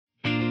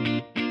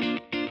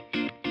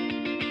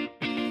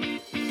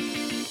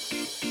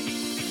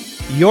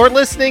You're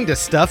listening to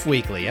Stuff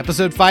Weekly,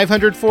 episode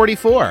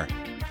 544,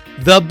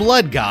 The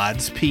Blood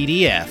Gods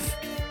PDF.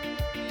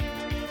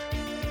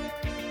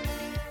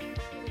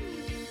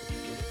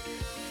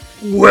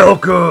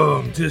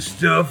 Welcome to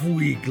Stuff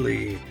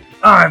Weekly.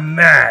 I'm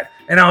Matt,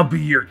 and I'll be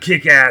your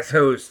kick-ass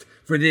host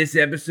for this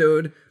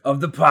episode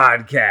of the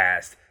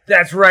podcast.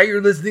 That's right,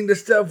 you're listening to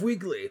Stuff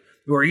Weekly,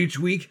 where each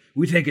week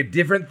we take a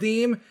different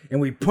theme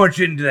and we punch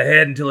it into the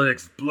head until it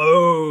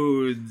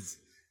explodes.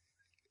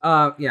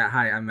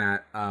 Hi, I'm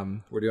Matt.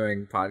 We're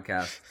doing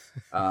podcast.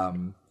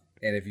 And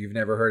if you've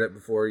never heard it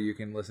before, you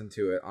can listen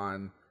to it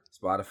on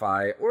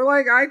Spotify or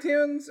like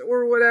iTunes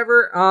or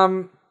whatever.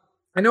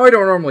 I know I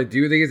don't normally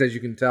do these, as you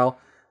can tell,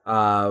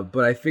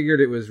 but I figured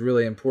it was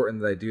really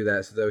important that I do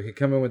that so that we could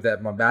come in with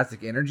that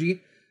bombastic energy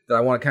that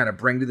I want to kind of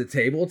bring to the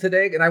table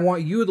today. And I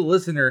want you, the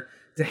listener,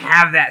 to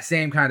have that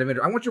same kind of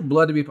energy. I want your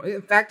blood to be...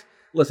 In fact,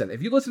 listen,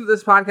 if you listen to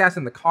this podcast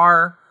in the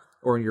car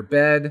or in your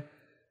bed,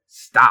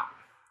 stop.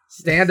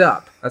 Stand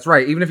up. That's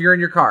right. Even if you're in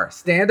your car,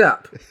 stand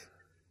up.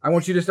 I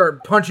want you to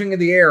start punching in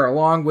the air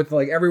along with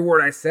like every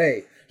word I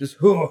say. Just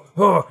I'm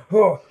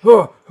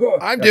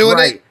doing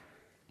it.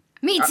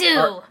 Me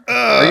too.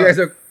 Are you guys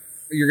okay?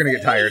 You're gonna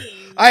get tired.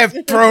 I have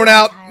thrown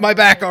out my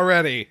back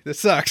already. This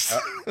sucks.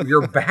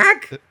 Your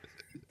back?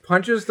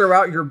 Punches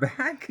throughout your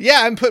back?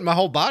 Yeah, I'm putting my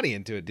whole body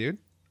into it, dude.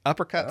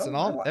 Uppercuts and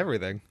all,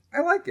 everything.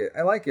 I like it.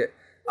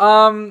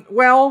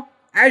 Well,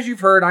 as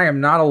you've heard, I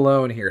am not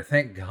alone here.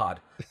 Thank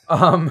God.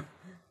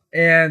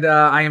 And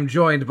I am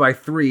joined by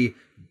three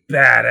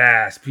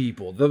badass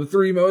people. The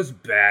three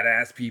most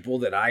badass people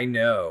that I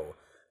know.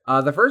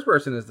 The first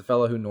person is the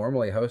fellow who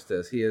normally hosts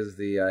this. He is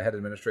the head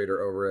administrator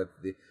over at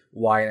the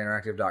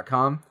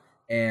YInteractive.com.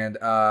 And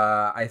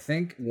I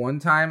think one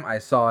time I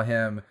saw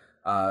him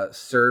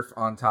surf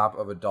on top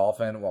of a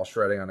dolphin while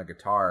shredding on a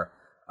guitar.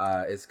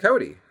 It's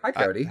Cody. Hi,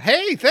 Cody.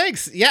 Hey,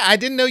 thanks. Yeah, I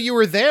didn't know you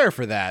were there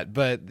for that.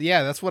 But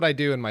yeah, that's what I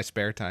do in my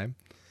spare time.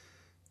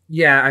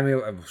 Yeah, I mean,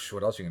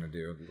 what else are you going to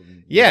do?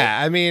 Yeah,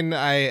 I mean,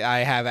 I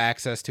have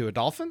access to a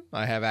dolphin.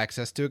 I have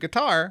access to a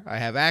guitar. I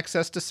have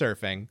access to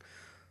surfing.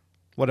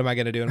 What am I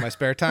going to do in my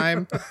spare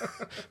time?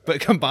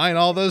 But combine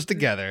all those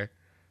together.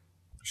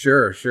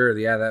 Sure.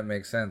 Yeah, that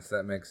makes sense.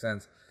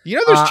 You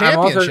know there's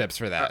championships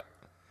for that.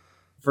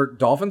 For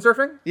dolphin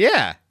surfing?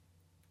 Yeah.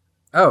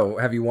 Oh,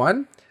 have you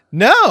won?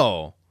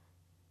 No.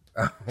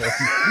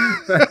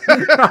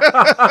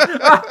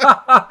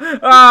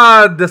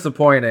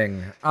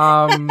 Disappointing.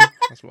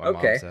 That's what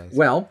okay. Mom says.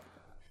 Well,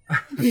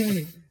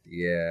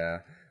 yeah.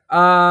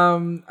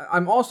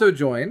 I'm also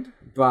joined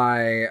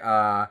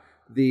by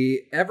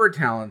the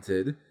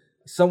ever-talented,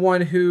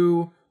 someone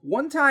who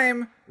one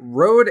time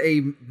rode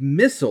a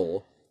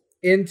missile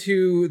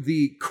into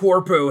the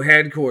Corpo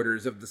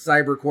headquarters of the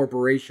Cyber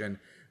Corporation,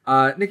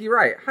 Nikki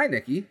Wright. Hi,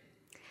 Nikki.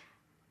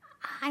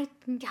 Hi,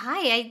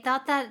 I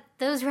thought that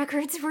those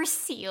records were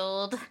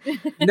sealed.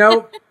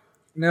 Nope.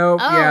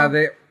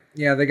 Oh.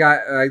 They got.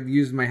 I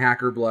used my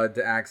hacker blood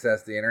to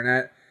access the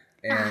internet,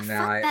 and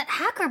now that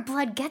hacker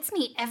blood gets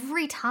me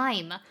every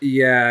time.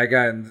 Yeah, I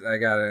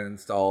got it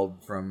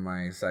installed from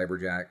my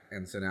Cyberjack,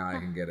 and so now I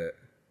can get it.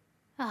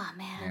 Oh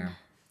man.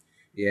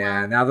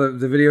 Yeah. Well, now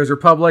the videos are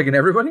public, and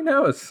everybody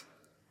knows.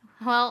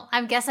 Well,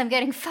 I guess I'm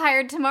getting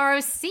fired tomorrow.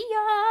 See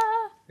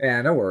ya.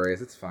 Yeah, no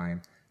worries. It's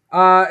fine.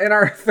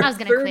 I was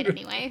gonna quit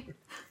anyway.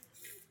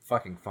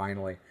 Fucking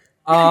finally.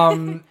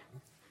 And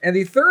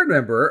the third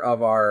member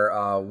of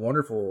our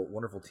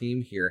wonderful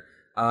team here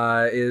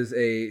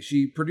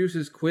she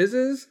produces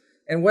quizzes,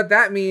 and what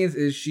that means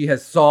is she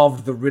has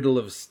solved the riddle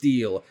of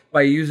steel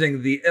by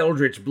using the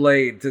Eldritch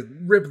Blade to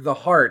rip the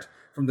heart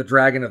from the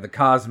dragon of the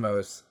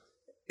cosmos.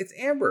 It's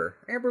Amber.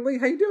 Amber Lee,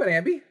 how you doing,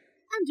 Amby?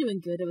 I'm doing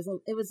good.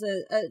 It was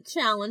a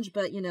challenge,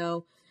 but you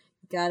know,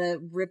 gotta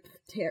rip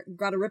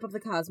up the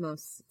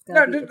cosmos.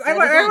 I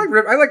like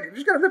rip. I like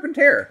just gotta rip and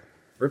tear.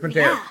 Rip and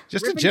tear.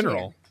 Just in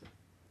general.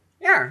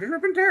 Yeah, just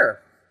rip and tear.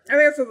 I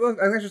think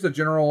it's just a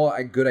general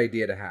good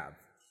idea to have.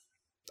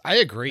 I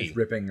agree. Just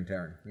ripping and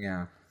tearing.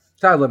 Yeah,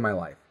 that's how I live my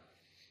life.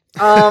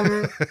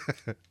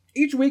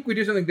 Each week we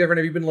do something different.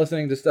 If you've been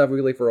listening to Stuff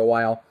Weekly for a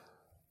while,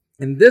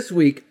 and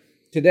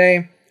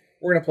today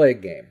we're gonna play a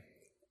game,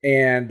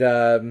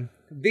 and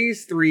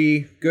these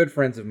three good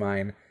friends of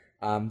mine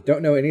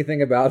don't know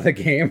anything about the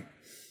game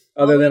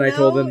other than I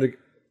told them to.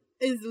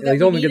 I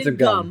told them to get some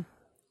gum.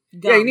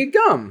 Yeah, you need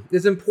gum.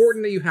 It's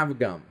important that you have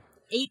gum.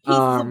 8 pieces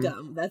of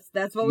gum.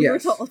 That's what we were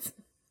told.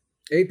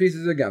 8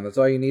 pieces of gum. That's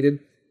all you needed.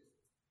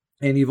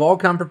 And you've all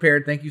come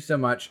prepared. Thank you so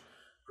much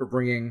for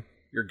bringing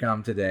your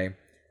gum today.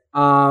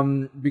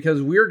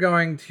 Because we're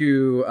going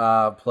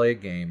to play a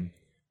game.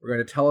 We're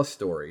going to tell a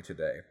story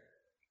today.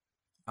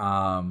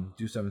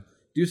 Do some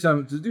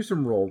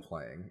role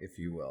playing, if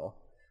you will.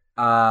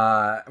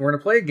 We're going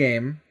to play a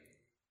game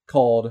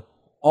called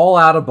All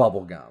Out of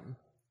Bubblegum,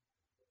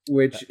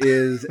 which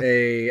is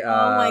a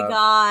oh my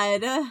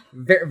god,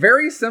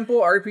 very simple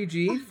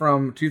RPG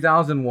from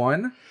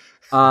 2001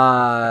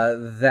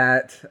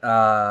 that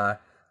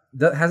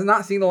has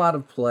not seen a lot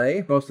of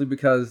play, mostly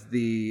because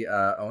the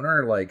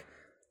owner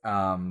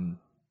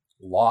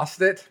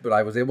lost it, but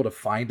I was able to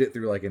find it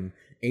through like an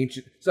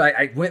ancient. So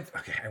I went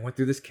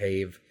through this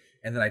cave,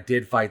 and then I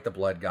did fight the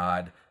blood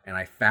god, and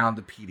I found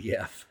the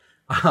PDF.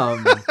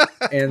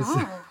 And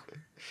so,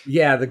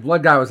 yeah, the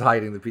blood guy was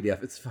hiding the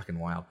PDF. It's fucking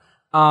wild.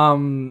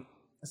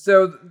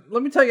 So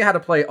let me tell you how to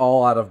play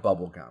all out of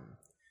Bubblegum.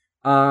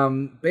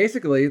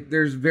 Basically,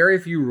 there's very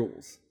few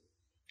rules.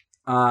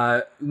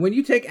 When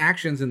you take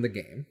actions in the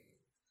game,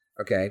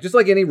 okay, just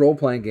like any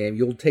role-playing game,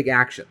 you'll take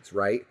actions,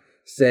 right?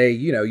 Say,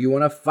 you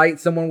want to fight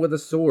someone with a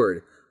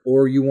sword,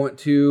 or you want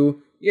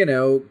to,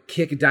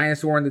 kick a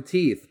dinosaur in the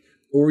teeth,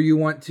 or you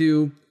want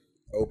to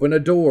open a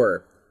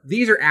door.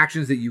 These are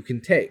actions that you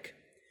can take.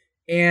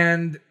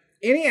 And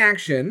any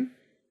action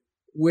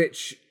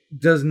which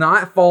does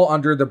not fall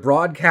under the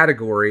broad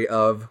category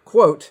of,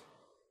 quote,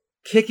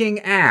 kicking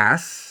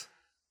ass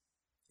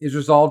is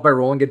resolved by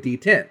rolling a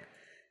d10.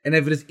 And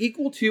if it is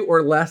equal to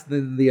or less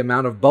than the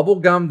amount of bubble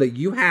gum that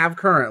you have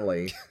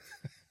currently,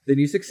 then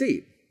you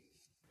succeed.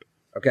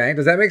 Okay?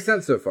 Does that make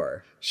sense so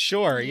far?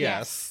 Sure,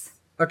 yes.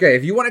 Okay,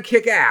 if you want to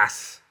kick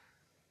ass,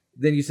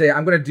 then you say,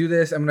 I'm going to do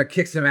this, I'm going to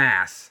kick some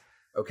ass.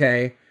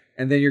 Okay?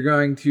 And then you're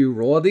going to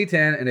roll a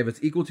d10, and if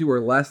it's equal to or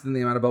less than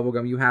the amount of bubble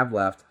gum you have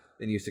left,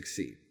 then you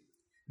succeed.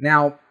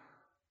 Now,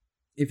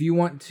 if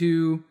you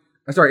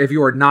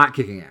are not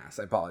kicking ass,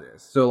 I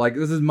apologize. So, like,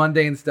 this is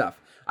mundane stuff.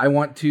 I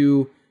want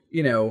to,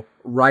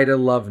 write a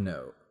love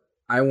note.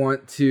 I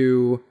want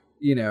to,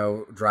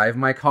 drive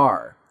my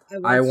car.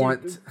 I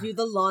want to do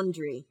the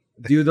laundry.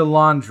 Do the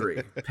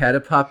laundry. Pet a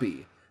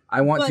puppy.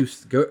 I want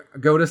to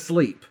go to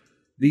sleep.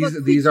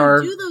 These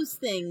are do those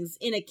things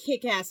in a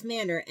kick-ass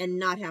manner and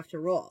not have to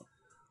roll.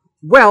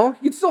 Well,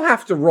 you'd still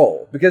have to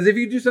roll, because if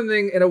you do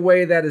something in a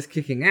way that is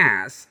kicking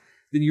ass,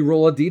 then you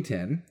roll a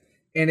d10,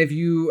 and if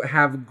you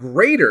have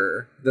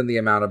greater than the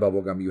amount of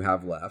bubblegum you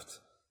have left,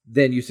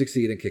 then you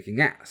succeed in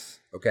kicking ass,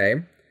 okay?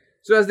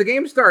 So as the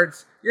game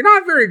starts, you're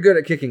not very good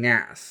at kicking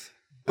ass.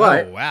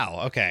 But, oh,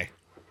 wow, okay.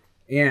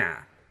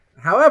 Yeah.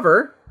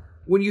 However,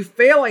 when you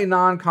fail a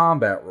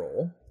non-combat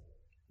roll,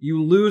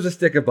 you lose a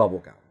stick of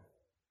bubblegum.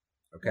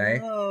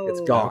 Okay? Oh,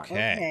 it's gone.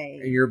 Okay.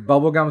 And your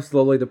bubblegum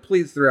slowly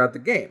depletes throughout the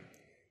game.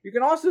 You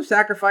can also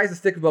sacrifice a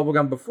stick of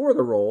bubblegum before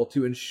the roll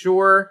to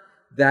ensure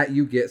that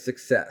you get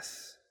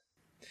success.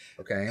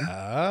 Okay? Oh.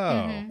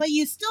 Mm-hmm. But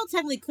you still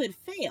technically could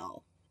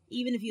fail,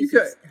 even if You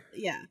could.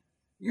 Yeah.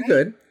 You Right?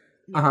 could.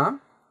 Yeah.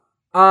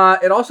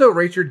 It also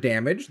rates your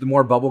damage. The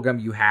more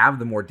bubblegum you have,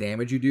 the more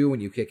damage you do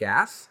when you kick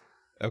ass.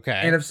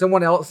 Okay. And if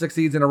someone else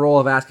succeeds in a roll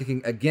of ass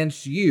kicking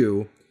against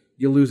you,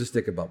 you lose a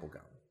stick of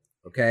bubblegum.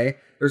 Okay?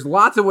 There's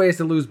lots of ways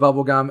to lose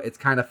bubblegum. It's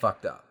kind of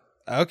fucked up.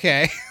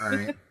 Okay. All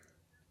right.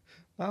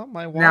 Well,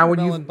 my Now, when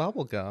watermelon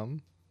bubble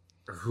gum.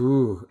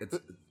 Ooh, it's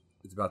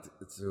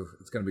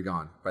gonna be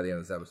gone by the end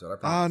of this episode. I Oh,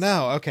 promise.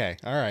 no. Okay.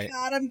 All right.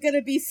 God, I'm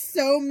gonna be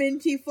so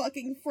minty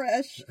fucking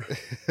fresh.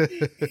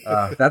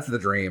 That's the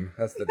dream.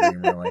 That's the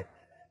dream, really.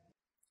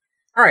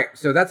 All right,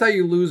 so that's how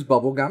you lose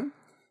bubblegum.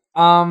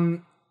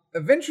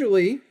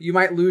 Eventually, you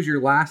might lose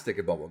your last stick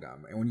of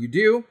bubblegum. And when you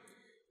do,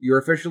 you're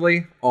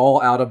officially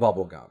all out of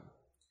bubblegum.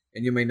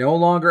 And you may no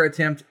longer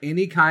attempt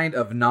any kind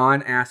of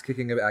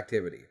non-ass-kicking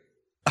activity.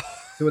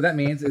 So what that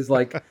means is,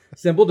 like,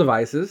 simple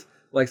devices,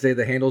 like, say,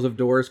 the handles of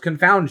doors,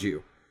 confound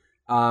you.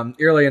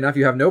 Eerily enough,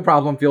 you have no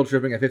problem field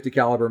tripping a 50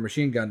 caliber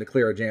machine gun to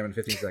clear a jam in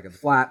 15 seconds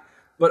flat.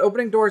 But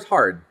opening doors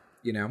hard,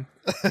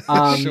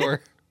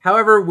 Sure.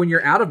 However, when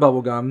you're out of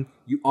bubblegum,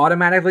 you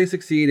automatically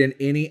succeed in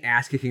any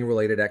ass-kicking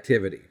related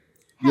activity.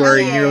 You are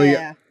a nearly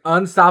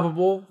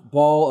unstoppable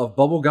ball of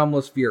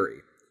bubblegumless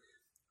fury.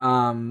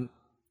 When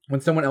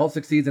someone else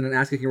succeeds in an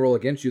ass-kicking roll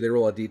against you, they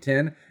roll a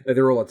d10. If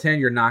they roll a 10,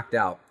 you're knocked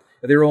out.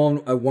 If they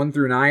roll a 1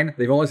 through 9,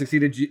 they've only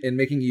succeeded in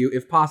making you,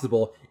 if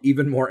possible,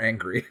 even more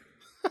angry.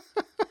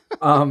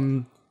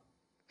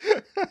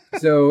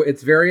 So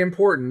it's very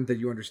important that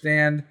you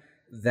understand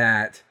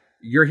that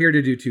you're here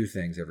to do two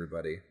things,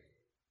 everybody.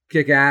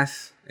 Kick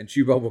ass and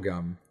chew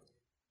bubblegum.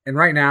 And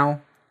right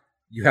now,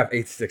 you have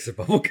 8 sticks of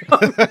bubblegum.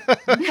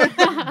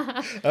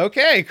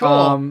 Okay,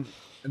 cool.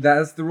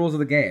 That's the rules of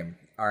the game.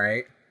 All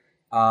right.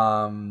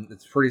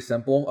 It's pretty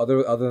simple.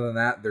 Other than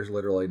that, there's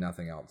literally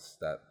nothing else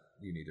that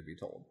you need to be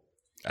told.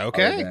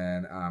 Okay. Other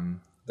than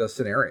the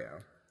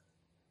scenario.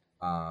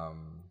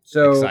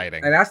 So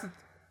exciting. I'd asked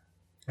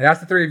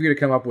the three of you to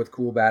come up with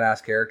cool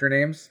badass character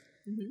names.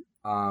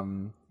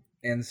 Mm-hmm.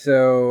 And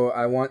so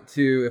I want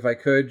to, if I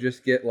could,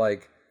 just get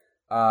like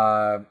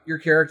your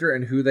character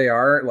and who they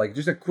are, like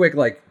just a quick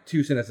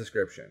 2-sentence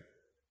description.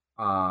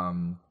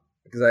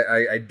 Because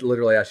I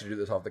literally asked you to do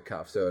this off the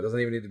cuff, so it doesn't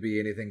even need to be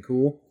anything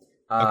cool.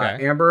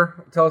 Okay.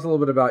 Amber, tell us a little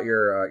bit about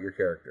your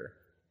character.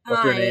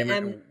 What's your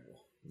name?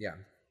 Yeah.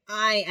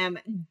 I am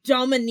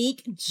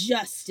Dominique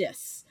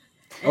Justice.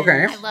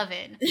 Okay. I love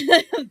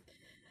it.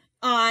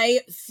 I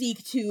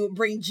seek to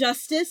bring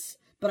justice,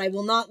 but I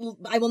will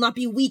not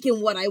be weak in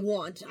what I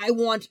want. I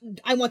want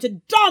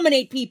to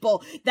dominate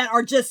people that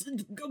are just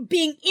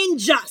being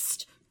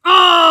unjust.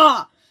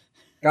 Ah!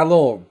 Got a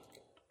little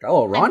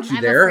raunchy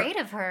I'm there. afraid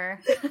of her.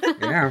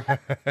 Yeah.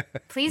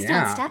 Please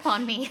Yeah. don't step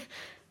on me.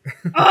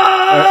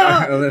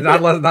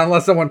 Not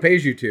unless someone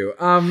pays you to.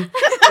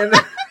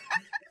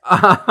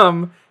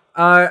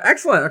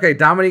 Excellent. Okay,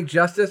 Dominique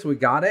Justice, we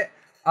got it.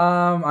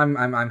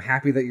 I'm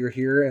happy that you're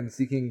here and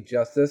seeking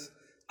justice.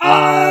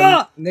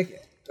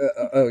 Nick.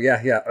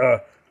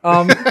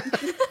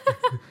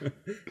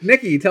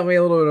 Nikki, tell me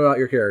a little bit about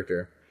your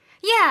character.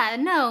 Yeah,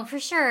 no, for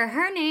sure.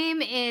 Her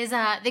name is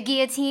the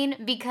Guillotine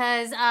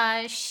because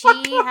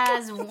she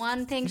has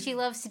one thing she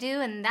loves to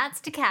do, and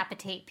that's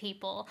decapitate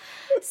people.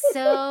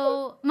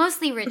 So,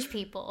 mostly rich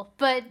people,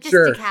 but just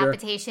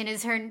decapitation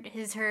is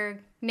her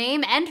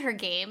name and her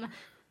game.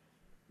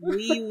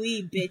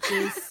 Wee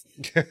bitches.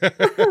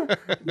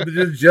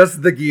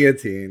 Just the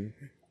Guillotine.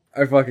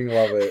 I fucking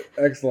love it.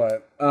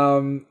 Excellent.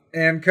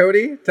 And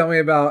Cody, tell me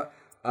about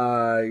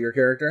your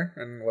character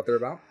and what they're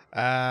about.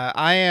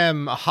 I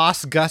am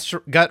Haas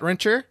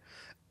Gut-Wrencher,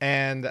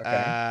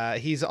 and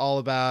he's all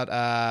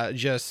about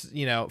just,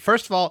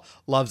 first of all,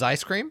 loves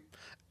ice cream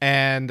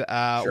and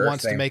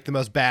wants to make the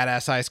most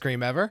badass ice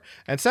cream ever.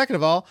 And second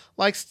of all,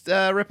 likes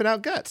ripping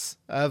out guts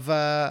of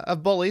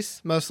bullies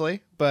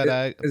mostly. But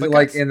is it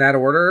like in that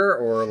order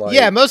or like?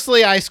 Yeah,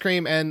 mostly ice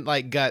cream and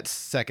like guts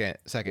second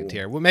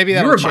tier. Well, maybe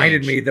that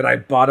reminded me that I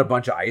bought a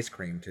bunch of ice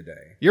cream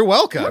today. You're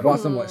welcome. I bought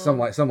some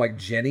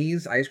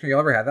Jenny's ice cream. Y'all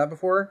ever had that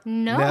before?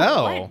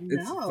 No.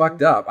 It's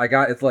fucked up.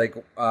 It's like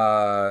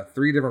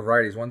 3 different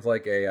varieties. One's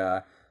like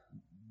a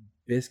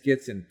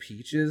biscuits and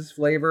peaches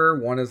flavor.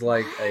 One is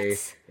like a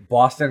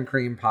Boston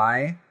cream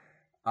pie.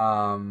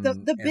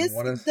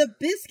 The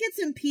biscuits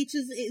and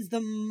peaches is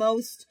the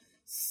most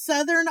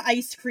Southern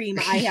ice cream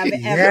I have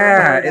ever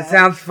heard of. It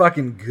sounds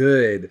fucking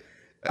good.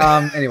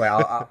 Anyway,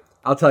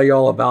 I'll tell you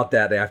all about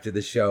that after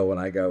the show when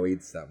I go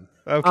eat some.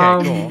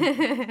 Okay,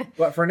 cool.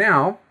 But for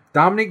now,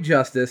 Dominique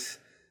Justice,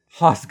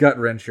 Haas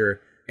Gut-Wrencher,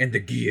 and the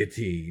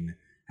Guillotine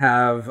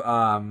have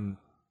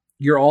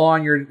you're all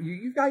on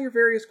you've got your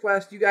various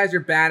quests. You guys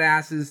are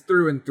badasses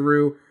through and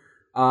through.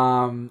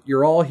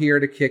 You're all here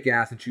to kick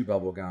ass and chew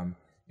bubblegum,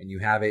 and you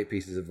have 8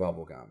 pieces of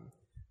bubblegum.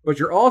 But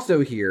you're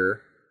also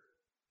here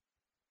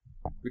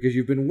because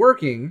you've been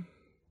working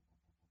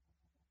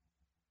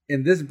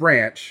in this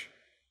branch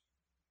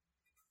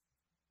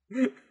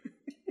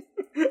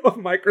of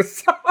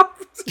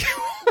Microsoft.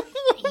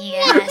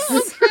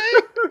 Yes.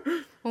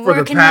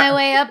 Working my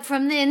way up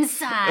from the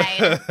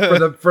inside.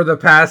 For the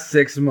past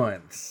 6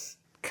 months.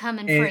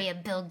 Coming for you,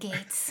 Bill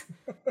Gates.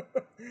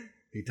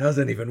 He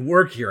doesn't even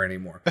work here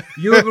anymore.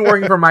 You have been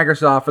working for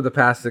Microsoft for the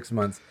past 6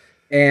 months.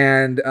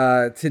 And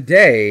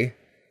today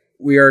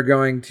we are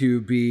going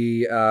to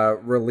be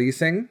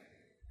releasing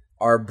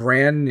our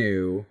brand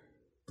new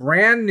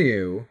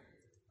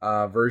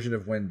version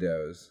of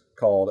Windows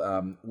called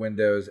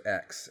Windows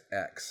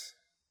XX.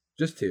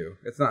 Just 2.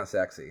 It's not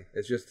sexy.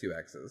 It's just 2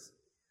 X's.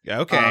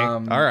 Okay.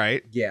 All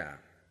right. Yeah.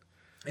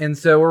 And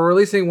so we're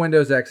releasing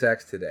Windows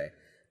XX today.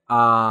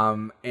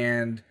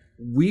 And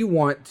we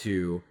want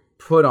to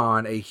put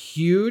on a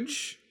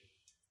huge,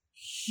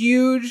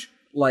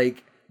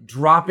 like,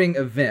 dropping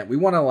event. We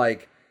want to,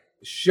 like,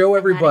 show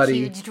everybody. A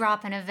huge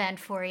dropping event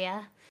for you.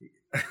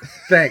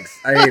 Thanks.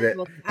 I hate it.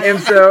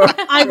 And so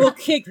I will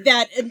kick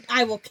that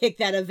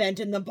event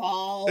in the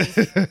balls.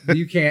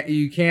 You can't.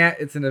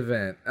 It's an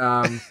event.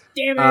 Damn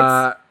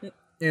it.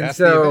 And that's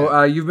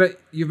so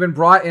you've been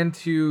brought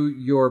into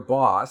your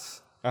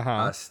boss,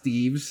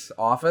 Steve's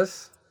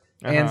office.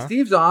 And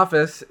Steve's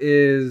office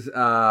is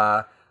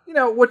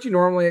what you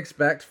normally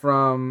expect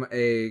from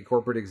a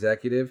corporate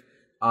executive.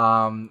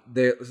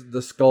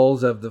 The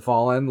skulls of the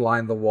fallen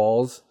line the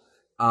walls.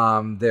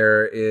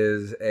 There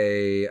is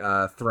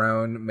a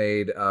throne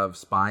made of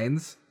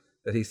spines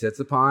that he sits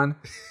upon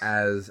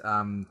as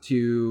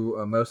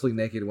 2 mostly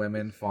naked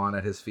women fawn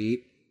at his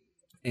feet.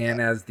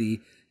 And as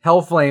the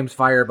hell flames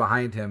fire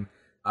behind him,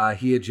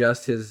 he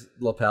adjusts his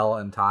lapel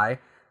and tie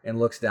and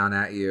looks down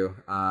at you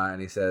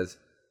and he says,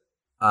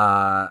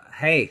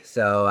 hey,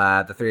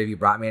 so the 3 of you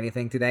brought me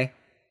anything today?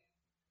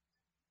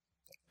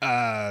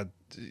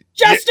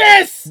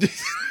 Justice!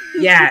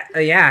 Yeah,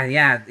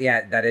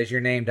 that is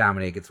your name,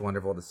 Dominique. It's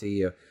wonderful to see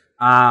you.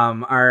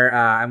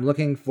 I'm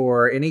looking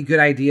for any good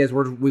ideas.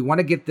 We want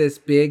to get this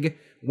big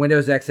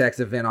Windows XX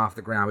event off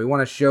the ground. We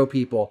want to show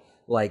people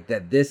like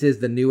that this is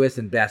the newest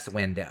and best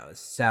Windows.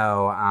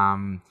 So,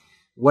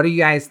 what are you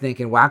guys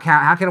thinking? Wow,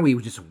 how can we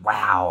just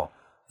wow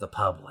the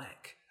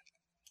public?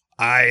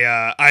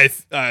 I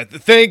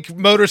think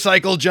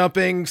motorcycle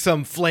jumping,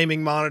 some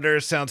flaming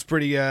monitors sounds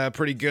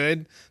pretty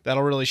good.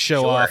 That'll really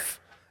show off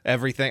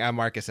everything. I'm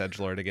Marcus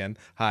Edgelord again.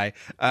 Hi.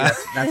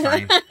 That's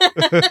fine.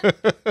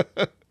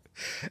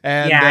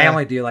 And, I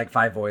only do like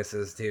 5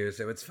 voices too,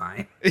 so it's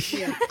fine.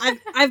 Yeah,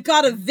 I've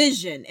got a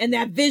vision, and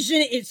that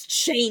vision is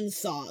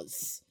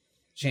chainsaws.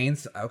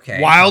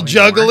 Okay. Wild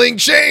juggling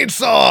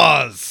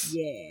chainsaws.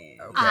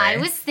 Yeah. Okay. I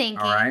was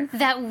thinking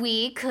that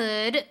we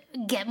could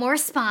get more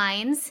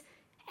spines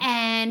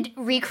and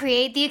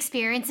recreate the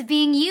experience of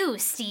being you,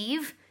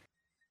 Steve.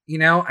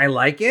 I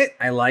like it.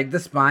 I like the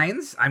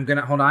spines. I'm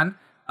gonna hold on.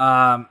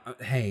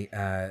 Hey,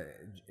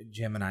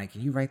 Gemini,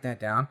 can you write that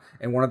down?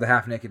 And one of the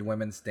half-naked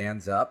women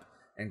stands up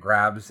and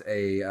grabs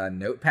a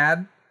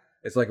notepad.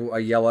 It's like a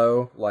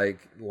yellow,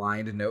 like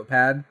lined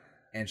notepad,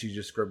 and she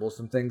just scribbles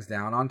some things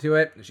down onto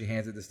it, and she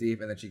hands it to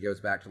Steve, and then she goes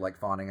back to like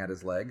fawning at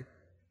his leg.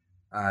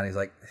 And he's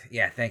like,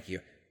 "Yeah, thank you.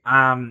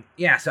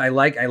 Yeah, so I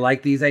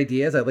like these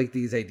ideas.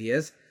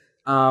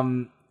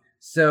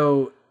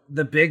 So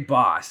the big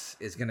boss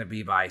is gonna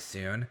be by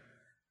soon.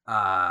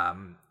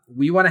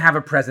 We want to have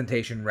a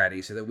presentation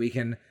ready so that we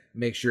can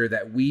make sure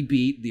that we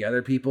beat the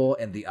other people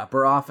in the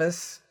upper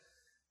office.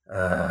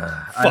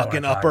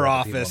 Fucking upper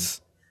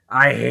office.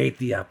 I hate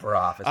the upper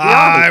office.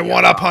 I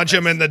want to punch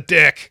him in the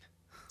dick.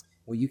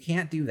 Well, you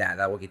can't do that.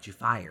 That will get you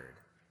fired.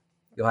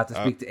 You'll have to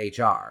speak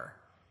to HR.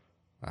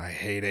 I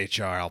hate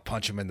HR. I'll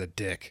punch him in the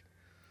dick.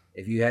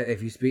 If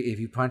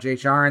you punch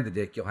HR in the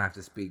dick, you'll have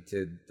to speak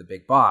to the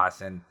big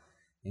boss and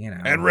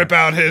rip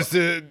out his.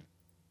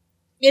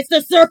 It's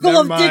the circle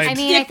of dicks. I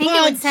mean, I think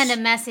it would send a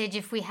message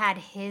if we had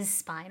his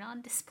spine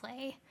on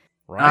display.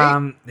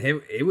 Right?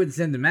 It would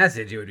send a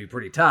message. It would be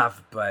pretty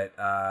tough, but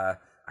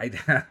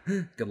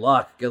good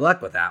luck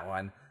with that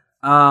one.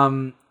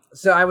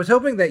 So I was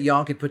hoping that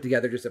y'all could put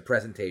together just a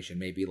presentation,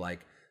 maybe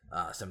like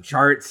some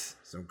charts,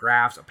 some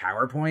graphs, a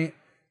PowerPoint,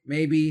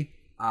 maybe.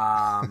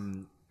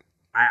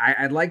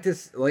 I'd like to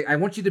I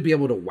want you to be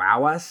able to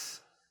wow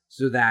us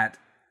so that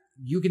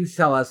you can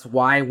tell us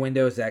why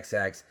Windows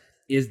XX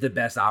is the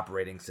best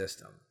operating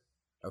system.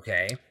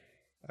 Okay.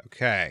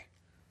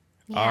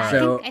 Yeah,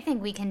 so, I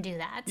think we can do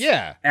that.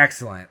 Yeah.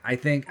 Excellent. I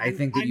think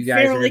that you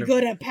guys are fairly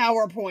good at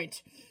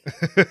PowerPoint.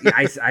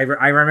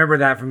 I remember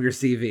that from your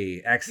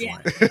CV.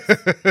 Excellent.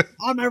 Yeah.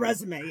 On my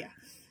resume,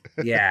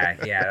 yeah.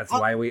 Yeah. That's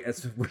why we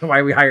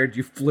hired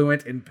you,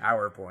 fluent in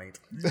PowerPoint.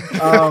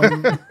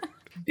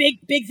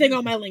 Big thing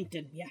on my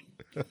LinkedIn. Yeah.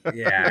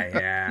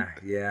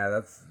 Yeah.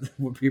 That's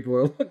what people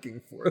are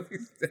looking for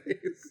these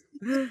days.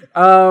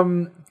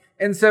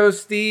 And so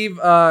Steve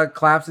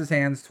claps his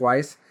hands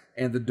twice,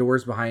 and the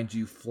doors behind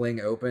you fling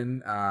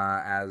open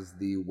as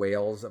the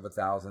wails of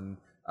 1,000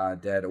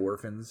 dead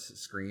orphans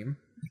scream.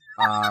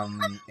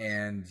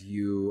 And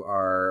you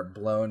are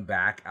blown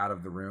back out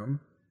of the room.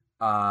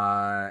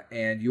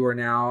 And you are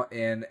now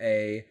in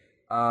a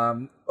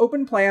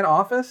open plan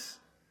office.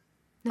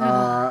 Truly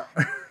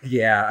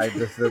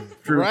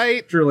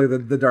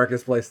the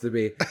darkest place to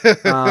be.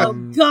 Oh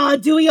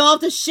God, do we all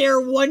have to share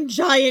one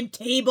giant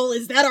table?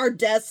 Is that our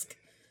desk?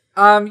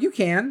 You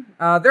can.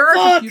 There are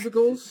some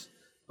cubicles,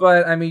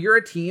 but I mean, you're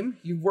a team.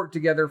 You've worked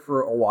together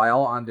for a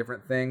while on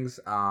different things.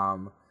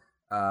 A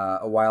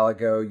while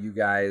ago, you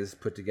guys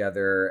put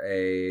together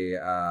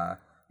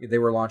they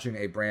were launching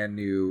a brand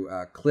new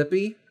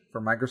Clippy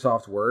for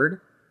Microsoft Word,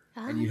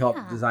 and you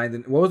helped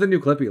design what was the new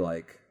Clippy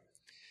like?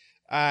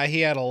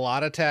 He had a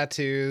lot of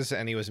tattoos,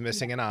 and he was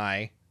missing an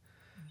eye.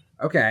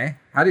 Okay,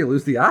 how do you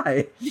lose the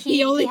eye?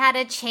 He had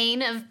a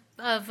chain of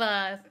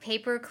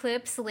paper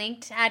clips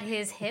linked at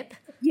his hip.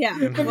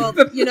 Yeah, well,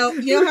 you know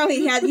how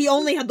he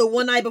only had the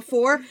one eye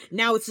before.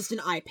 Now it's just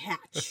an eye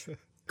patch.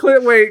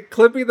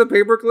 Clippy the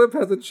paperclip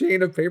has a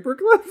chain of paper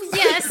clips?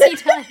 Yes, he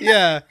does.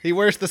 Yeah, he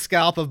wears the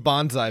scalp of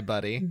Bonsai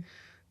Buddy.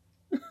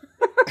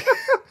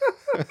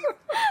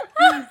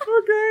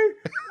 Okay.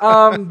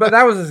 But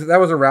that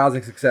was a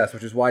rousing success,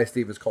 which is why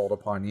Steve has called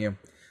upon you.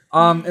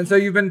 And so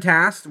you've been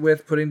tasked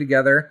with putting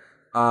together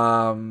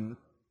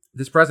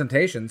this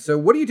presentation. So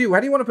what do you do?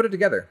 How do you want to put it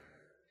together?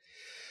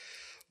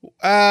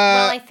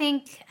 Well, I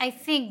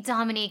think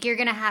Dominique, you're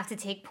gonna have to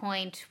take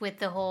point with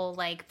the whole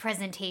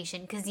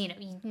presentation because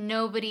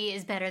nobody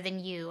is better than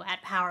you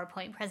at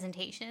PowerPoint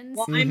presentations.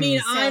 Well, I mean,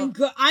 I'm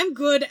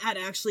good at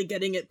actually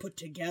getting it put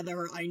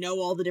together. I know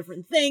all the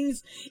different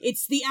things.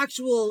 It's the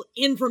actual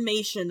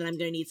information that I'm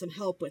gonna need some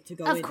help with to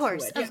go into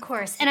it. Of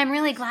course. And I'm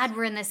really glad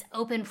we're in this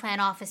open plan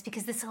office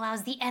because this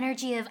allows the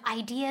energy of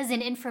ideas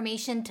and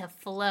information to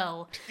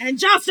flow. And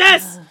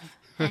justice.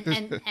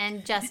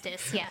 And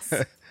justice, yes.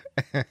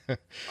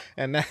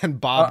 And then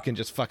Bob can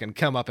just fucking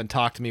come up and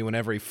talk to me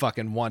whenever he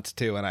fucking wants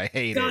to, and I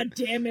hate it. God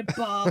damn it,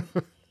 Bob.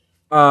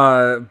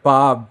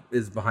 Bob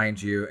is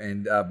behind you,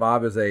 and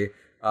Bob is a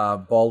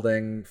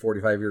balding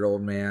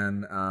 45-year-old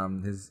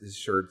man. His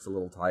shirt's a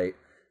little tight,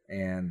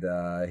 and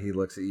he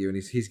looks at you, and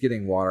he's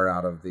getting water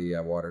out of the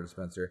water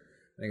dispenser,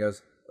 and he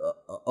goes,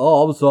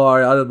 "Oh, I'm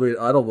sorry. I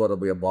don't want to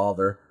be a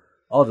bother.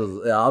 I'll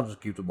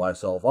just keep to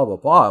myself. I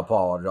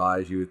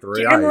apologize, you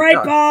three." Damn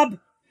right, Bob.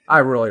 I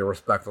really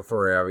respect the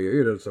three of you.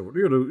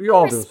 You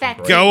all do some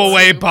great Go work.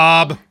 away,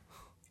 Bob.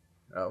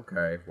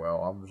 Okay,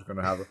 well, I'm just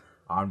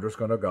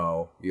gonna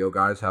go. You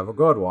guys have a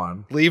good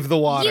one. Leave the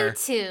water. You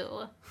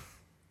too.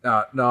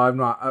 No, I'm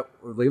not.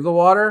 Leave the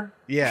water?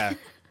 Yeah.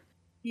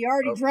 He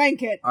already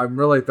drank it. I'm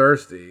really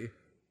thirsty.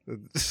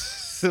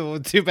 So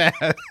too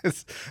bad.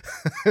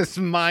 It's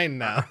mine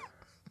now.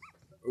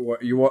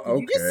 What you want?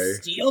 Okay. Did you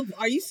just steal?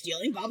 Are you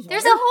stealing Bob's water?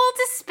 There's a whole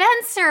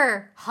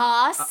dispenser,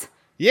 Haas.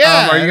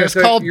 Yeah, it's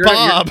called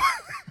Bob.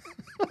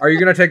 Are you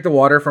going to take the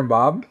water from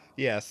Bob?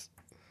 Yes.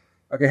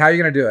 Okay, how are you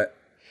going to do it?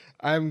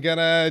 I'm going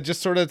to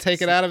just sort of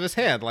take it out of his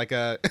hand like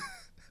a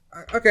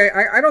Okay,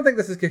 I don't think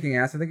this is kicking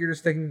ass. I think you're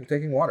just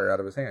taking water out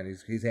of his hand.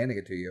 He's handing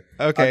it to you.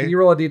 Okay. Can you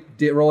roll a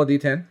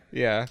d10?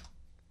 Yeah.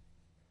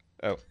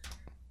 Oh.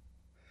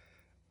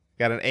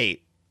 Got an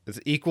 8. It's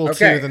equal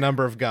to the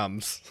number of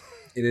gums.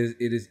 It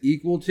is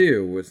equal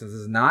to, since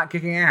it's not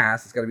kicking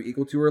ass, it's got to be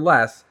equal to or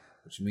less,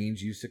 which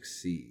means you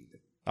succeed.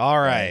 All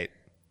right.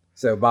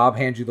 So Bob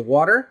hands you the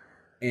water,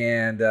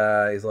 and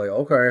he's like,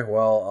 "Okay,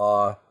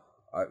 well,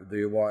 do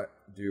you want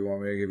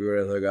me to give you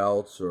anything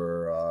else,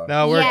 or?"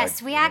 No,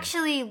 yes, we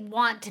actually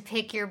want to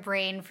pick your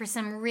brain for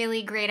some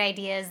really great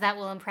ideas that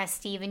will impress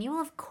Steve, and you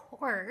will, of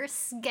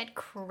course, get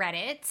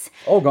credit.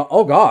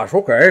 Oh gosh,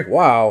 okay,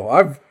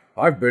 wow,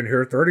 I've been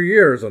here 30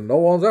 years, and no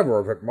one's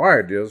ever picked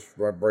my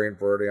brain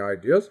for any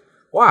ideas.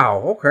 Wow,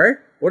 okay,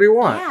 what do you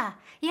want?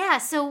 Yeah.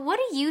 So, what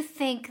do you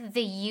think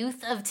the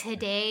youth of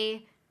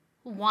today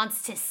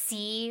wants to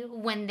see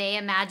when they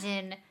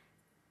imagine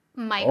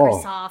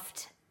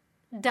Microsoft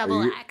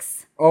Double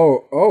X?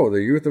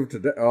 The youth of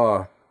today.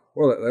 Well,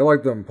 they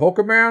like them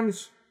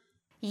Pokemons.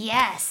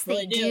 Yes,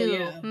 they do.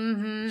 Yeah.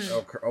 Mm-hmm.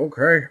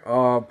 Okay.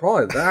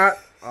 Probably that.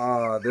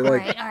 They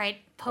like. All right.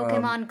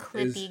 Pokemon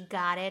Clippy,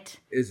 got it.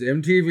 Is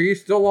MTV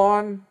still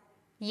on?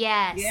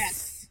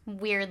 Yes.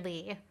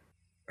 Weirdly.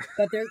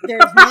 But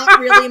there's not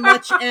really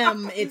much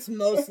M. It's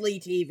mostly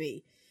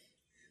TV.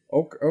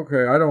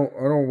 Okay. I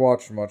don't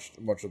watch much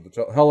of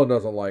the Helen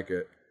doesn't like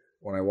it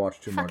when I watch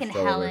too Fucking much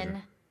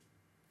television.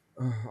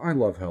 Helen. I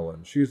love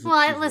Helen. She's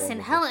listen,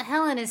 wonderful.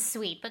 Helen is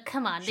sweet, but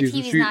come on, the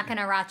TV's not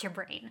gonna rot your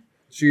brain.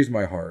 She's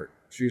my heart.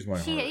 Heart.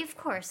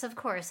 Of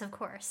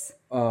course.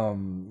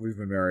 We've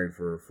been married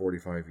for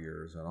 45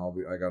 years, and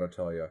I gotta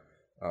tell you,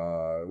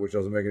 which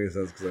doesn't make any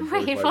sense because I'm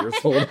 45 years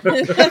old.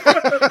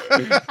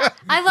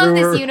 I love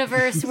this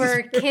universe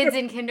where kids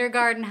in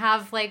kindergarten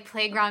have like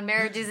playground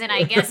marriages, and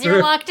I guess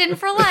you're locked in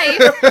for life.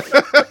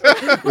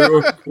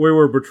 we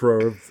were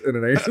betrothed in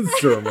an ancient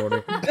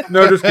ceremony.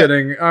 No, just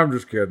kidding. I'm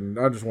just kidding.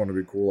 I just want to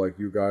be cool like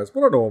you guys,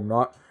 but I know I'm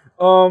not.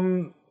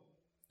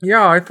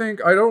 Yeah, I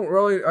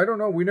don't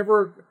know. We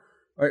never.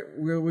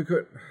 We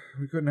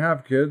couldn't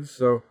have kids,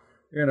 so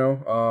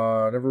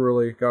never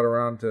really got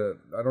around to.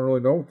 I don't really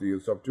know what the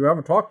youth's up to. I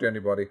haven't talked to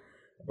anybody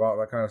about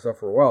that kind of stuff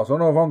for a while, so I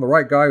don't know if I'm the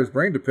right guy whose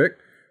brain to pick.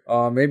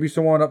 Maybe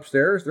someone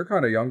upstairs. They're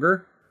kind of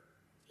younger.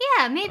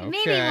 Yeah,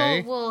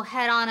 maybe we'll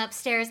head on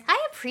upstairs.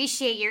 I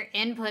appreciate your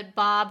input,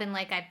 Bob, and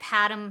I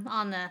pat him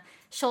on the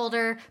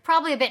shoulder.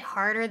 Probably a bit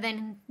harder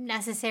than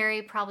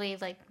necessary. Probably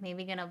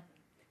maybe gonna,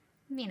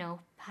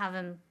 have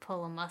him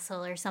pull a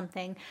muscle or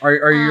something. Are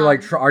you are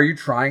you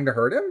trying to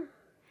hurt him?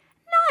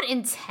 Not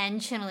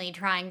intentionally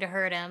trying to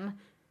hurt him.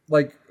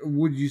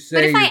 Would you say?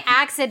 But if I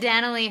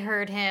accidentally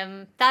hurt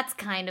him, that's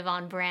kind of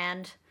on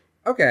brand.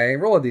 Okay,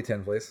 roll a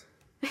d10, please.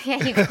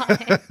 Yeah, you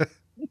got it.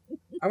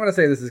 I'm gonna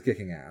say this is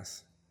kicking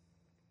ass.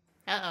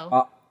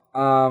 Uh-oh.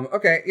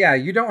 Okay, yeah,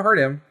 you don't hurt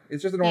him.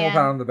 It's just a normal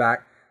pat on the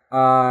back.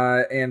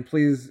 And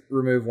please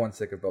remove 1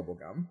 stick of bubble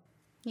gum.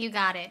 You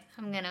got it.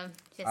 I'm gonna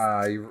just...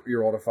 You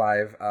rolled a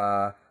 5.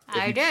 I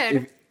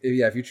did.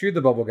 If you chewed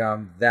the bubble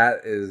gum,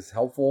 that is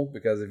helpful,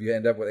 because if you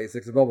end up with 8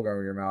 sticks of bubble gum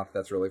in your mouth,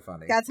 that's really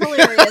funny. That's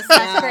hilarious.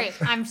 That's great.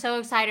 I'm so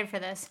excited for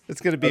this.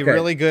 It's going to be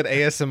really good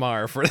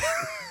ASMR for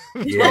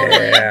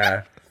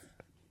Yeah.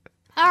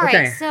 All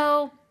right,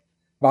 so...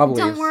 Bob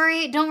Don't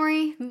worry.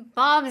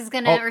 Bob is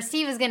gonna, or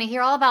Steve is gonna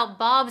hear all about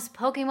Bob's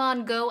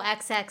Pokemon Go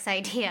XX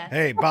idea.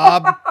 Hey,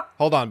 Bob,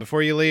 hold on.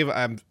 Before you leave,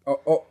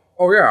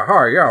 Oh yeah,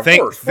 hi, yeah, of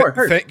course.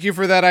 Thank you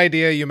for that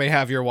idea. You may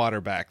have your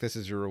water back. This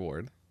is your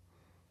reward.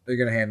 Are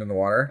you gonna hand him the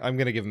water? I'm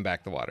gonna give him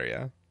back the water.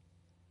 Yeah.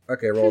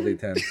 Okay, roll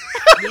d10.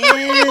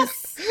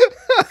 Yes.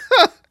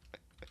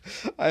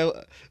 This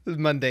is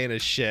mundane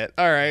as shit.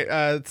 All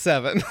right,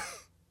 7.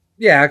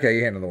 Yeah, okay,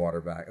 you hand him the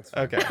water back. It's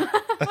fine. Okay. Okay.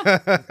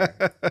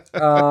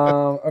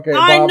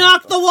 I Bob.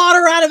 knocked the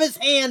water out of his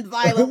hand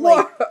violently.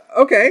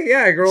 Okay,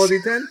 yeah, roll a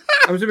d10.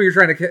 I'm assuming you're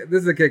trying to.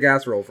 This is a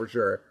kick-ass roll for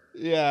sure.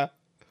 Yeah.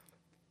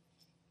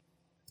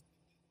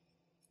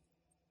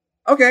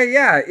 Okay,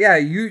 yeah.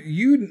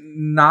 You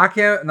knock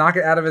it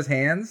out of his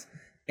hands,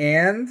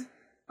 and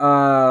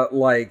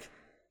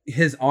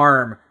his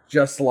arm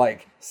just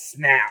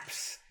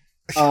snaps,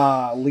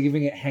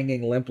 leaving it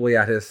hanging limply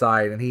at his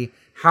side, and he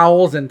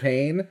howls in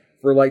pain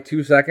for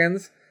 2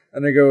 seconds,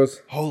 and he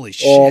goes, "Holy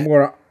shit! Oh,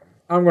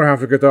 I'm gonna have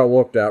to get that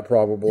looked at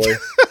probably."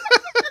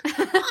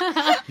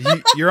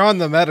 You're on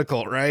the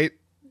medical, right?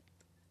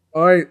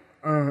 I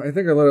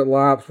think I let it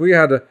lapse. We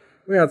had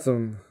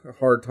some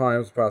hard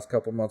times the past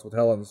couple months with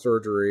Helen's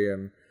surgery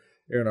and,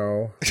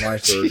 my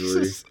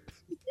surgery.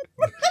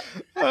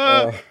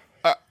 All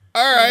right.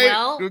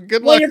 Well,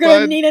 good luck, You're going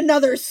to bud. need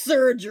another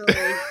surgery.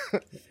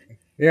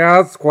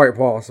 Yeah, that's quite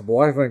possible.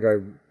 I think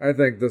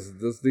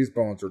these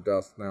bones are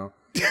dust now.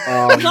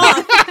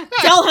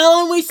 Tell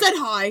Helen we said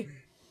hi.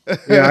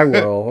 Yeah, I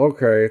will.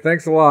 Okay,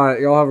 thanks a lot.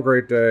 Y'all have a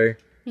great day.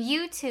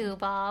 You too,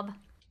 Bob.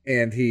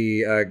 And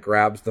he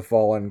grabs the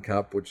fallen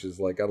cup, which is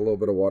got a little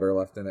bit of water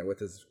left in it, with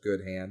his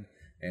good hand,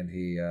 and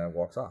he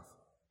walks off.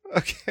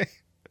 Okay.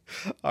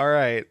 All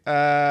right.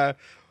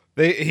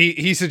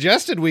 He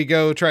suggested we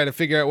go try to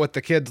figure out what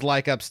the kids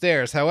like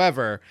upstairs.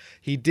 However,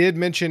 he did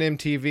mention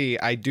MTV.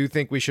 I do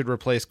think we should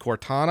replace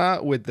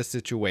Cortana with The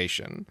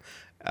Situation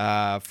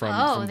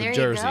from the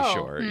Jersey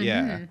Shore. Mm-hmm.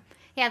 Yeah.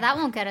 Yeah, that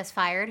won't get us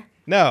fired.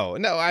 No.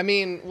 I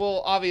mean,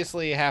 we'll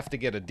obviously have to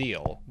get a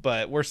deal,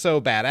 but we're so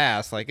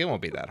badass, like, it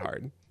won't be that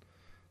hard.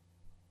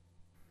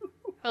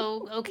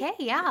 Oh, okay,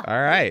 yeah.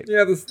 All right.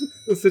 Yeah,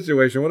 the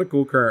Situation. What a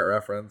cool current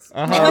reference.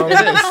 It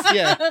is,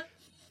 yeah.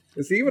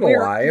 Is he even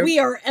alive? We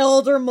are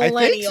elder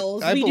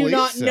millennials. I we do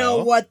not so.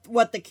 know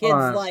what the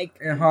kids like.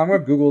 I'm gonna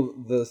Google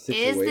The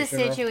Situation. Is The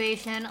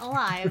Situation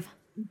alive?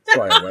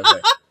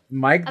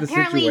 Mike The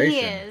Apparently Situation. he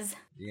is.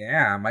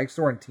 Yeah, Mike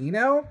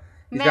Sorrentino.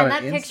 Man,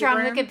 that picture on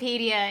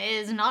Wikipedia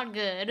is not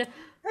good.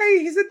 Hey,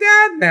 he's a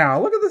dad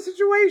now. Look at The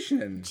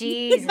Situation.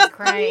 Jesus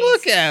Christ.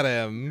 Look at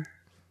him.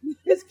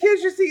 His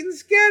kid's just eating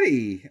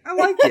sketty. I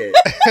like it.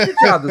 Good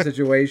job, The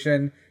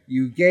Situation.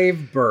 You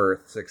gave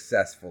birth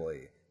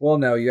successfully. Well,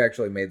 no, you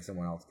actually made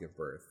someone else give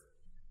birth.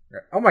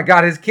 Oh my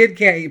god, his kid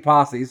can't eat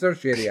pasta. He's so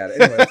shitty at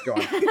it. Anyway, let's go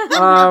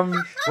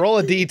on. Roll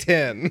a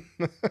D10.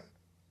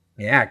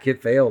 Yeah,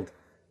 kid failed.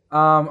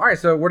 All right,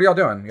 so what are y'all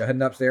doing? You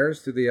heading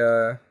upstairs to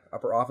the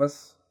upper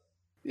office?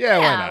 Yeah,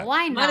 why not?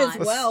 Why not?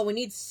 Might as well. We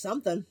need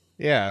something.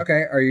 Yeah.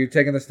 Okay, are you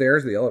taking the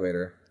stairs or the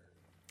elevator?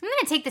 I'm going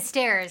to take the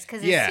stairs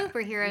because a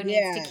superhero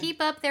needs to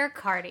keep up their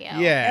cardio.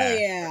 Yeah. Oh,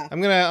 yeah.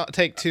 I'm going to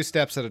take 2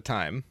 steps at a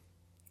time.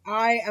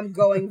 I am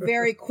going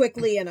very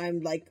quickly, and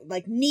I'm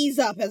like knees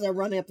up as I'm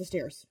running up the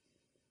stairs.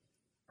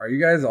 Are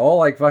you guys all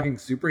like fucking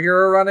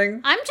superhero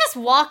running? I'm just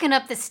walking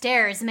up the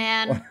stairs,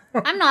 man.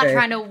 I'm not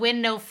trying to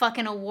win no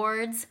fucking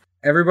awards.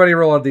 Everybody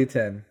roll a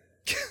d10.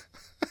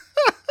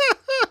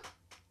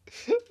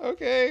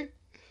 Okay.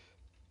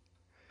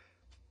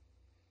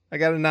 I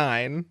got a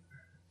 9.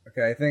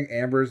 Okay, I think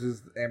Amber's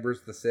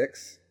the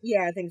 6.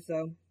 Yeah, I think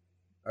so.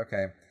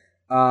 Okay.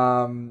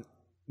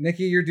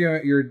 Nikki, you're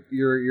doing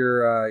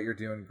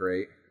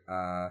great.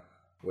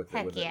 With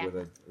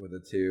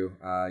a 2.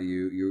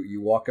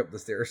 You walk up the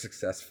stairs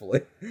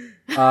successfully.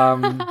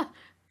 Cody,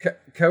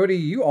 Cody,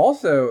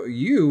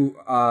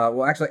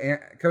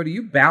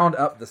 you bound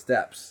up the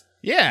steps.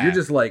 Yeah. You're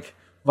just like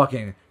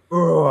fucking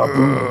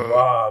boom,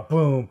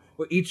 boom.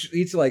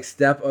 Each like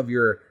step of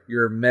your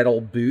metal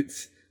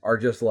boots are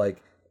just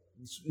like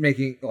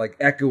making like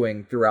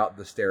echoing throughout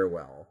the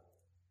stairwell.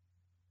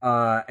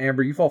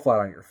 Amber, you fall flat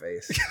on your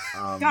face.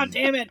 God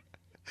damn it.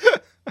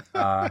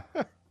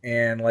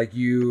 And like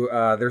you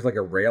there's like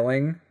a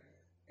railing,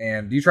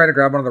 and do you try to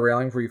grab onto the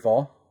railing before you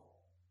fall?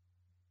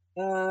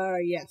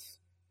 Yes.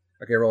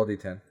 Okay, roll a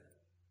d10.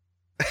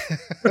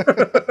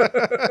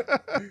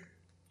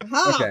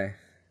 Okay.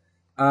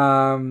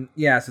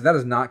 Yeah, so that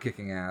is not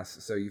kicking ass,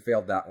 so you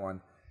failed that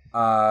one.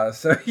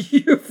 So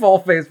you fall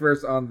face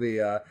first on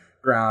the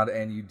ground,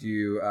 and you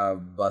do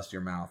bust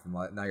your mouth, and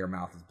now your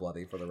mouth is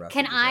bloody for the rest of the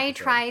episode. Can I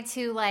try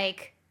to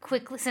like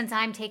quickly, since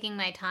I'm taking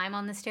my time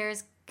on the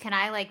stairs, can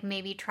I like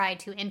maybe try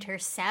to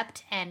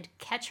intercept and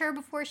catch her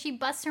before she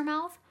busts her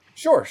mouth?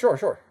 Sure.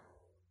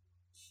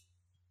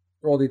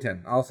 Roll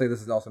d10. I'll say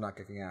this is also not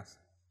kicking ass.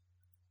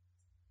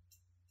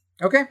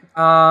 Okay.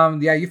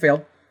 Yeah, you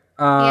failed.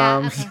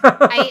 Yeah, okay.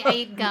 I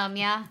ate gum,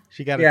 yeah.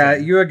 She got it. Yeah,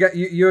 you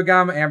a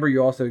gum. Amber,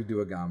 you also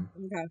do a gum.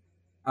 Okay.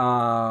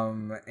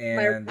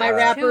 And my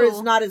wrapper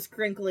is not as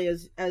crinkly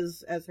as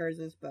hers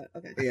is, but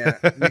okay. Yeah,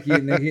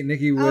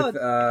 Nikki with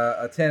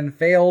a 10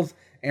 fails.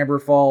 Amber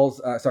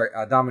falls.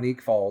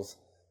 Dominique falls.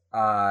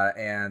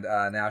 And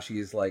now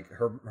she's like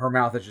her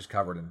mouth is just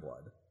covered in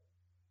blood.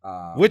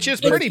 Which is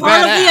pretty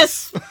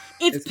badass.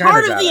 It's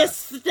part of the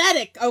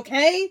aesthetic,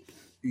 okay?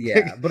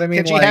 Yeah, but I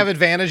mean, can she have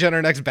advantage on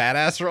her next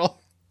badass roll?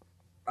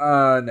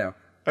 No.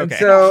 Okay. And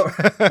so,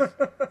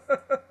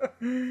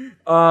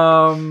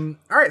 all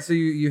right. So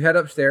you head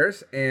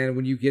upstairs, and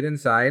when you get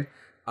inside,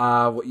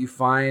 what you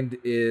find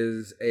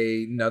is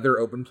another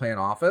open plan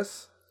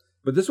office,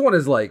 but this one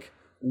is like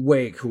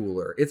way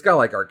cooler. It's got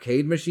like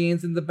arcade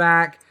machines in the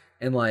back,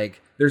 and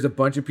like there's a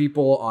bunch of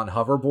people on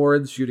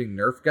hoverboards shooting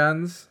Nerf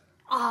guns.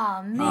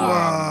 Oh man!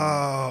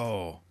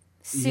 Whoa!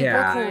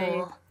 Super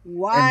cool.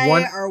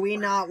 Why are we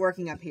not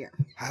working up here?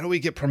 How do we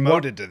get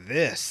promoted to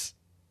this?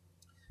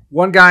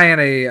 One guy in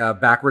a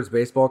backwards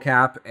baseball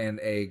cap and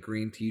a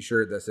green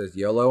T-shirt that says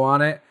YOLO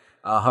on it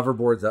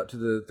hoverboards up to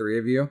the three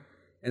of you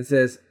and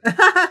says,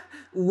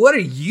 "What are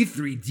you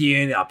three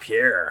doing up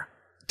here?"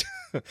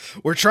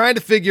 We're trying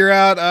to figure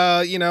out,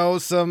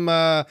 some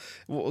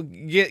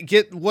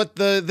get what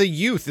the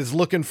youth is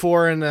looking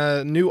for in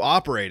a new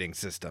operating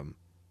system.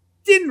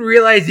 Didn't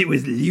realize it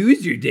was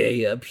loser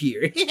day up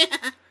here.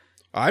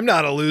 I'm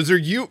not a loser.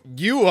 You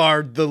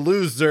are the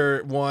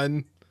loser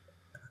one.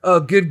 Oh,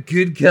 good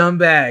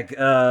comeback.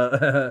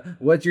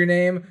 What's your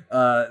name?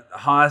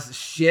 Haas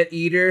Shit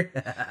Eater?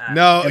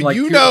 No,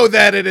 know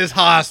that it is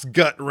Haas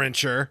Gut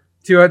Wrencher.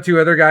 Two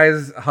other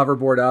guys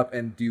hoverboard up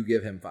and do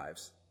give him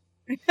 5s.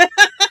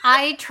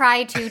 I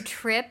try to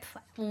trip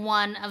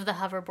one of the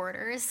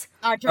hoverboarders.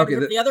 I try to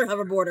trip the other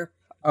hoverboarder.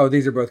 Oh,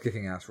 these are both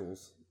kicking ass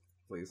rules.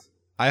 Please.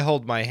 I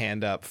hold my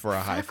hand up for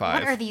a high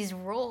five. What are these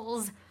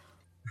rules?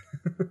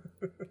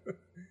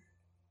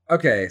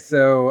 Okay,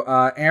 so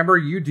Amber,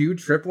 you do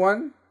trip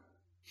one,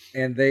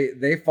 and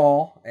they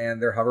fall,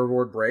 and their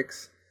hoverboard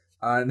breaks.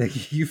 And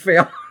you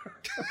fail.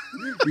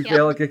 You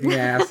fail at kicking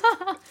ass.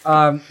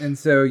 And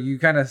so you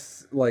kind of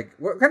like,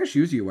 what kind of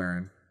shoes are you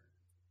wearing?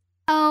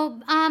 Oh,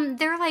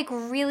 they're like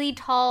really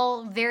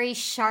tall, very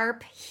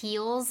sharp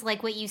heels,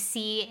 like what you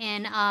see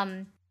in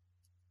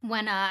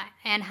when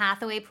Anne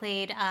Hathaway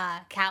played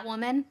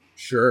Catwoman.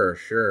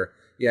 Sure.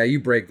 Yeah, you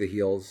break the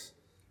heels.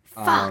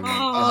 Fuck.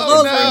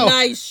 Those are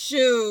nice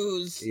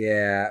shoes.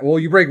 Yeah. Well,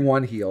 you break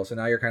one heel, so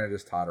now you're kind of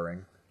just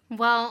tottering.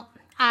 Well,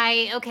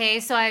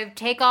 so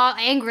I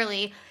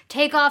angrily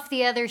take off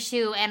the other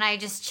shoe and I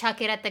just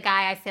chuck it at the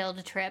guy I failed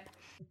to trip.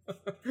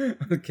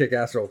 Kick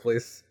ass roll,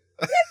 please.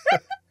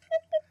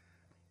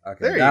 Okay,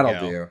 there that'll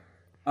do.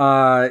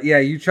 Yeah,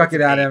 you chuck it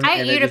at him.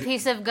 I ate a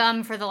piece of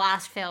gum for the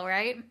last fail,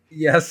 right?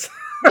 Yes.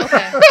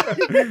 Okay.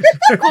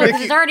 Cool,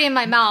 because it's already in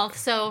my mouth,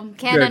 so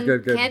can't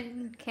get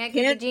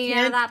the genie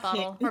out of that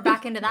bottle. Or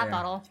back into that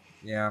bottle.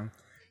 Yeah.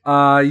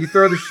 You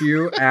throw the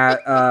shoe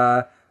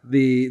at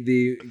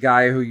the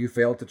guy who you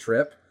failed to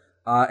trip,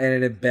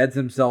 and it beds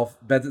itself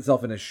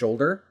in his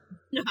shoulder.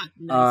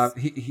 Nice.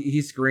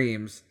 He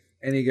screams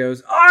and he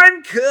goes,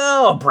 "I'm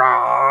cool,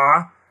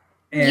 brah."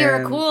 And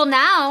you're cool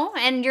now,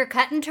 and you're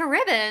cut into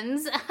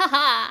ribbons.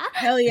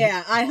 Hell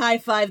yeah! I high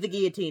five the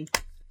guillotine.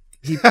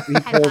 He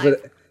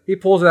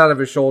pulls it out of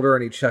his shoulder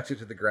and he chucks it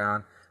to the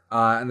ground.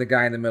 And the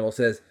guy in the middle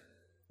says,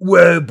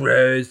 "Whoa,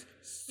 bros,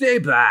 stay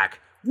back.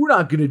 We're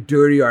not gonna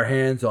dirty our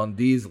hands on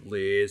these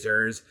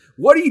lasers.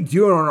 What are you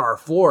doing on our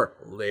floor,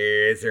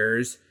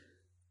 lasers?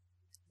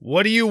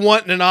 What do you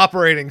want in an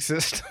operating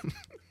system?"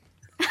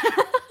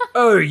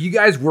 Oh, are you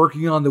guys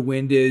working on the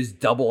Windows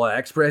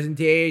XX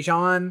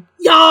presentation?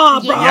 Yeah,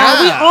 bro,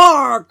 Yeah. we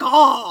are.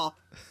 God.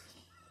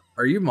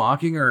 Are you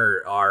mocking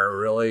our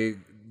really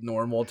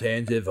normal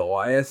tones of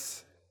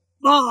voice?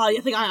 Oh,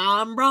 you think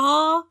I am,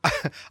 bro?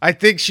 I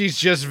think she's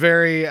just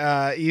very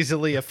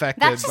easily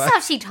affected. That's just how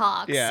she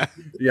talks. Yeah.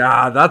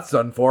 Yeah, that's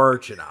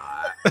unfortunate.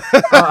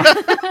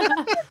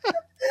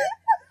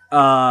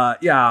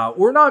 Yeah,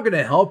 we're not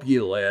gonna help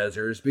you,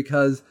 lasers,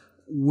 because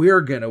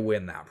we're gonna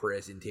win that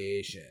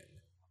presentation.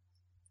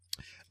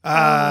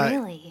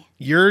 Really?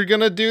 You're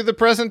gonna do the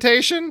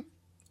presentation?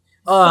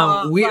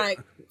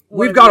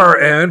 We've got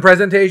our own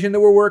presentation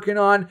that we're working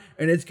on,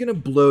 and it's gonna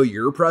blow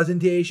your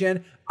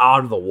presentation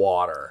out of the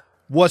water.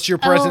 What's your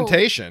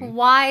presentation?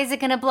 Why is it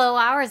going to blow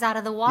ours out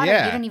of the water?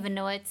 Yeah. You don't even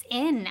know it's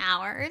in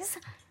ours.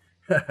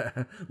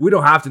 We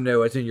don't have to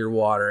know what's in your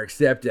water,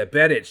 except I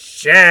bet it's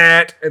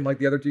shit. And like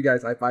the other two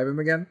guys high five him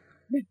again.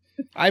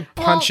 I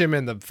punch him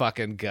in the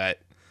fucking gut.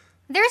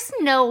 There's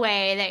no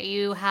way that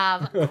you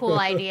have cool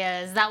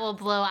ideas that will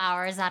blow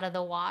ours out of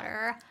the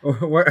water.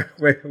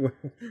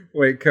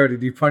 Wait, Cody,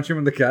 do you punch him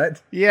in the gut?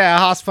 Yeah,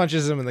 Haas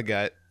punches him in the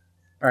gut.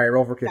 All right,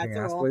 roll for kicking That's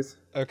a ass, roll. please.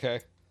 Okay.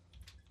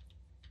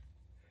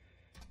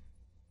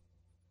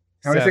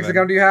 How many 6 7. of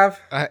gum do you have?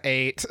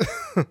 8.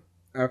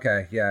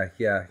 Okay, yeah,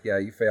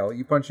 you fail.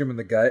 You punch him in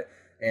the gut,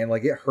 and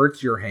like it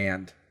hurts your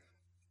hand.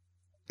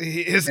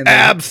 His And then-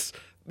 abs,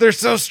 they're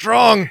so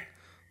strong.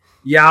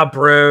 Yeah,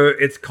 bro,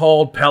 it's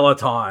called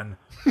Peloton.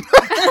 So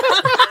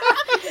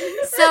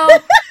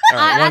right,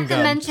 at one the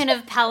gun. mention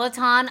of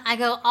Peloton, I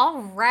go,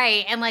 all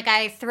right. And like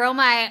I throw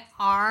my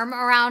arm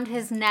around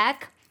his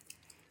neck.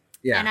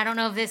 Yeah. And I don't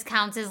know if this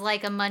counts as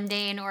like a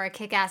mundane or a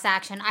kick-ass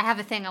action. I have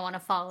a thing I want to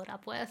follow it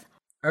up with.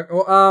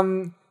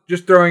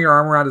 Just throwing your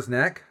arm around his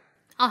neck?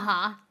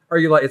 Uh-huh. Are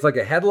you like, it's like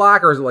a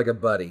headlock, or is it like a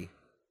buddy?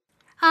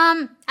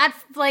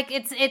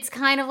 It's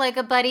kind of like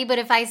a buddy, but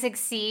if I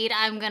succeed,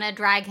 I'm gonna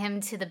drag him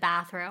to the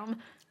bathroom.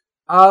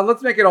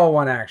 Let's make it all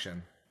one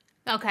action.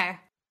 Okay.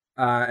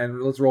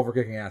 And let's roll for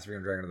kicking ass if you're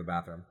gonna drag him to the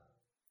bathroom.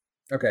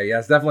 Okay, yeah,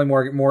 it's definitely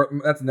more.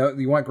 That's no.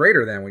 You want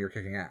greater than when you're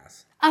kicking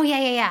ass. Oh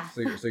yeah.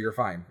 So you're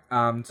fine.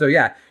 So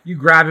yeah, you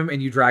grab him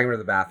and you drag him to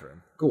the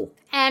bathroom. Cool.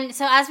 And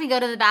so as we go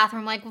to the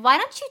bathroom, like, why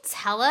don't you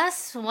tell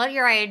us what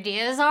your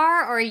ideas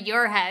are, or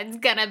your head's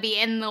gonna be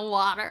in the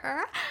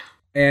water?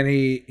 And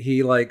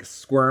he like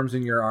squirms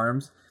in your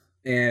arms,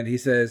 and he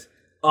says,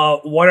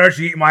 "Why don't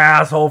you eat my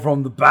asshole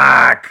from the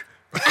back?"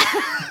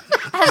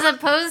 As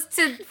opposed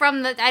to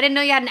I didn't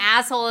know you had an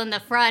asshole in the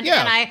front, Yeah.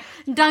 and I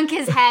dunk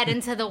his head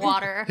into the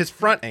water. His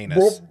front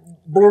anus.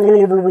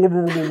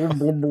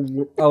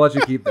 I'll let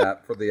you keep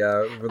that for the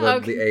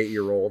Okay. the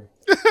 8-year-old.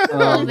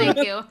 Oh, thank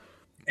you.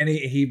 And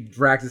he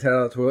drags his head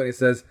out of the toilet and he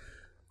says,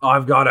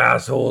 "I've got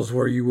assholes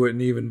where you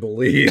wouldn't even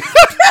believe."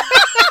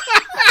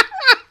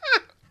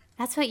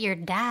 That's what your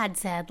dad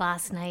said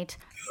last night.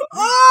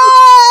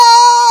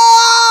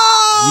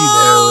 You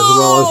know as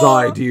well as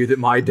I do that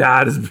my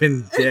dad has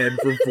been dead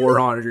for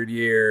 400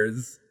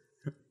 years.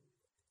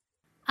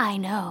 I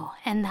know,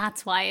 and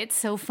that's why it's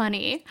so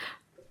funny.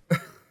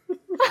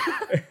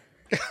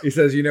 He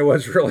says, "You know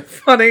what's really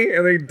funny?"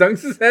 And then he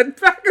dunks his head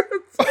back in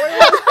the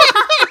toilet.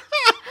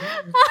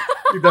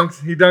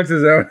 He dunks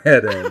his own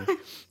head in.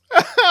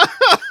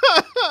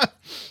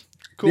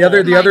 Cool. The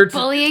other My two,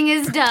 bullying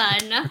is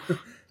done.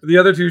 the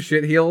other two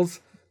shit heels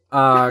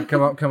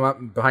come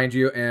up behind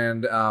you,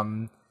 and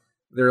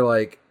they're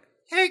like,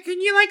 Hey,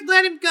 can you,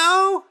 let him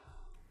go?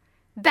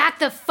 Back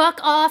the fuck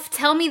off.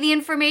 Tell me the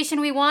information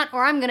we want,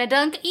 or I'm gonna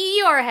dunk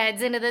your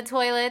heads into the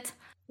toilet.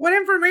 What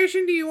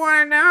information do you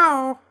want to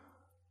know?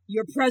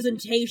 Your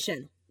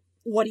presentation.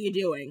 What are you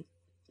doing?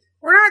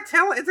 We're not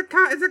telling. It's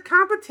a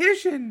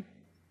competition.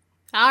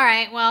 All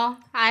right, well,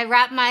 I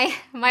wrap my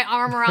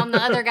arm around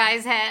the other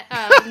guy's head.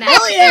 Neck,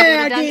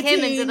 yeah, and dunk him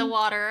Guillotine. into the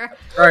water.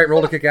 All right,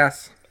 roll to kick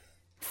ass.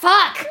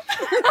 Fuck!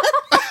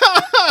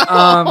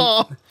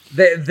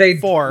 They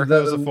 4.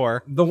 That was a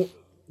 4.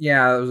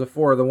 Yeah, it was a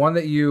 4. The one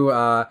that you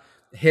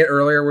hit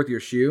earlier with your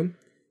shoe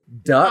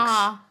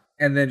ducks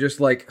and then just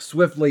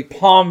swiftly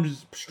palm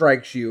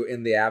strikes you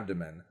in the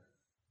abdomen.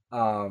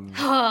 And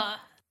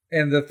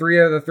the three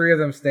of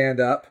them stand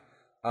up.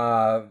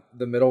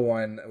 The middle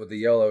one with the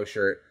yellow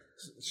shirt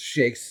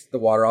shakes the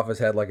water off his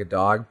head like a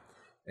dog,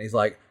 and he's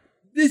like,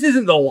 "This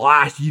isn't the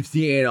last you've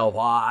seen of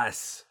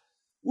us.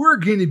 We're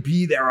gonna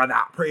be there on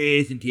that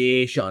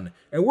presentation,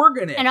 and we're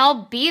gonna." And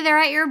I'll be there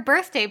at your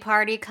birthday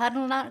party,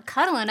 cuddling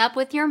up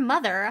with your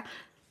mother.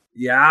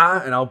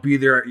 Yeah, and I'll be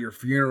there at your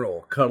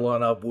funeral,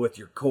 cuddling up with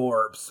your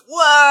corpse.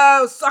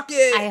 Whoa, suck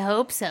it! I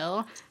hope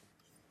so.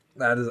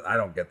 I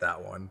don't get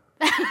that one.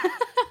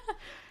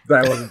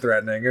 That wasn't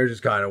threatening. It was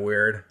just kind of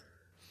weird.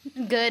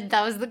 Good,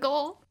 that was the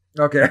goal.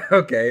 Okay.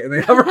 And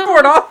they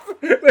hoverboard off.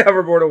 They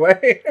hoverboard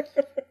away.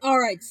 All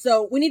right,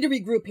 so we need to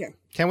regroup here.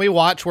 Can we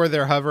watch where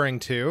they're hovering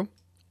to?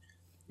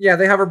 Yeah,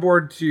 they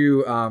hoverboard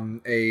to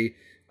a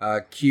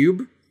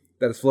cube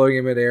that is floating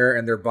in midair,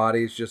 and their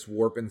bodies just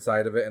warp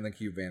inside of it, and the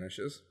cube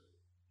vanishes.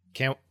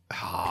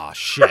 Oh,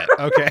 shit.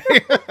 Okay.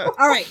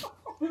 All right.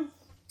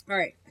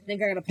 I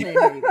think I got a plan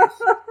here, you guys.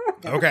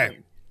 Okay.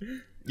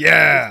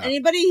 Yeah.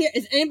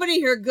 Is anybody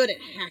here good at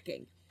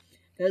hacking?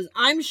 Because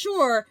I'm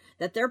sure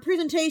that their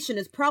presentation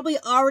is probably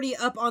already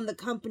up on the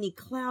company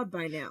cloud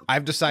by now.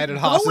 I've decided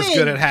Haas is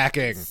good at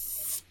hacking.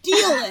 Steal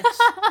it.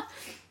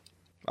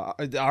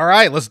 All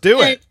right, let's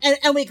do it.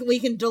 And we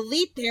can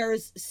delete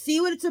theirs, see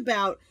what it's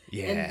about.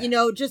 Yeah. And,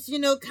 just,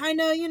 kind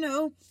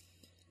of,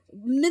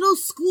 middle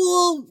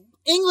school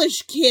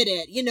English kid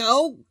it,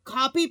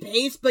 copy,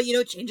 paste, but,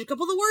 change a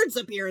couple of the words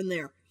up here and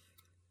there.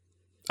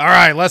 All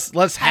right, let's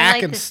hack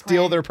like and this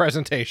steal plan. their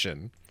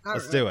presentation.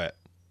 Let's do it.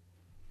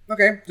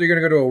 Okay, so you're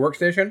going to go to a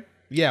workstation?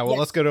 Yeah, well,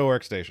 let's go to a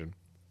workstation.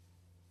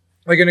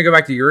 Are you going to go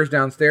back to yours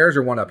downstairs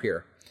or one up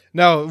here?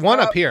 No,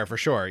 one up here for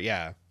sure.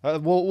 Yeah,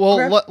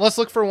 let's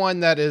look for one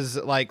that is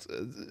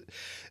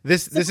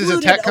this. This is a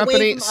Secluded, tech away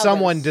company. from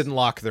Someone others. didn't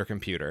lock their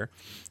computer,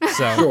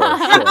 so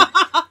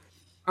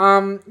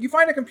Sure. You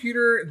find a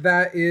computer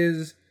that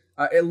is.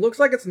 It looks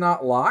like it's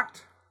not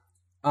locked.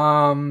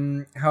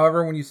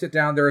 However, when you sit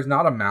down, there is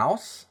not a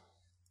mouse.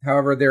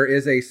 However, there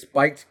is a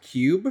spiked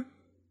cube.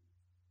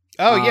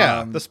 Oh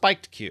yeah, the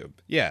spiked cube.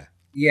 Yeah.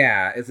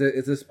 Yeah, it's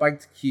a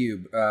spiked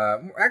cube.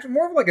 Actually,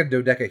 more of like a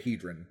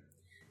dodecahedron.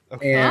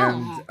 Okay.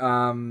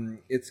 And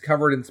it's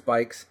covered in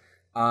spikes.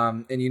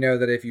 And you know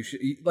that if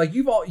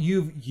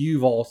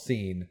you've all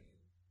seen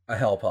a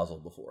hell puzzle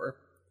before.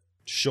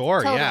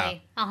 Sure.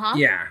 Totally.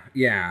 Yeah.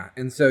 Yeah.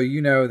 And so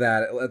you know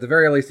that at the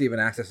very least, to even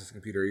access this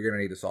computer, you're going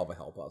to need to solve a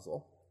hell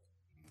puzzle.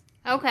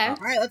 Okay. All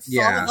right, let's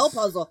solve a hell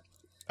puzzle.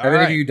 Have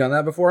any of you done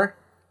that before?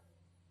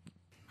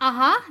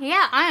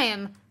 Yeah, I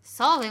am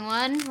solving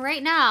one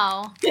right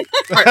now.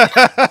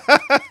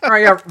 All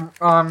right, yeah.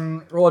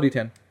 Roll a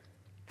d10.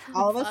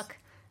 All of us? Fuck.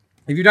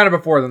 If you've done it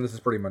before, then this is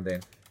pretty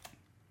mundane.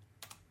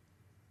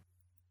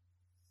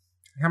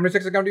 How many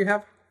sticks of gum do you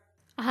have?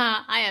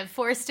 I have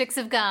 4 sticks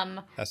of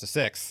gum. That's a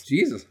 6.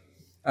 Jesus.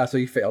 So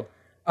you failed.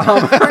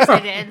 Of course I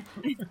did.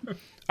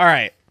 All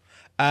right.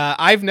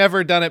 I've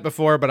never done it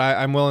before, but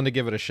I'm willing to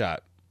give it a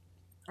shot.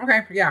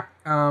 Okay, yeah.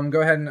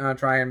 Go ahead and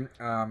try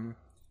and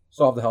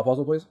solve the hell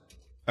puzzle, please.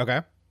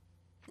 Okay.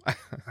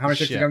 How many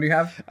sticks of gum do you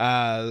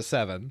have?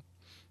 7.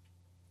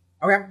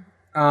 Okay.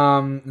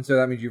 And so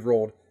that means you've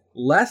rolled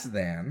less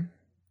than,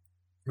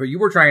 but you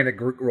were trying to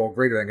roll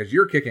greater than because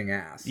you're kicking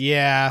ass.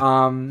 Yeah.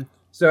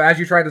 So as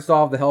you try to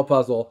solve the hell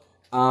puzzle,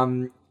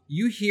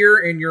 you hear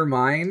in your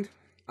mind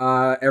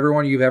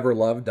everyone you've ever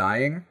loved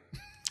dying.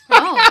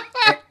 Oh.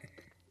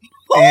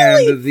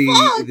 And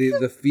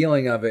the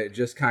feeling of it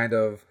just kind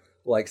of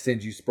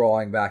sends you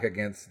sprawling back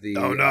against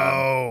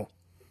the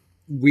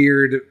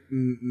weird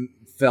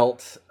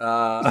felt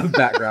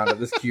background of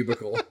this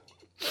cubicle.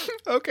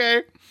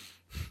 Okay.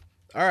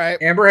 All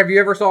right. Amber, have you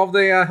ever solved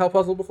a hell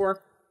puzzle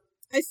before?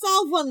 I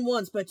solved one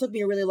once, but it took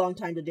me a really long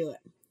time to do it.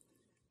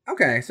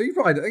 Okay, so you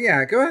probably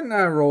go ahead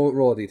and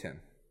roll a d10.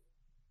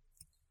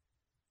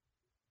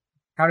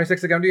 How many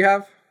sticks of gum do you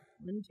have?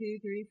 1, 2,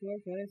 3, 4,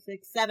 5,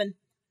 6, 7.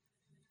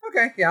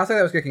 Okay, yeah, I'll say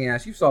that was kicking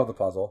ass. You've solved the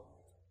puzzle.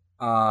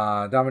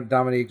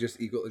 Dominique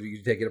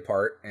you take it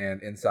apart,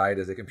 and inside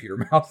is a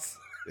computer mouse.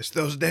 It's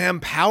those damn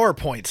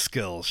PowerPoint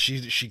skills.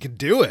 She can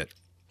do it.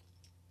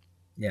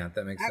 Yeah,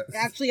 that makes sense.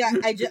 Actually,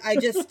 I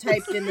just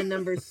typed in the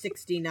number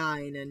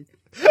 69, and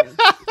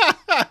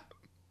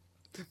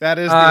that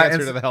is the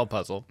answer to the hell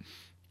puzzle.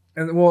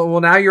 And well,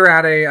 now you're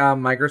at a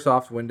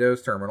Microsoft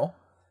Windows terminal.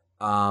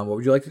 What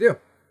would you like to do?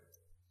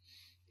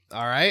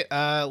 All right.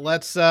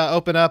 Let's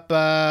open up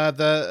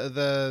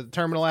the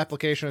terminal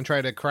application and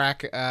try to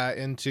crack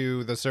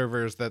into the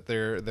servers that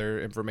their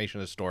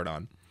information is stored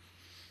on.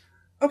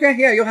 Okay,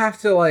 yeah, you'll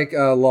have to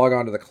log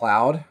on to the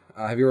cloud.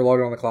 Have you ever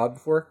logged on the cloud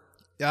before?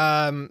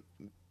 Yeah.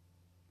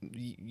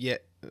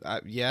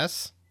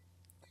 Yes.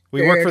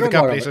 We work for the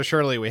company, so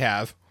surely we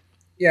have.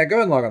 Yeah, go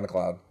ahead and log on the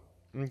cloud.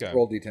 Okay.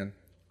 Roll D10.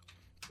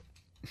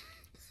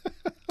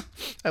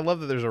 I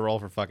love that there's a roll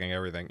for fucking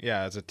everything.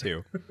 Yeah, it's a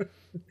 2.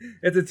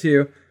 It's a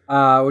 2,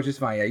 which is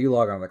fine. Yeah, you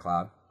log on to the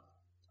cloud.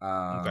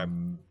 Okay.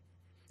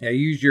 Yeah,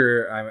 use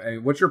your.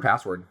 What's your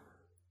password?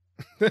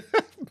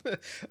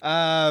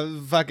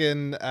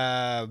 Fucking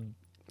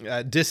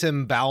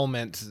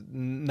disembowelment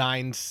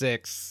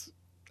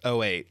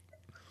 9608.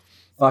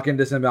 Fucking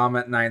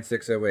disembowelment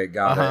 9608.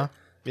 Got it.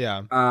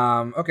 Yeah.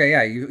 Okay,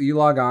 yeah, you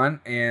log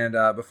on, and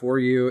before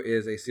you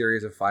is a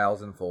series of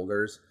files and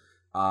folders.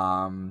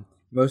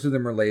 Most of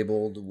them are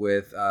labeled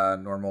with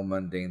normal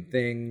mundane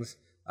things,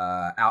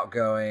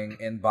 outgoing,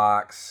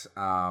 inbox,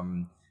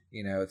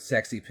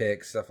 sexy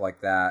pics, stuff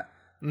like that.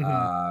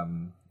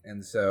 Mm-hmm.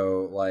 And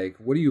so,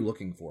 what are you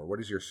looking for? What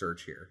is your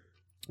search here?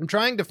 I'm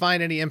trying to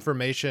find any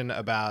information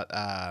about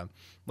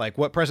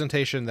what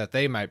presentation that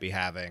they might be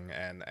having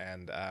and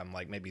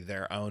maybe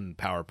their own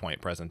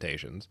PowerPoint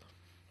presentations.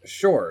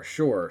 Sure.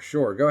 Go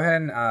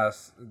ahead and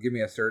give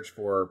me a search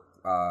for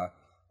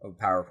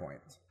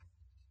PowerPoint.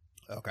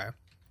 Okay.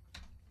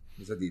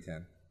 It's a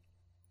D10.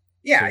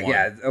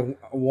 Yeah, so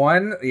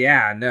 1.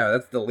 Yeah, no,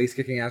 that's the least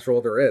kicking ass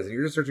roll there is.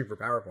 You're just searching for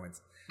PowerPoints.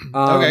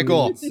 Okay,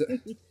 cool. So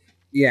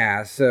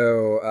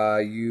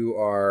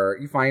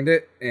you find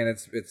it, and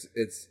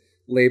it's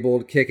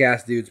labeled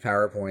 "Kick-Ass Dudes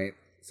PowerPoint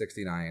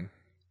 69."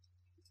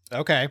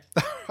 Okay.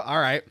 All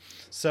right.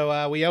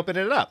 So we open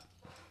it up.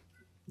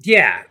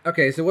 Yeah.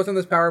 Okay. So what's on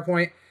this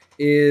PowerPoint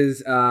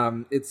is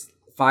it's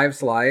 5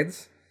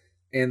 slides,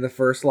 and the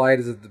first slide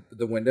is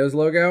the Windows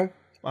logo.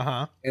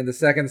 And the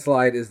second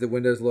slide is the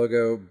Windows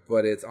logo,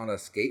 but it's on a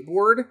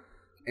skateboard,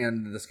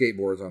 and the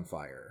skateboard's on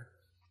fire.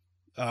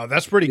 Oh,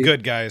 that's pretty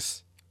good,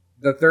 guys.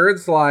 The third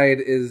slide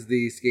is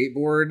the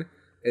skateboard,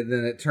 and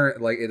then it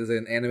is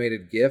an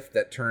animated GIF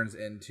that turns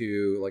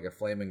into a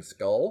flaming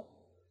skull,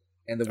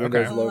 and the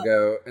Windows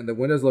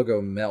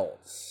logo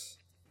melts.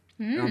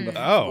 On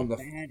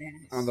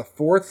the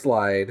fourth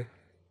slide,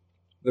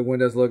 the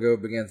Windows logo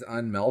begins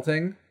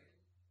unmelting,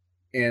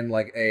 and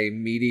a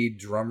meaty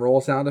drum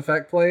roll sound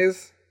effect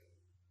plays.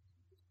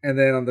 And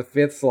then on the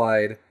fifth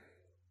slide,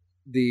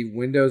 the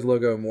Windows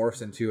logo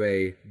morphs into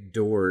a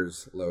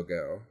Doors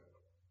logo.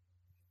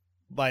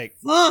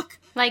 Fuck!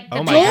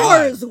 Oh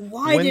Doors!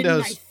 Why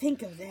didn't I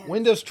think of that?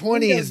 Windows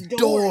 20 is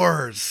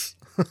Doors.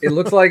 It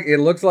looks like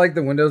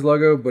the Windows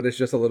logo, but it's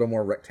just a little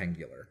more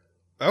rectangular.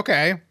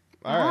 Okay.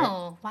 All right.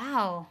 Oh,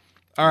 wow.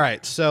 All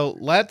right. So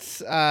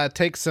let's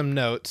take some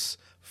notes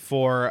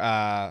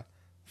for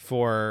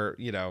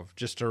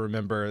just to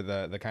remember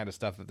the kind of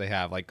stuff that they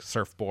have, like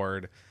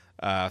surfboard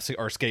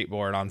or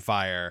skateboard on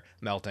fire,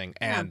 melting,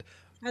 and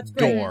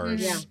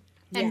Doors.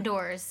 Mm-hmm. And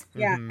Doors.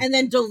 Yeah, and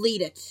then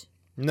delete it.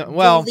 No,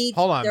 well, delete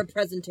hold on. Their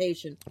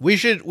presentation. We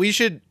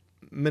should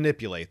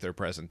manipulate their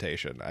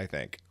presentation, I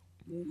think.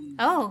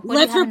 Oh, what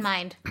do you have in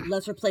mind?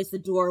 Let's replace the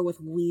door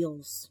with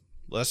wheels.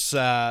 Let's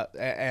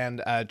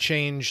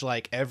change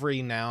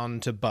every noun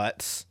to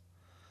butts.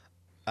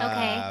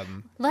 Okay.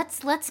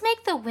 Let's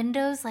make the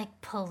windows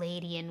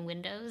Palladian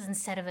windows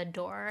instead of a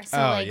door.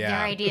 So their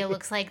idea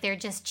looks like they're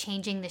just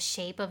changing the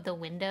shape of the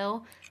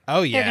window.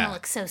 Oh yeah. They're gonna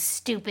look so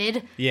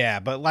stupid. Yeah,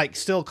 but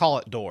still call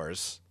it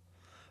Doors.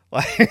 No,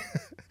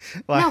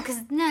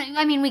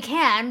 we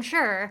can,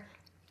 sure.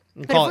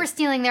 But if we're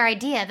stealing their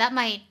idea, that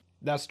might.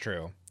 That's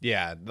true.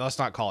 Yeah, let's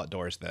not call it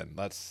Doors then.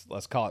 Let's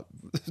call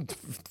it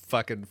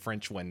fucking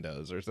French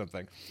windows or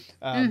something.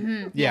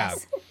 Yeah.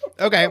 Yes.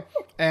 Okay.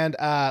 And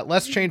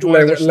let's change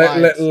one of their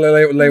slides.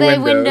 Lay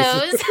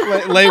windows.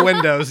 Lay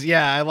windows.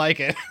 Yeah, I like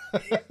it.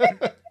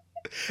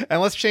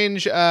 And let's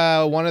change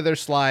one of their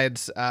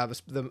slides,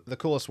 the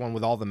coolest one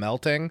with all the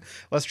melting.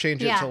 Let's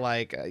change it to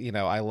I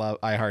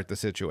heart the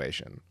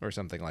situation or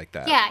something like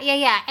that.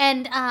 Yeah.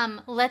 And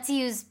let's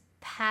use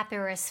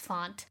papyrus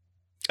font.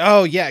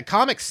 Oh yeah,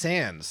 Comic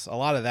Sans. A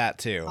lot of that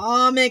too.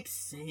 Comic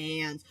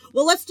Sans.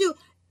 Well, let's do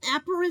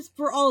Papyrus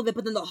for all of it,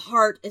 but then the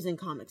heart is in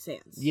Comic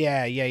Sans.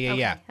 Yeah.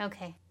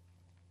 Okay.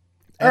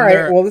 All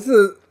right. Well, this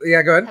is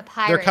go ahead.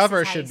 Papyrus their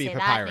cover should be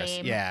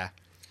Papyrus. Yeah.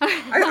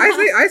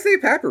 I say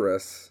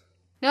Papyrus.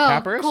 No,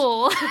 Papyrus?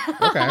 Cool.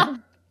 Okay.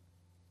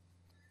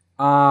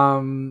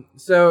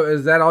 So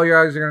is that all you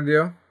guys are gonna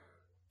do?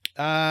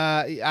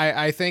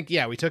 I think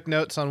we took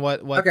notes on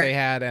what they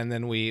had, and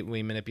then we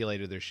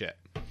manipulated their shit.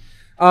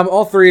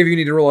 All three of you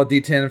need to roll a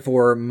d10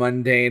 for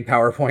mundane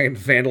PowerPoint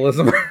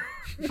vandalism.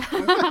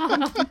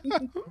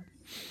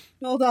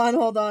 Hold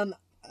on.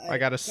 I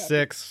got a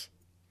 6,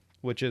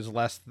 which is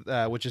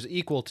which is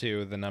equal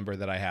to the number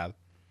that I have.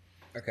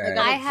 Okay.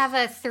 I have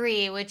a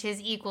 3, which is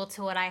equal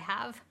to what I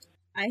have.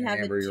 I have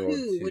Amber, a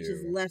 2, which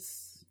is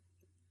less.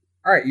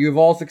 All right, you've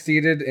all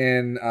succeeded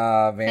in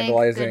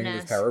vandalizing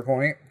this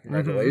PowerPoint.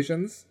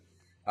 Congratulations.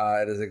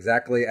 It is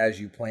exactly as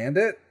you planned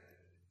it.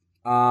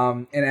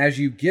 And as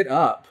you get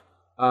up,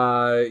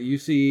 you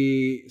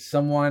see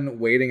someone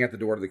waiting at the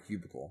door to the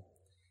cubicle.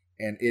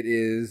 And it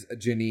is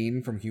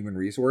Janine from Human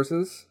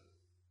Resources.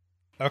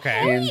 Okay.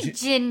 Hey,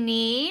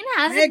 Janine.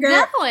 How's it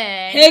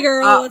going? Hey,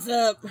 girl. What's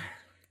up?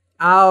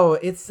 Oh,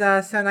 it's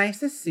so nice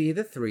to see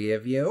the three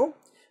of you.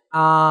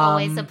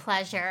 Always a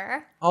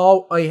pleasure.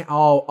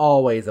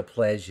 Always a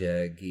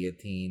pleasure,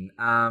 Guillotine.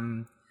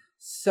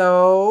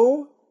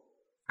 So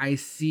I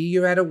see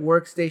you're at a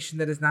workstation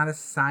that is not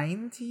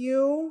assigned to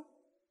you.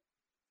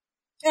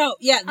 Oh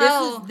yeah,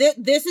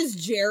 this is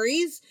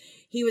Jerry's.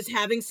 He was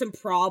having some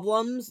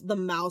problems. The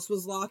mouse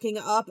was locking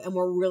up, and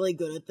we're really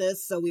good at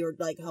this, so we were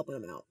like helping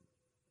him out.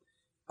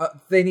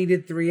 They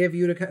needed three of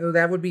you to come.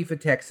 That would be for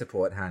tech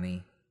support,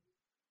 honey.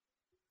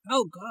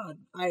 Oh God,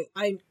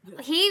 I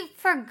He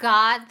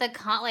forgot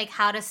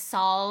how to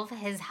solve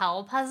his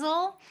hell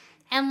puzzle,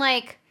 and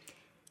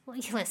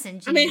listen,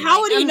 Janine, I mean,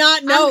 how would he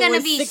not know? I'm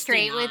gonna be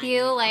straight with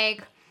you,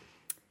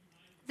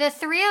 the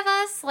three of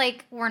us,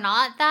 we're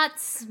not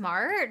that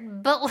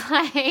smart, but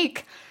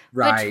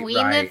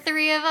between the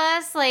three of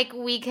us,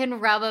 we can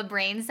rub a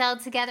brain cell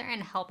together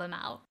and help him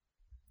out.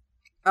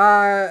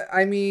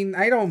 I mean,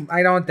 I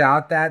don't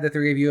doubt that. The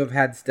three of you have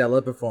had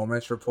stellar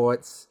performance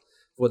reports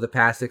for the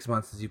past 6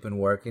 months since you've been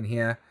working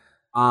here.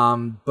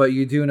 But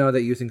you do know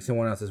that using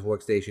someone else's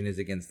workstation is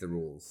against the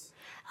rules.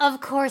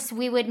 Of course,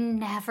 we would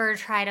never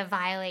try to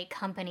violate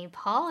company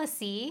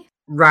policy.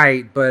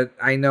 Right, but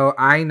I know,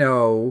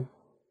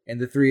 and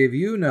the three of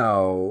you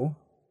know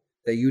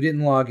that you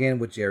didn't log in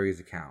with Jerry's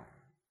account.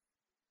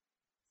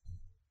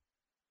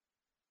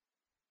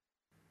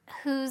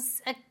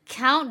 Whose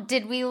account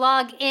did we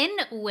log in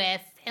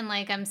with? And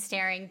I'm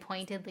staring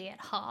pointedly at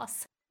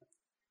Haas.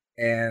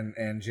 And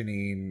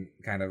Janine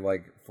kind of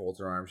folds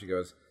her arms. She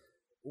goes,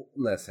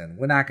 "Listen,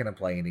 we're not going to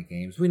play any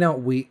games. We know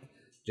we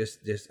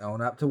just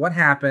own up to what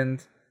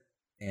happened,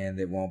 and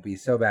it won't be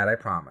so bad. I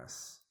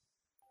promise."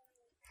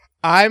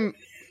 I'm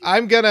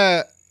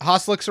gonna.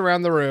 Haas looks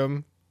around the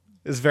room,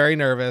 is very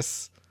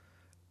nervous,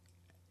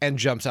 and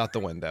jumps out the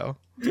window.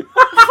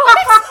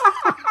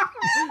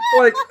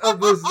 Of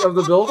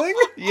the building?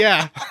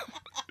 Yeah.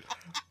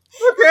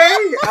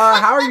 Okay.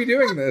 How are you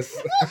doing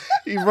this?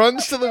 He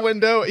runs to the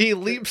window, he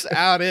leaps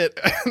out it,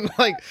 and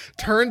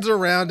turns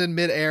around in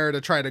midair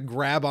to try to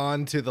grab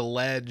onto the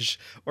ledge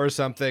or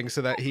something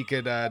so that he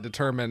could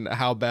determine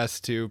how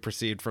best to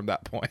proceed from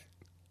that point.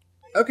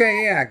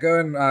 Okay, yeah, go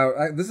and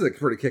this is a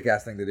pretty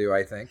kick-ass thing to do,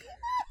 I think.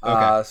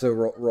 Okay. So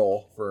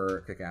roll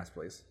for kick-ass,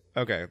 please.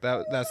 Okay,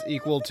 that's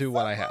equal to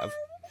what I have.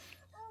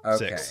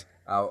 Okay. 6.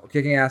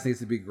 Kicking ass needs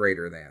to be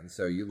greater than,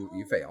 so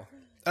you fail.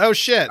 Oh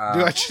shit!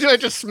 Do I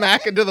just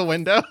smack into the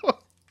window?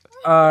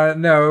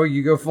 No,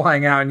 you go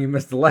flying out and you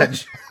miss the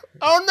ledge.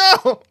 Oh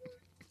no!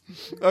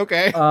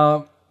 Okay.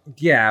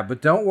 Yeah,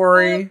 but don't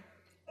worry.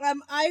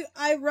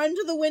 I run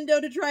to the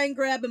window to try and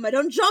grab him. I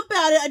don't jump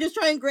at it. I just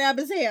try and grab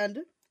his hand.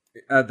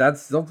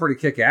 That's still pretty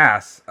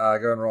kick-ass.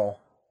 Go and roll.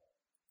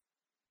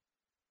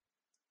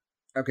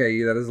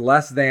 Okay, that is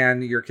less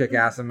than your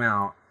kick-ass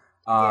amount.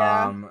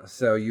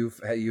 So you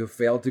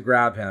failed to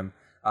grab him.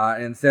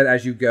 Instead,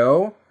 as you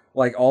go,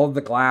 all of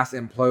the glass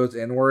implodes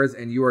inwards,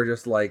 and you are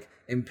just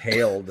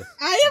impaled.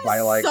 I have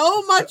by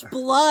so much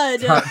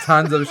blood.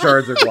 Tons of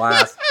shards of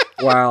glass.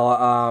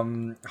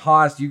 While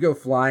Haas, you go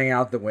flying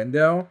out the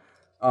window,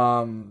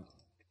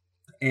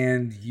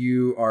 and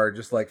you are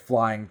just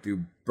flying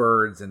through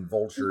birds and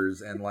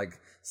vultures and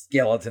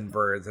skeleton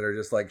birds that are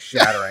just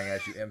shattering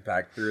as you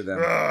impact through them.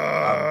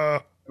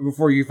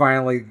 Before you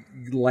finally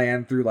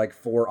land through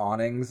 4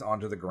 awnings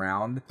onto the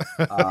ground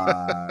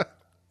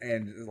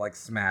and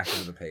smash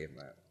into the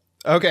pavement.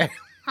 Okay.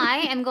 I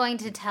am going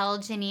to tell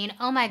Janine,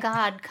 oh my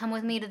God, come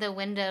with me to the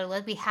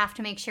window. We have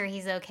to make sure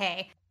he's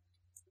okay.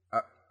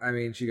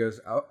 She goes,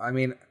 oh,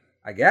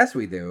 I guess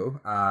we do.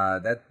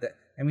 That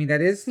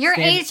is... You're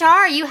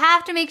HR. You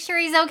have to make sure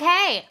he's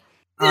okay.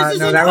 This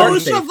is an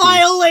OSHA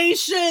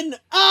violation.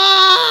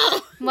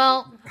 Ah!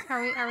 Well,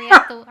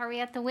 are we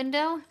at the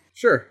window?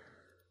 Sure.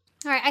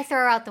 All right, I throw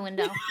her out the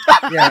window.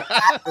 Yeah.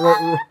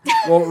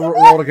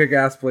 Roll to kick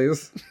ass,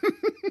 please.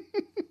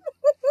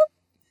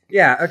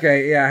 Yeah,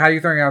 okay, yeah. How are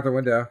you throwing out the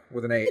window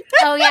with an 8?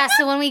 Oh, yeah,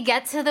 so when we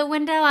get to the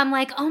window, I'm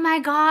like, oh my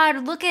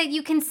God,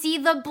 you can see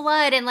the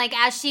blood. And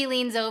as she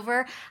leans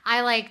over,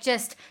 I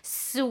just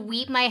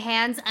sweep my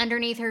hands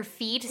underneath her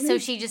feet so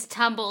she just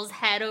tumbles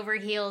head over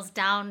heels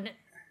down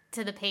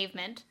to the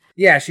pavement.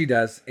 Yeah, she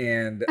does.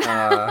 And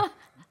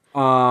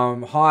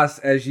Haas,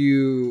 as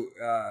you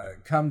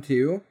come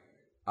to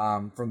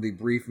from the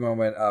brief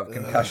moment of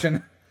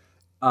concussion,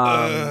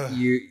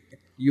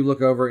 you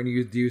look over and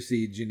you do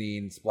see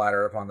Janine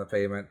splatter upon the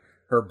pavement,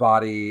 her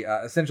body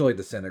essentially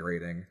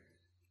disintegrating.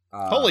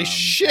 Holy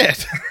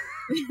shit!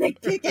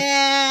 Kick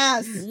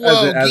ass!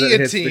 Whoa, as guillotine! It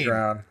hits the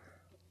ground.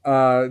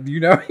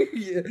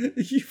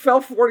 You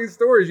fell 40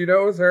 stories. You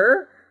know it was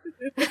her?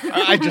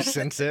 I just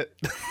sense it.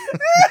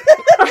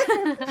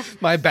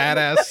 My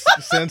badass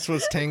sense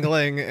was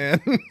tingling, and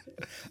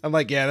I'm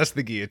like, yeah, that's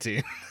the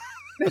guillotine.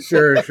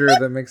 Sure.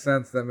 That makes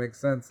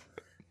sense.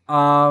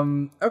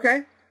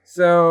 Okay.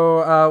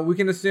 So we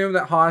can assume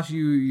that Hosh,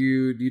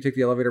 you take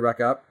the elevator back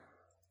up.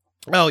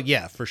 Oh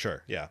yeah, for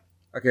sure. Yeah.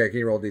 Okay, can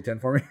you roll a d10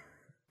 for me?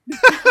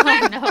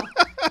 Oh no.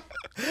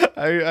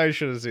 I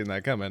should have seen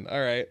that coming. All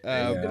right.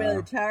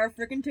 The tower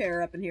freaking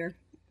terror up in here.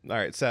 All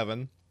right,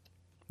 7.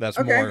 That's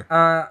Okay.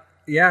 more.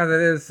 Yeah, that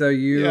is. So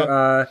you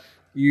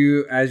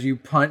as you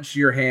punch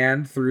your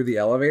hand through the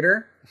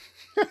elevator,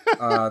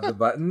 the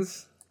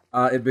buttons,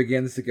 it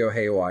begins to go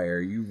haywire.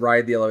 You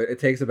ride the elevator. It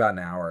takes about an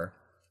hour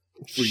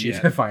for you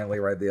to finally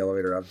ride the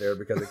elevator up there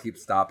because it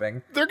keeps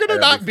stopping. They're gonna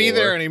not be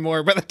there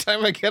anymore by the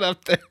time I get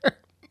up there.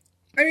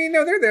 I mean,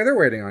 no, they're there. They're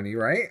waiting on you,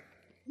 right?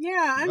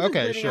 Yeah, I'm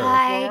okay, just sure.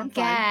 I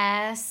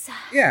guess.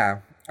 Yeah.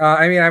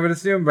 I mean, I would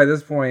assume by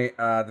this point,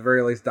 at the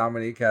very least,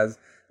 Dominique has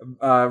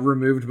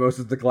removed most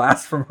of the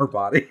glass from her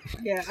body.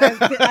 Yeah,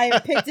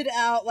 I picked it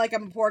out like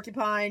I'm a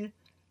porcupine.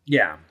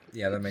 Yeah,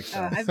 that makes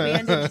sense. I've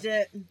bandaged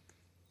it.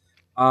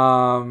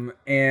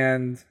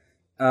 And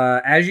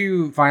as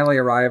you finally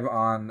arrive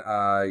on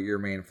your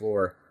main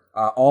floor,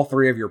 all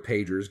 3 of your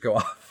pagers go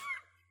off.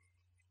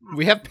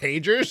 We have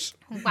pagers?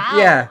 Wow.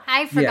 Yeah,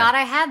 I forgot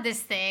I had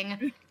this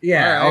thing.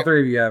 Yeah, all all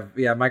 3 of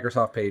you have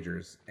Microsoft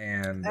pagers.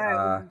 And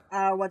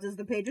what does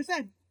the pager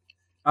say?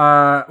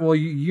 well,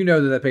 you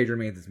know that pager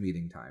means it's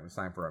meeting time. It's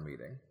time for a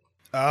meeting.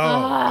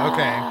 Oh,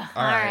 okay.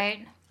 All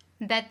right.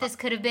 Bet this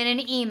could have been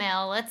an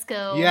email. Let's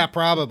go. Yeah,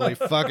 probably.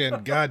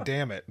 Fucking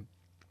goddamn it.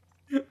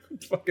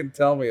 Fucking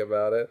tell me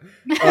about it.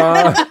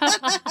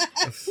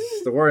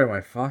 Story of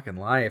my fucking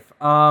life.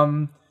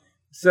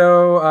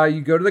 So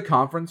you go to the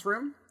conference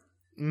room,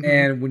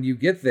 and when you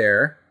get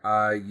there,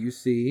 you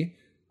see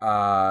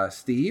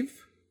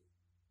Steve,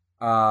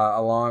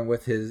 along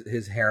with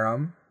his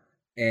harem,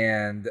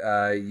 and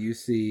you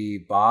see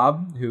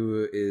Bob,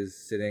 who is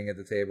sitting at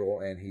the table,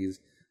 and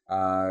he's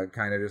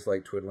kind of just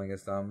like twiddling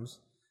his thumbs.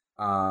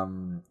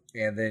 And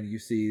then you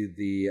see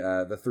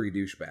the 3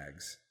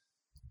 douchebags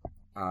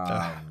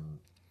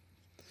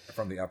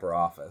from the upper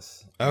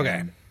office. Okay.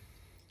 And,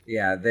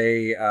 yeah,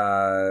 they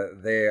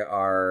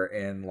are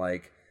in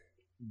like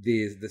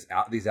these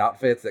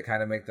outfits that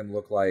kind of make them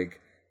look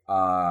like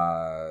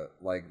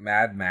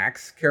Mad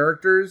Max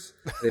characters.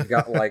 They've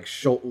got like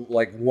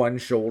like one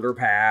shoulder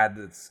pad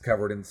that's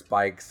covered in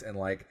spikes and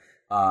like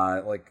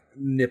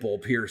nipple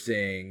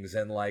piercings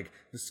and like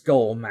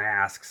skull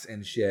masks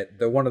and shit.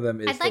 The one of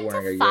them is I'd still like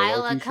wearing to a file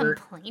YOLO a t-shirt.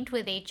 complaint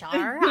with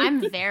HR.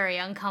 I'm very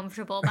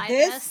uncomfortable by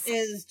This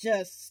this.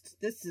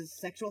 this is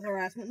sexual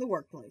harassment in the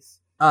workplace.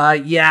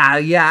 Yeah,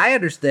 I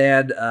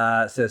understand,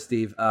 says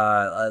Steve.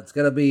 It's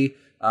gonna be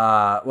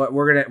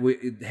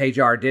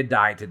HR did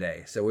die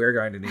today, so we're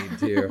going to need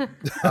to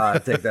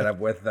take that up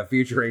with the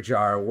future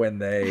HR when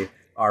they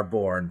are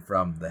born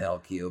from the Hell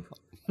Cube.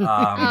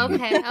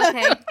 Okay.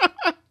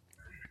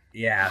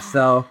 Yeah,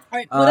 so All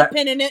right, put a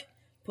pin in it.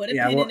 Put a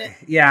pin in it.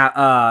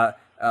 Yeah,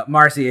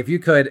 Marcy, if you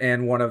could,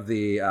 and one of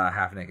the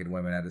half-naked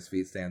women at his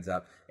feet stands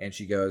up, and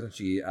she goes and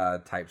she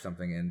types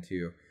something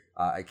into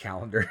a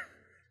calendar,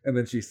 and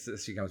then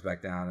she comes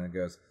back down and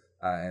goes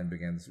and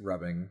begins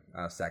rubbing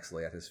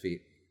sexily at his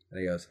feet, and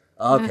he goes,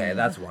 "Okay,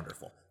 that's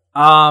wonderful.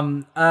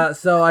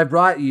 So I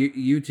brought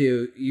you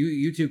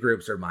two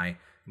groups are my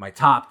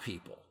top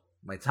people,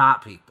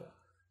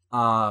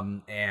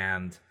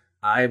 and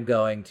I'm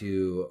going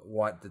to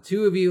want the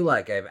 2 of you,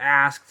 like I've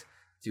asked,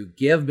 to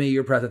give me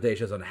your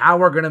presentations on how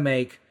we're going to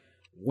make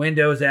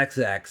Windows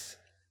XX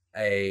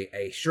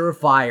a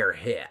surefire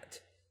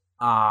hit."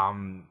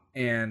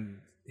 And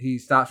he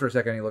stops for a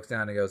second, and he looks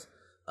down, and he goes,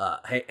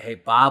 "Hey,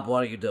 Bob,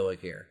 what are you doing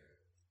here?"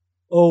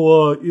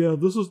 "Oh, yeah,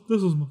 this is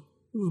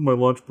my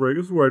lunch break.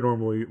 This is where I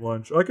normally eat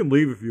lunch. I can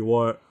leave if you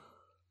want.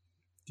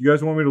 Do you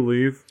guys want me to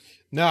leave?"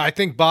 No, I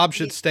think Bob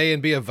should stay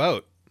and be a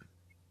vote.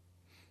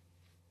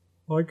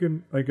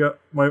 Would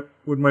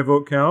my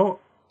vote count?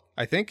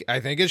 I think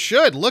it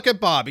should. Look at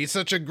Bob. He's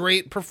such a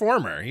great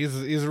performer.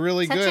 He's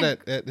really good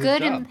at his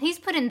job. He's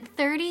put in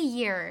 30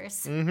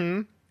 years.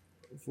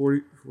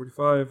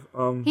 45.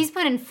 He's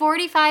put in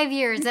 45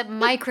 years at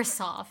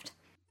Microsoft.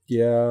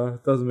 Yeah,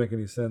 it doesn't make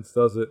any sense,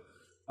 does it?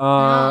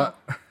 No.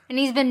 And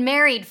he's been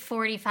married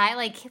 45.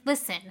 Like,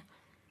 listen.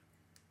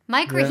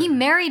 He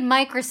married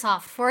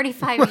Microsoft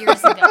 45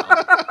 years ago.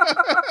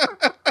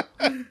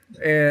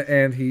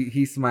 And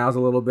he smiles a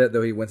little bit,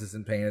 though he winces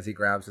in pain as he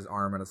grabs his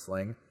arm in a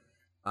sling.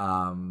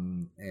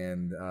 And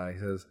he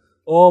says,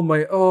 "Oh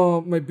my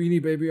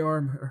Beanie Baby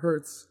arm, it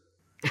hurts."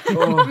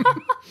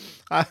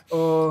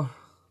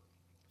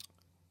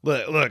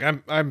 Look,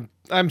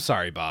 I'm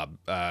sorry, Bob.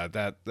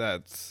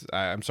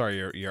 I'm sorry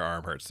your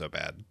arm hurts so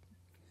bad.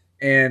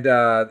 And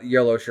the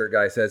yellow shirt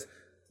guy says,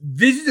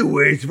 "This is a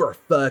waste of our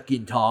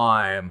fucking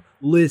time.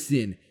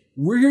 Listen,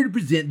 we're here to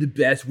present the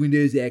best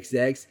Windows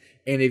XX,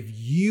 and if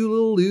you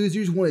little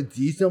losers want to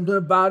do something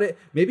about it,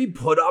 maybe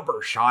put up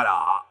or shut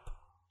up."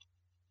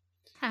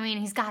 I mean,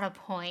 he's got a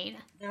point.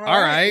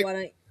 All right.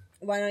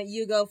 Why don't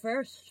you go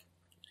first?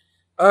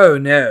 "Oh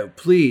no,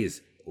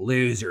 please,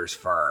 losers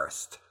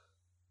first."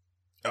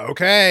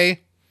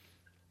 Okay.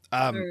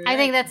 I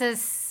think that's a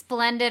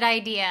splendid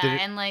idea.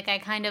 And like I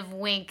kind of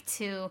wink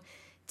to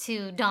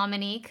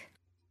Dominique.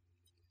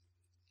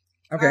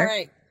 Okay. All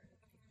right.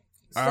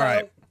 All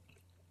right.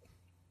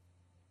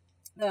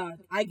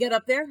 I get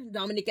up there.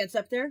 Dominique gets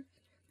up there.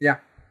 Yeah.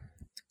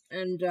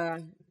 And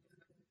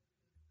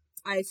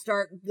I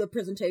start the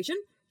presentation.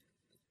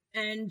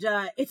 And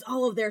it's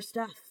all of their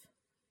stuff.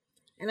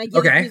 And I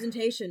give a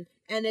presentation.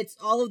 And it's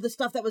all of the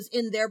stuff that was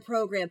in their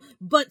program,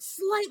 but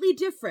slightly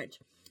different.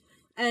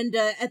 And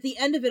at the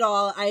end of it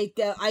all, I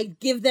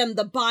give them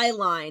the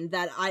byline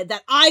that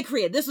I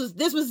created. This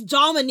was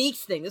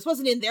Dominique's thing. This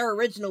wasn't in their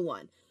original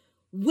one.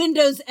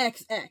 Windows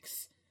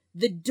XX,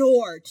 the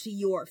door to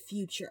your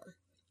future.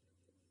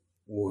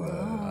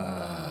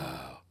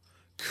 Whoa,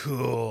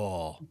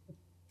 cool.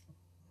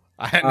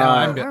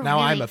 I'm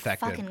really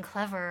affected. Fucking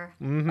clever.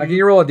 Mm-hmm. Can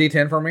you roll a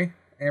D10 for me,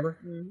 Amber?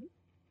 Mm-hmm.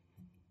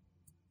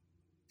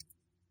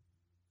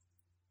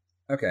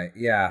 Okay,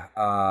 yeah,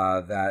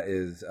 that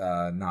is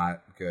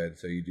not good.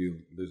 So you do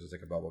lose a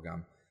stick of bubble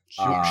gum.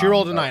 She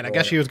rolled a 9. I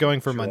guess she was going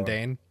for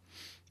mundane.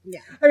 Yeah.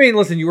 I mean,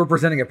 listen, you were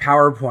presenting a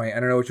PowerPoint. I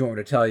don't know what you want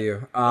me to tell you.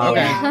 Okay. All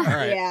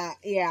right.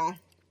 Yeah.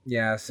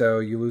 Yeah, so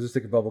you lose a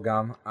stick of bubble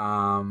gum.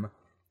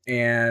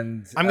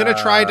 And I'm gonna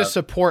try to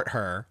support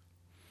her.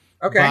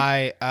 Okay.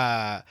 By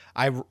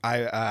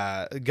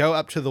I go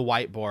up to the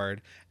whiteboard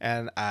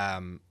and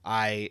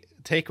I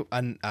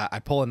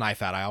pull a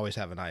knife out. I always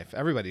have a knife.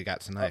 Everybody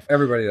got a knife.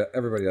 Everybody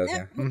does,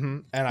 yeah. Mm-hmm.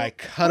 And I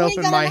cut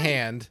open my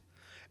hand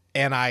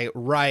and I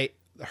write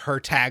her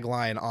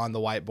tagline on the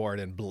whiteboard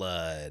in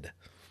blood.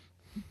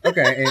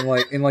 Okay, in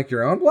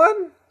your own blood?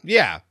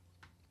 Yeah.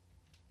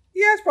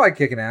 Yeah, it's probably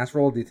kicking ass.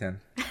 Roll a D10.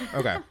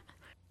 Okay.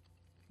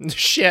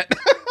 Shit.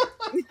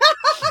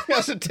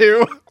 That's a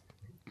 2.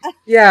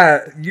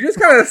 Yeah, you just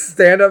kind of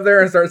stand up there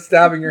and start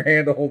stabbing your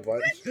hand a whole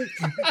bunch,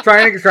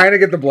 trying to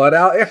get the blood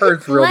out. It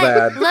hurts real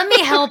bad. Let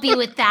me help you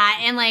with that.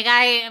 And like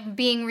I,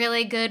 being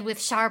really good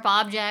with sharp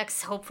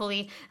objects,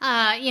 hopefully,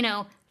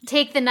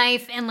 take the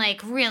knife and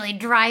like really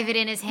drive it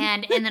in his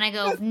hand, and then I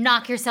go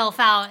knock yourself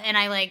out, and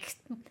I like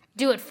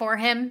do it for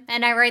him,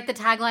 and I write the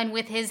tagline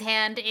with his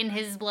hand in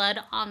his blood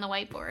on the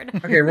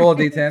whiteboard. Okay, roll a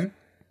D10.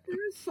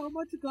 There's so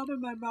much gum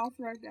in my mouth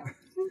right now.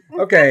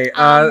 Okay,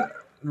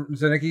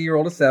 so Nikki, you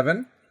rolled a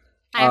 7.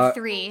 I have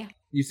 3.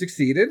 You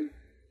succeeded.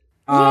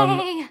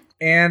 Yay!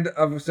 And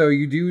so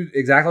you do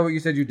exactly what you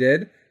said you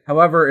did.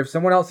 However, if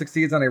someone else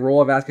succeeds on a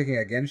roll of ass kicking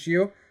against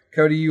you,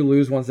 Cody, you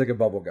lose 1 stick of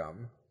bubble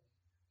gum.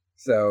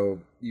 So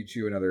you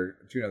chew another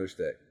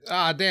stick.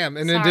 Ah, damn!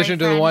 In Sorry, addition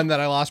to friend. the one that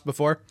I lost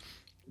before.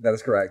 That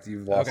is correct.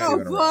 You've lost Okay. 2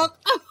 in a row.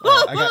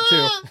 I got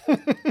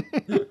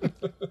 2.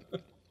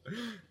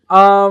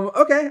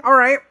 Okay. All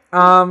right.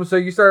 So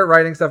you started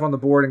writing stuff on the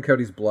board in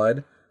Cody's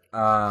blood,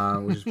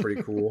 which is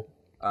pretty cool.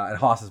 And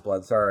Haas's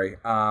blood. Sorry.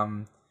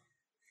 And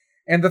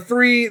the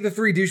three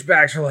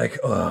douchebags are like,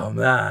 "Oh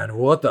man,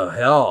 what the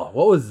hell?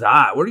 What was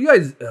that? What are you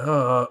guys?"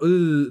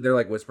 They're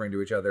like whispering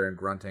to each other and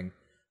grunting.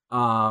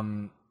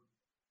 And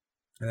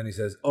then he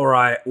says, "All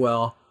right,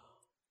 well,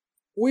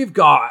 we've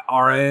got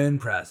our own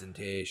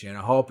presentation.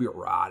 I hope you're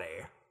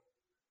ready."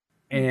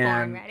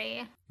 And Born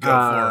ready. Go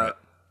for it.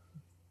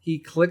 He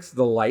clicks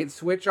the light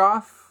switch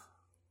off,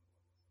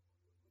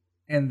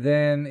 and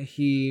then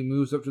he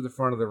moves up to the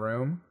front of the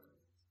room,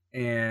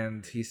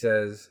 and he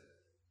says,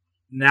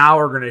 "Now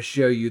we're going to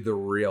show you the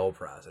real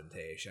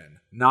presentation,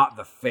 not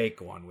the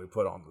fake one we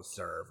put on the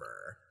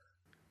server."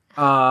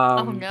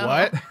 Oh no!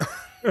 What?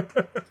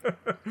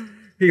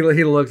 He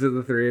looks at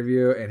the three of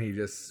you and he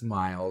just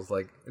smiles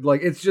like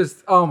it's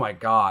just, oh my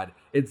god,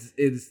 it's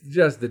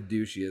just the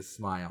douchiest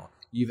smile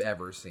you've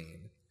ever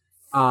seen.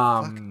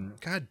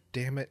 God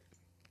damn it!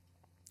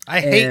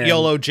 I hate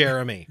YOLO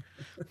Jeremy.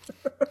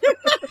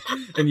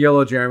 And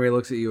YOLO Jeremy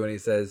looks at you and he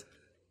says,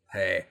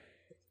 "Hey,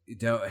 you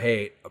don't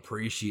hate,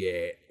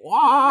 appreciate."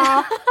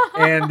 Wah!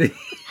 And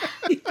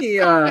he,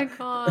 Oh my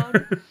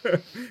god!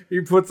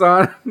 he puts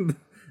on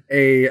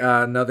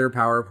another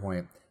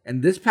PowerPoint,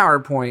 and this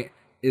PowerPoint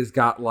is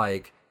got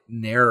like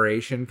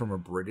narration from a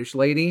British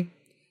lady,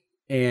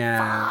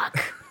 and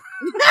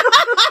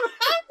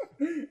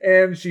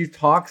and she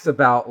talks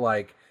about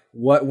like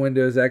what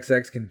Windows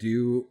XX can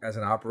do as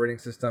an operating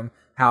system,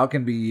 how it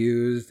can be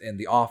used in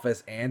the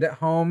office and at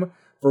home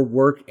for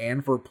work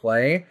and for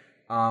play,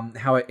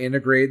 how it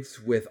integrates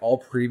with all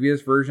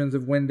previous versions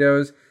of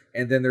Windows,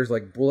 and then there's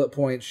like bullet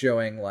points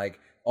showing like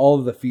all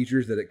of the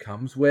features that it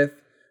comes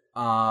with,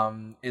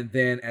 and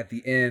then at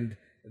the end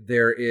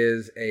there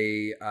is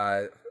a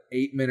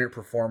 8-minute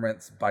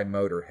performance by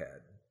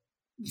Motorhead.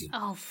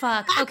 Oh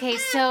fuck. Okay,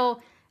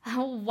 so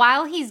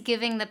while he's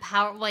giving the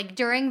power, like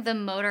during the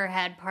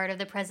Motorhead part of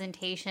the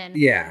presentation,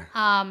 Yeah.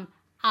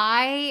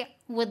 I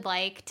would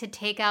like to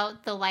take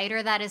out the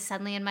lighter that is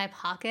suddenly in my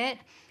pocket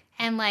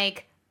and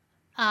like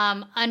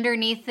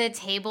underneath the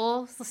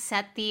table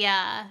set the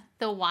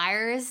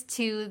wires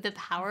to the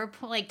power,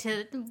 like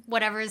to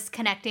whatever's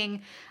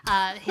connecting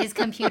his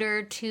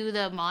computer to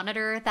the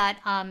monitor that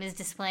is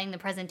displaying the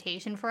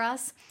presentation for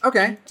us.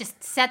 Okay.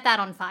 Just set that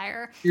on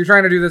fire. You're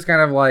trying to do this kind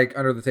of like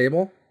under the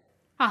table?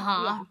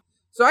 Uh-huh.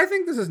 So I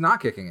think this is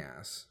not kicking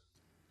ass.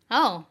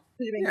 Oh.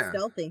 You're being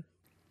stealthy.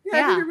 Yeah,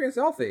 I think you're being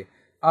stealthy.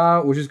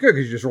 Which is good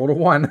because you just rolled a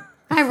 1.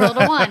 I rolled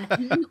a 1.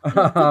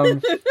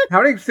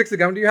 How many sticks of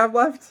gum do you have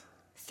left?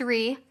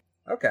 3.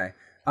 Okay.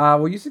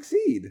 Well, you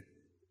succeed.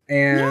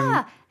 And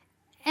yeah.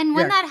 And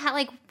when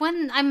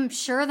when I'm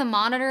sure the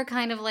monitor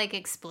kind of like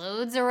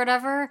explodes or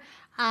whatever,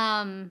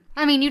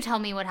 I mean, you tell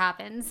me what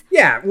happens.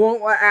 Yeah, well,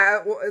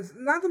 it's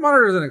not the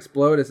monitor doesn't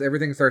explode. It's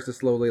everything starts to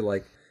slowly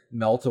like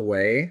melt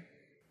away.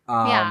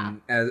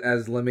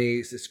 As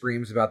Lemmy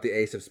screams about the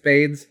Ace of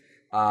Spades,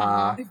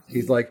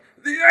 he's like,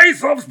 the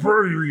Ace of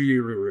Spades!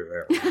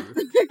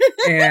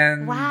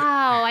 And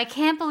wow, I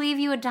can't believe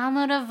you would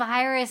download a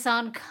virus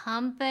on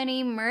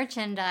company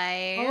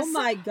merchandise. Oh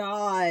my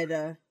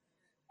god.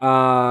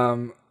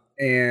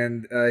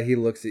 And he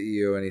looks at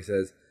you and he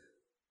says,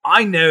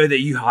 I know that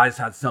you guys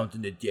had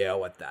something to deal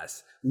with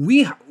this.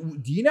 Do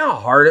you know how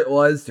hard it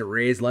was to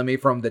raise Lemmy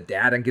from the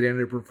dead and get him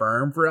to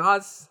perform for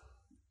us?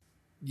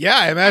 Yeah,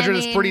 I imagine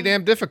it's pretty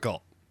damn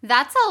difficult.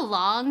 That's a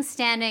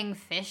long-standing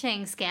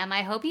phishing scam.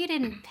 I hope you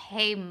didn't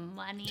pay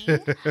money.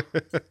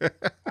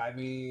 I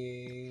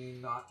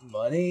mean, not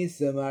money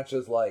so much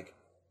as like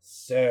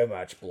so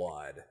much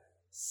blood.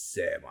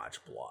 So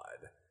much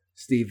blood.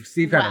 Steve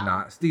kind of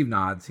nods. Steve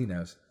nods. He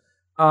knows.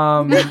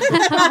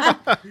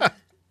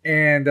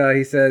 And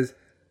he says,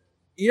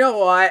 you know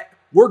what?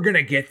 We're going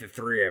to get the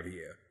 3 of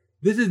you.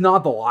 This is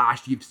not the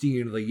last you've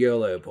seen of the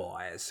YOLO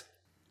boys.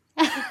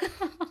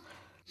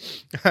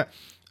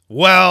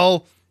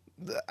 Well,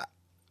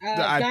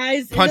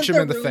 guys, punch him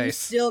in the room face.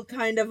 Still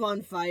kind of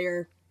on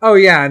fire. Oh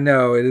yeah,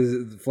 no, it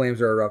is. The flames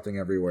are erupting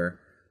everywhere.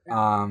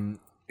 And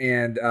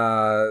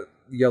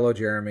Yellow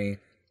Jeremy,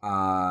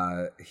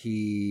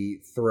 he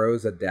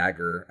throws a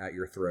dagger at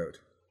your throat.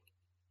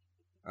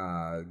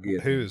 Guillotine.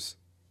 Whose?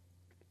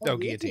 Oh,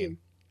 guillotine.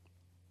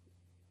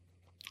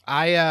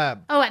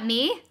 Oh, at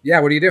me? Yeah.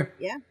 What do you do?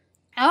 Yeah.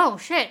 Oh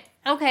shit.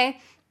 Okay.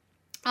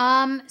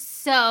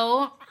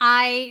 So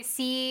I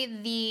see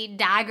the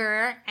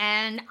dagger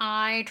and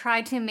I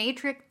try to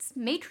matrix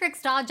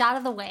dodge out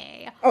of the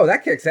way. Oh,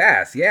 that kicks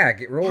ass. Yeah,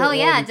 roll. Hell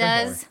yeah, roll it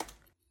does.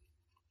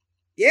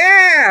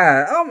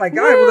 Yeah. Oh my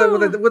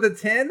god. With a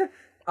 10,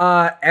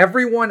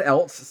 everyone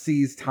else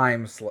sees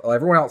time.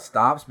 Everyone else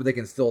stops, but they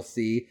can still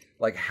see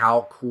like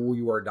how cool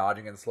you are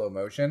dodging in slow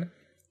motion.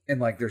 And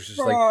like, there's just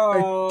like,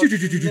 awesome.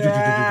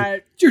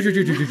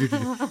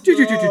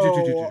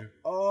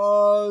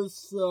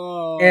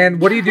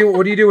 And what do you do?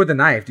 What do you do with the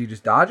knife? Do you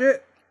just dodge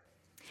it?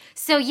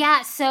 So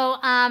yeah,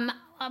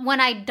 when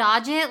I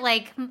dodge it,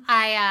 like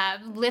I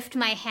lift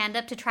my hand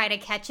up to try to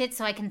catch it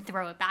so I can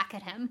throw it back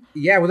at him.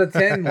 Yeah, with a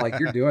 10, like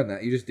you're doing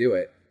that. You just do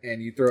it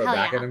and you throw it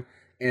back at him,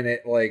 and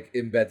it like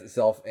embeds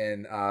itself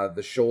in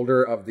the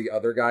shoulder of the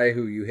other guy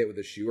who you hit with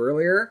the shoe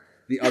earlier.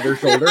 The other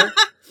shoulder.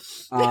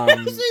 So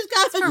he's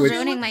got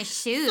ruining my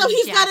shoes. So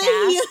he's jackass. got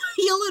a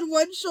heel in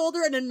one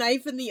shoulder and a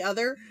knife in the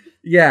other.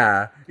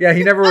 Yeah.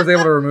 He never was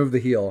able to remove the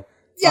heel.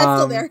 Yeah, it's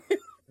still there.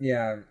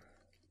 Yeah.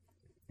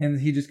 And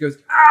he just goes,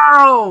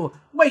 ow!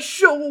 My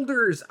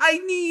shoulders! I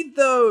need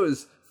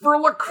those for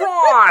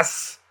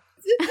lacrosse!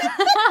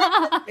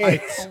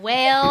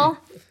 Well,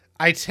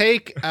 I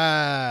take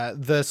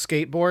the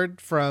skateboard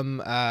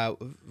from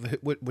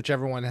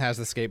whichever one has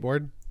the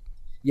skateboard.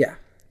 Yeah.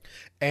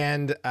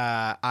 And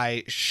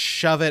I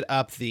shove it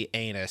up the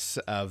anus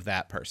of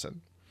that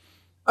person.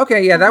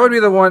 Okay, yeah, that would be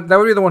the one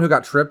who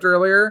got tripped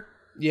earlier.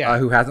 Yeah.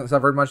 Who hasn't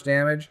suffered much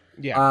damage.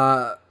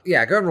 Yeah.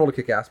 Yeah, go ahead and roll to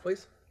kick ass,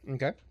 please.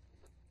 Okay.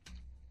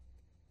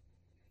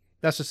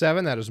 That's a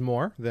 7. That is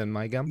more than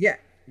my gum. Yeah.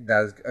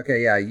 That is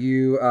okay, yeah.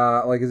 You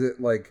is it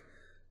like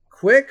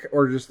quick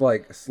or just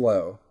like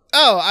slow?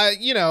 Oh, I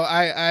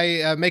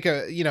make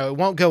a, it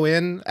won't go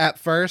in at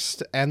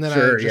first, and then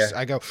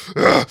I go,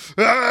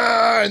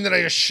 and then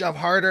I just shove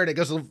harder, and it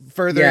goes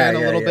further in a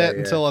little bit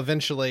until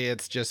eventually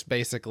it's just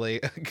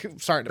basically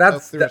starting to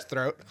poke through his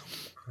throat.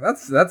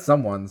 That's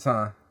someone's,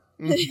 huh?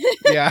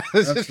 Yeah,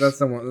 that's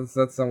someone's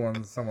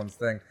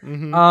thing.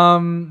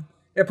 Mm-hmm.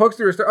 It pokes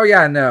through his throat. Oh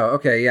yeah, no,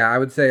 okay, yeah. I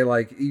would say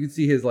like you can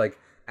see his like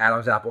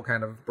Adam's apple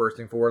kind of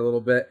bursting forward a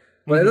little bit,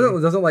 but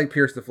it doesn't like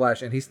pierce the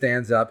flesh. And he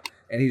stands up,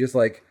 and he just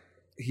like.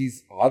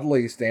 He's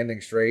oddly standing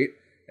straight,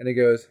 and he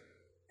goes,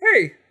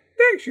 "Hey,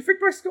 thanks. You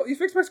fixed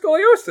my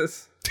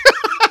scoliosis."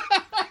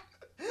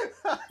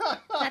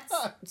 that's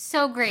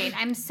so great.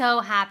 I'm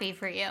so happy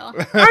for you.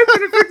 I've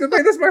been affected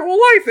by this my whole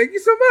life. Thank you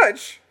so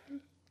much.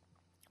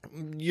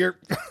 You're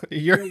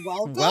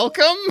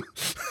welcome.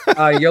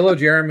 Yellow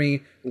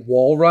Jeremy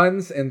wall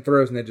runs and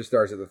throws ninja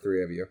stars at the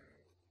 3 of you.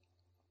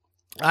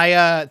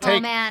 I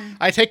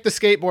take the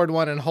skateboard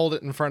one and hold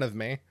it in front of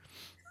me.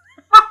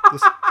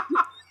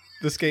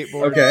 The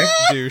skateboard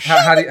douche.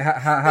 How do the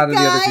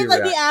other 2 react?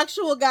 Like the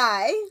actual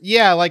guy?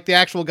 Yeah, like the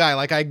actual guy.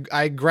 Like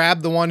I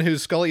grab the one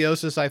whose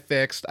scoliosis I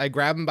fixed. I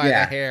grab him by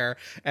the hair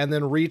and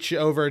then reach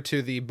over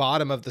to the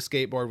bottom of the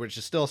skateboard, which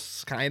is still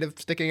kind of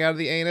sticking out of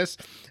the anus,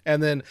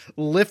 and then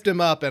lift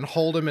him up and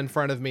hold him in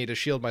front of me to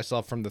shield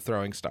myself from the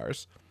throwing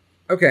stars.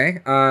 Okay.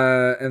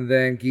 And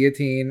then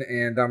Guillotine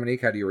and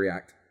Dominique, how do you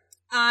react?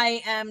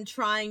 I am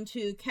trying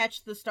to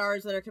catch the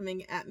stars that are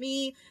coming at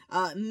me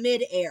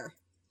mid-air.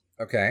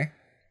 Okay.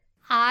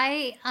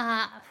 I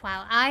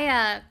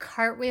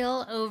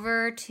cartwheel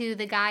over to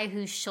the guy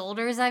whose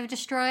shoulders I've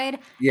destroyed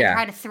Yeah. and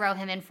try to throw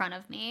him in front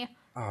of me.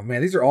 Oh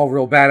man, these are all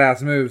real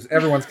badass moves.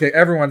 Everyone's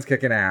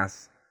kicking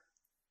ass.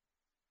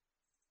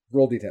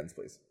 Roll d10s,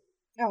 please.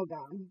 Oh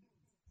god.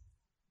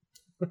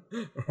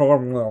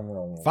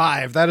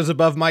 5. That is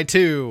above my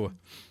 2.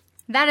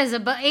 That is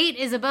 8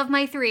 is above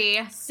my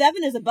 3.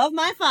 7 is above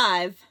my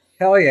 5.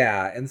 Hell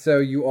yeah! And so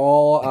you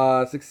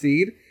all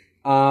succeed.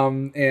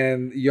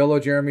 And YOLO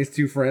Jeremy's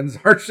 2 friends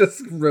are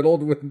just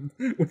riddled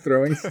with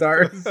throwing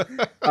stars.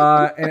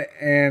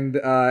 and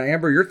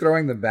Amber, you're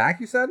throwing them back,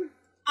 you said?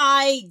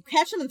 I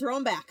catch them and throw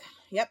them back.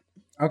 Yep.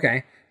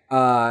 Okay.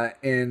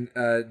 And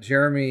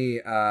Jeremy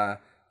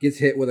gets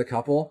hit with a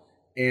couple,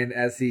 and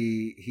as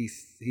he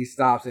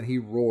stops and he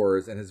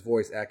roars and his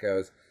voice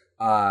echoes,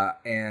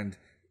 and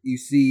you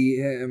see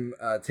him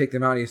take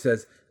them out and he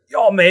says,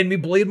 "Y'all made me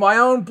bleed my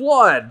own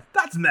blood.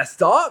 That's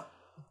messed up."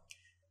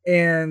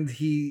 And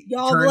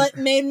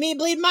made me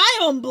bleed my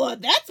own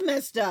blood. That's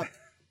messed up.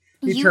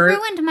 You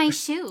ruined my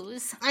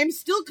shoes. I'm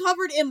still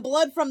covered in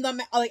blood from them.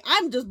 Like,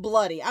 I'm just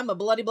bloody. I'm a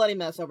bloody, bloody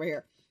mess over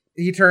here.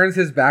 He turns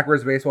his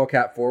backwards baseball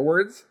cap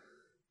forwards,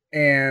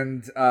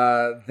 and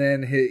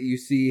then you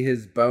see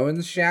his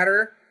bones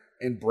shatter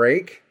and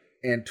break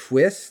and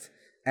twist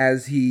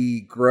as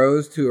he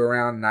grows to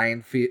around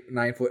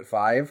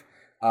 9'5".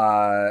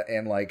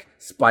 And like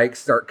spikes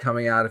start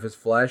coming out of his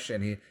flesh,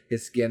 and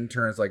his skin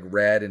turns like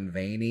red and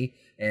veiny,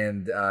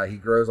 and he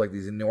grows like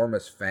these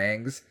enormous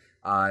fangs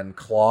and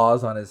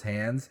claws on his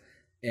hands,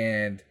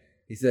 and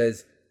he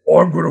says,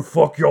 "I'm gonna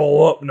fuck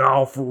y'all up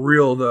now for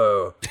real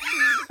though."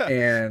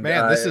 And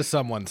man, this is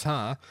someone's,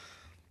 huh?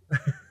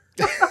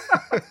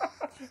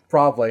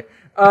 Probably.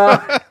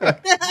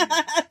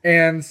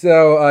 And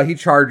so he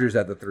charges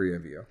at the 3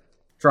 of you,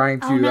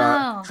 trying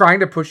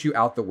to push you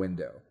out the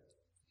window.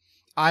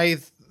 I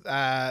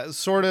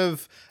sort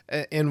of,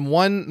 in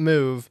one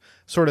move,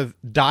 sort of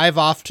dive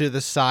off to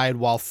the side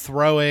while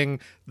throwing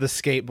the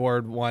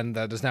skateboard one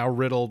that is now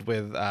riddled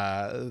with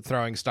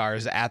throwing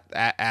stars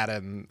at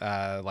him,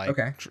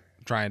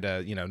 trying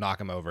to,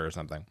 knock him over or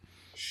something.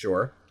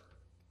 Sure.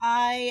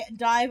 I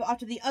dive off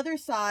to the other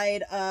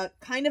side,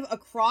 kind of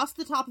across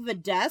the top of a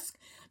desk,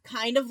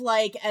 kind of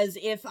like as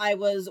if I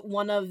was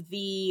one of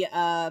the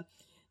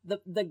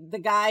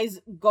guys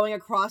going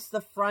across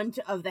the front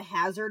of the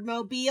hazard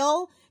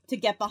mobile to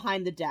get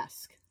behind the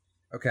desk.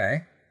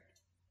 Okay.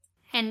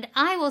 And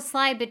I will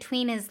slide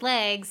between his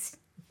legs,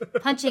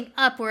 punching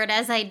upward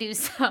as I do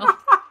so.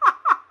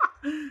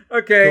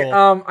 Okay.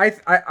 Cool. I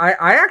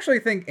actually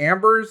think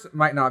Amber's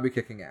might not be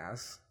kicking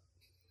ass.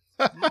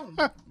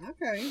 Oh,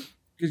 okay.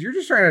 Because you're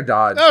just trying to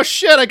dodge. Oh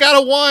shit! I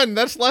got a 1.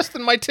 That's less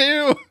than my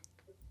 2.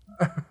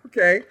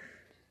 Okay.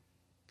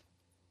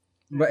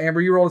 But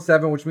Amber, you rolled a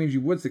 7, which means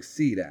you would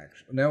succeed.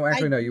 Actually, no,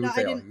 you would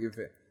fail.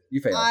 You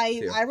failed.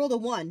 I rolled a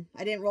 1.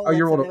 I didn't roll. Oh,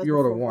 you rolled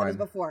a 1. That was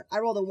before. I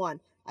rolled a 1.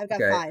 I've got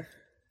 5.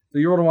 So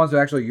you rolled a 1, so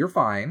actually you're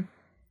fine.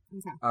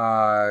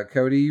 Okay.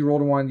 Cody, you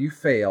rolled a 1, you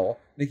fail.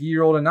 Nikki,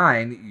 you rolled a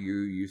 9,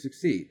 you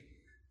succeed.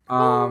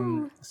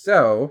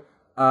 So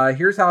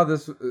here's how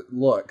this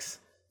looks.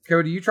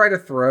 Cody, you try to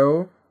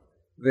throw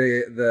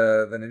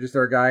the Ninja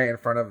Star guy in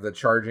front of the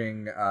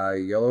charging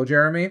YOLO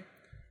Jeremy,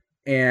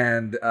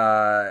 and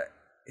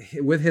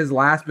with his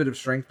last bit of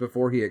strength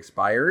before he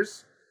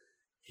expires,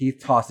 he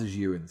tosses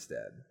you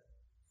instead.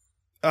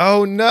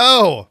 Oh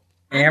no!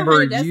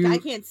 Amber, I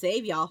can't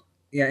save y'all.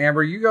 Yeah,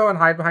 Amber, you go and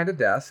hide behind a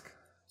desk,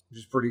 which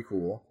is pretty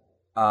cool.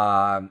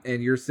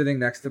 And you're sitting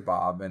next to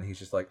Bob, and he's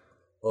just like,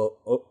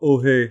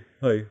 "Oh, hey,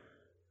 hi,"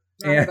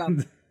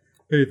 and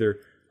hey there.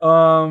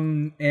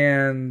 Bob,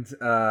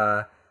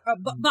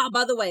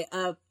 by the way,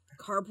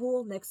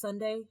 carpool next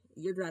Sunday.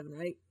 You're driving,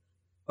 right?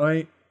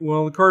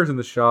 Well, the car's in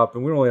the shop,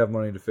 and we don't really have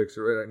money to fix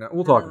it right now.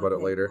 We'll talk about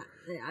it later.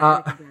 Yeah,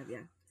 I can drive, yeah.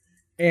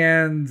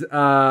 And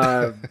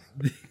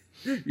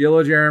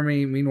YOLO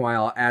Jeremy,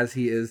 meanwhile, as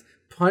he is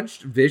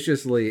punched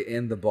viciously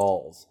in the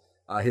balls,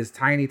 his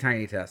tiny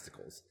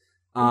testicles,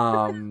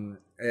 and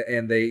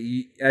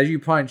they, as you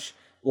punch,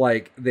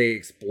 like they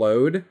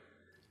explode,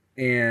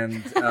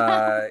 and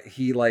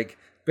he like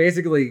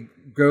basically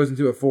goes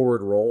into a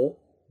forward roll,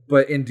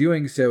 but in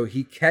doing so,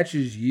 he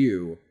catches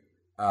you,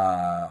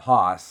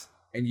 Haas,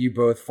 and you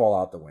both fall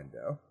out the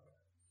window.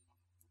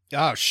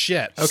 Oh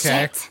shit!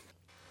 Okay. Shit.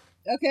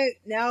 Okay,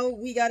 now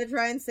we got to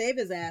try and save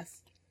his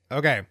ass.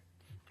 Okay.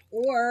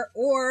 Or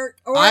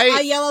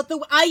I yell out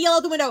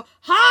the window,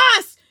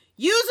 Haas,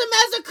 use him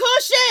as a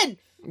cushion.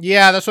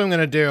 Yeah, that's what I'm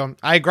gonna do.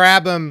 I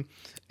grab him,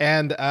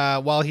 and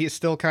while he's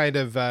still kind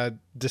of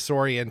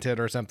disoriented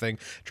or something,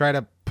 try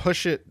to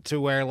push it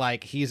to where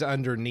like he's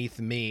underneath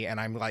me,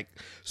 and I'm like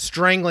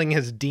strangling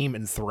his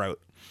demon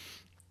throat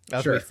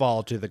as we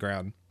fall to the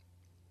ground.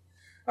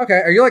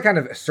 Okay, are you like kind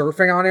of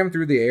surfing on him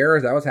through the air?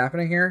 Is that what's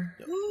happening here?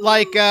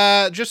 Like,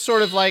 just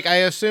sort of like, I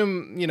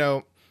assume,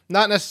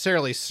 not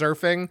necessarily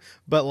surfing,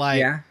 but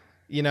like,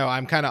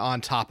 I'm kind of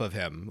on top of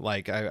him.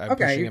 Like, I'm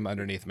pushing him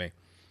underneath me.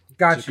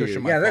 Got to you.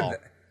 cushion my Yeah, fall.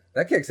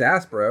 that kicks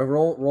ass, bro.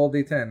 Roll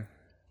d10.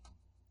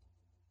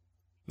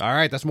 All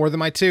right, that's more than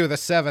my 2.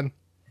 That's 7.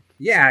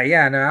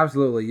 Yeah, no,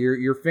 absolutely.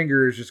 Your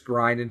fingers just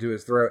grind into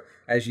his throat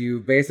as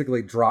you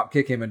basically drop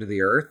kick him into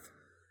the earth,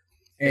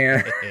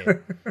 and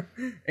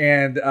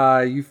and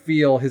you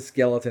feel his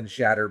skeleton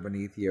shatter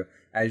beneath you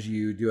as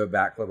you do a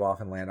backflip off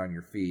and land on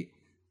your feet.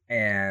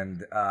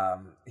 And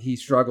he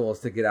struggles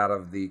to get out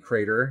of the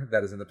crater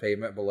that is in the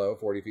pavement below,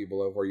 40 feet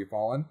below where you've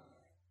fallen.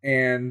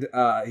 And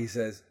he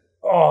says,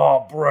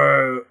 "Oh,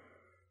 bro,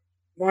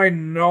 my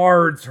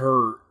nards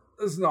hurt.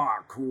 That's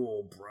not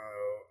cool,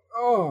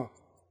 bro.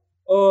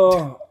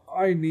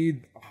 We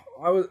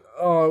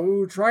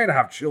were trying to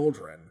have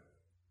children.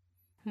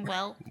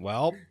 Well,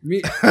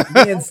 Me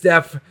and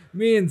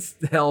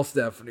Hell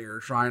Stephanie are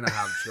trying to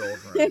have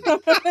children."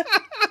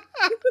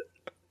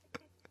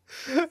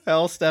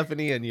 Hell,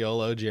 Stephanie, and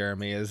YOLO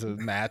Jeremy is a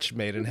match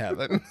made in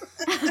heaven.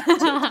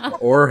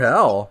 Or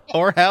hell.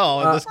 Or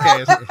hell, in this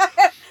case.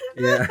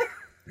 Yeah.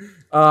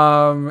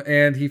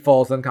 And he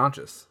falls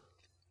unconscious.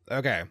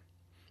 Okay.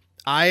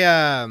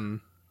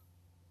 Can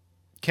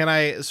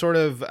I sort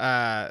of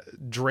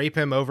drape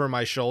him over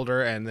my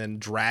shoulder and then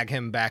drag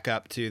him back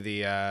up to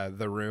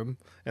the room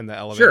in the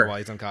elevator while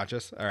he's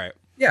unconscious? All right.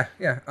 Yeah.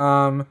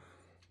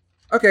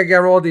 Okay,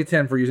 roll a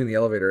d10 for using the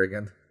elevator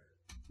again.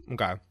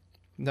 Okay.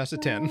 That's a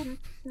 10.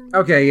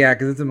 Okay, yeah,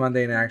 because it's a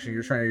mundane action.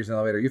 You're trying to use an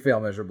elevator. You fail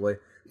miserably.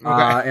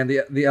 Okay. And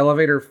the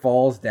elevator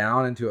falls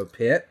down into a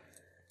pit.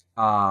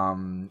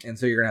 And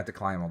so you're going to have to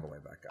climb all the way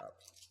back up.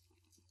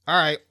 All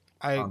right.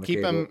 I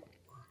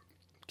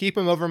keep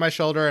him over my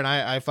shoulder, and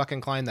I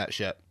fucking climb that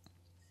shit.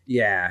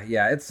 Yeah,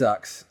 it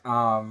sucks.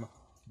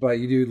 But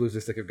you do lose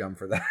a stick of gum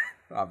for that,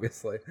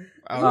 obviously.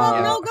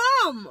 No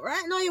gum,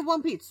 right? No, you have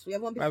one piece. We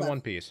have one piece. I have left.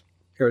 1 piece.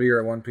 Cody,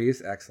 you're at 1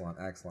 piece. Excellent.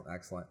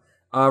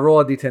 Roll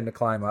a d10 to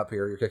climb up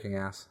here. You're kicking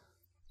ass.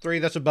 3,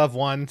 that's above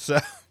 1, so...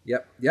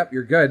 Yep,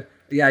 you're good.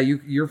 Yeah,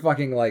 you're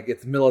fucking like,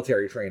 it's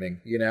military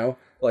training, you know?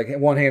 Like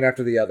one hand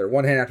after the other,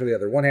 one hand after the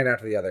other, one hand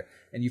after the other.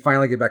 And you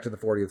finally get back to the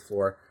 40th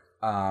floor,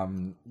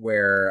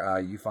 where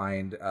you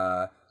find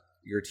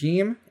your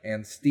team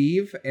and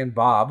Steve and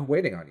Bob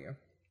waiting on you.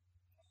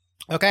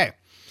 Okay.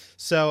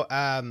 So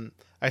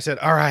I said,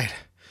 all right,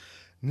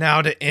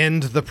 now to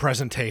end the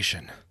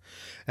presentation.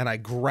 And I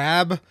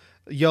grab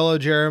YOLO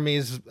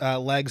Jeremy's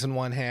legs in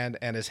one hand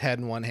and his head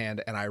in one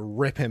hand, and I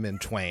rip him in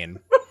twain.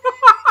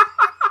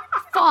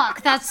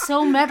 fuck, that's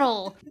so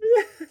metal.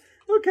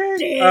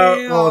 Okay.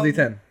 Roll a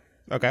d10.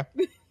 Okay.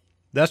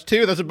 That's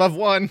 2. That's above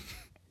 1.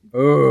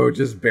 Oh,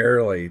 just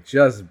barely.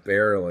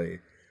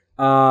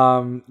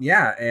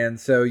 Yeah, and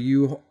so are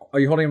you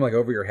holding him like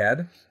over your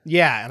head?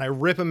 Yeah, and I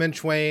rip him in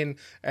twain,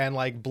 and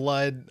like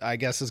blood, I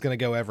guess, is going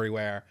to go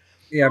everywhere.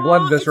 Yeah,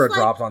 blood and viscera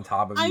drops on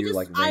top of you,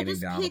 like I raining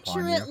just down picture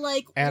upon it you.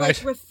 like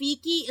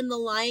Rafiki in The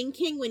Lion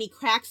King when he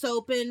cracks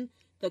open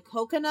the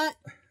coconut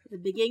at the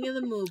beginning of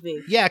the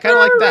movie. Yeah, kind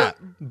of like that,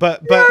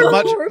 but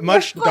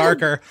much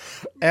darker.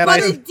 And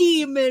a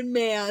demon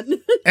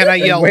man. And I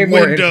yell, way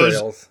more Windows.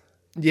 entrails.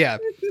 Yeah,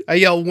 I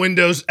yell,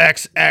 Windows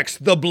XX.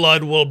 The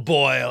blood will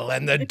boil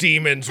and the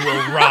demons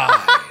will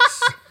rise.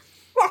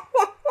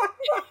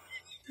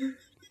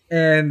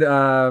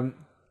 And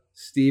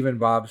Steve and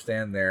Bob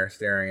stand there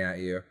staring at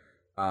you.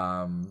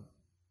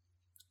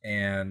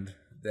 And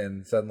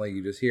then suddenly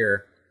you just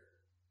hear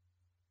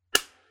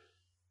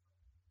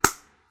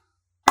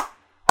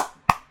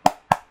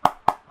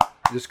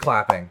just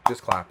clapping.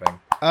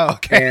 Oh,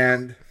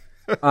 okay.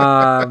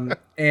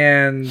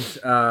 And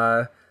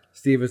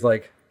Steve is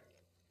like,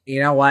 you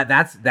know what?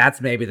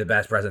 That's maybe the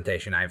best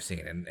presentation I've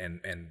seen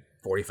in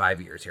 45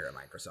 years here at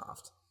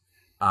Microsoft.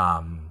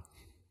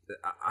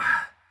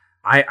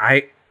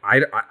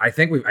 I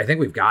think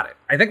we've got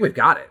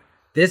it.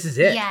 This is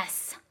it.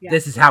 Yes.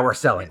 This is how we're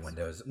selling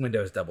Windows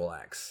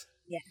XX.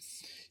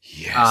 Yes.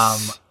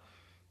 Yes.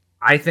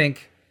 I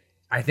think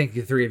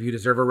the three of you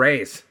deserve a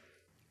raise.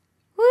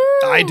 Woo!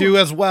 I do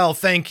as well.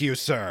 Thank you,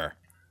 sir.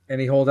 And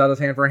he holds out his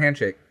hand for a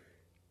handshake.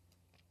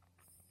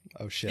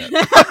 Oh, shit. Is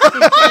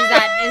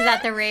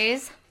that the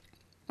raise?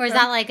 Or is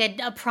that like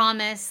a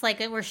promise, like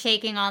we're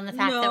shaking on the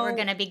fact that we're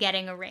going to be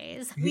getting a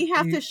raise? We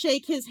have to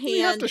shake his hand. We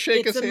have to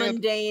shake it's his hand.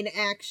 Mundane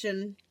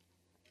action.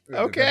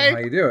 Depends Okay. on how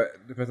you do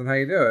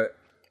it.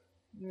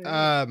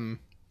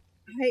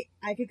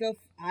 I could go.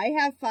 I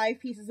have 5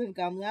 pieces of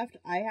gum left.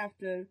 I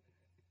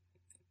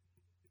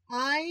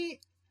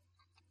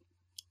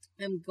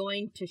am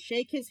going to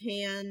shake his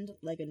hand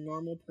like a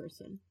normal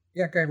person.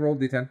 Yeah, okay, roll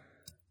D10.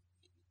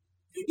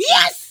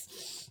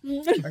 Yes!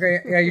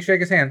 Okay, yeah, you shake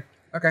his hand.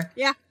 Okay.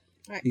 Yeah.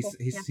 All right, cool.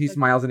 He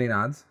smiles and he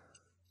nods.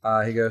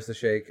 He goes to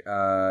shake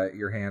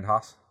your hand,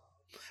 Haas.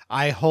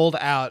 I hold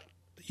out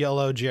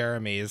YOLO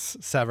Jeremy's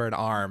severed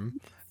arm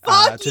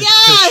Fuck to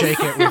yes! shake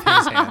it with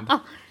his hand.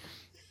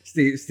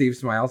 Steve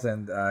smiles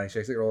and he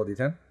shakes it. Roll a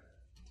D10.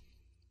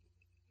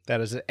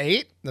 That is an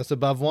 8. That's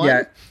above 1.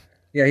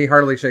 Yeah, he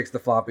heartily shakes the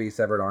floppy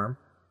severed arm.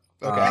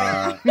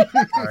 Okay.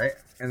 All right.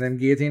 And then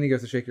Guillotine, he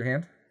goes to shake your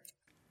hand.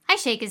 I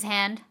shake his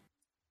hand.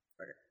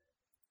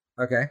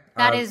 Okay.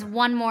 That is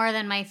 1 more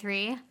than my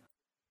 3.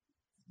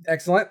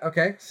 Excellent.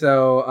 Okay,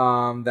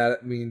 so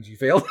that means you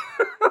failed.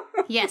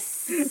 Yes.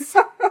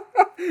 So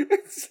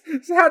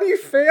how do you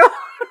fail?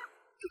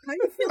 How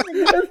you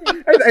feeling?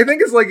 I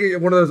think it's like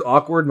one of those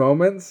awkward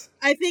moments.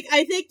 I think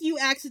you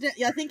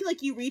accidentally. I think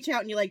like you reach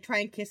out and you like try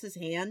and kiss his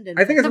hand. And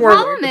I think it's The more.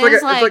 problem It's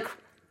is, like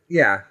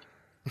yeah.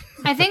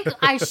 I think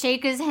I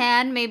shake his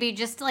hand, maybe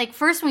just like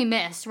first we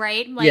missed,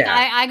 right? Like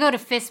Yeah. I go to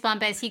fist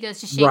bump as he goes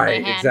to shake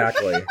Right. my hand.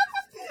 Exactly.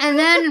 And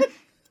then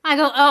I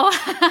go,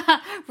 oh,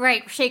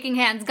 right, shaking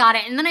hands, got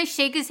it. And then I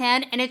shake his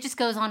hand and it just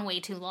goes on way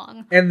too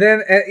long. And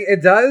then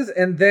it does,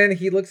 and then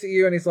he looks at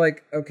you and he's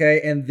like, "Okay,"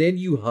 and then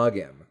you hug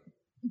him,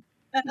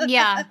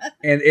 Yeah.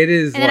 and it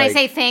is. And then I like,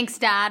 say, thanks,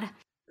 Dad.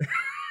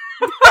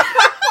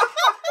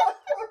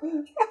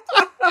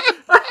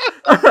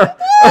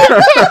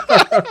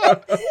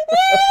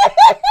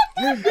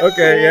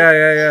 Okay,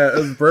 yeah. It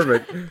was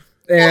perfect.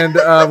 And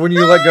when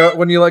you let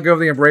go of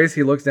the embrace,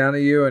 he looks down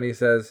at you and he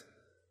says,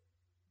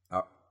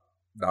 "Oh,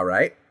 all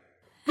right,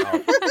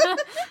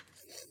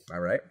 all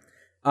right."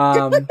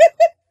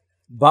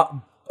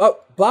 Bob. Oh,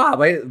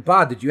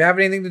 Bob. Did you have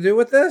anything to do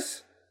with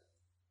this?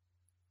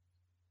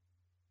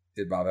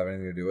 Did Bob have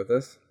anything to do with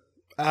this?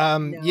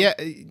 No.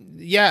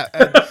 Yeah.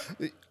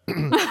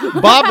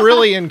 Bob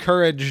really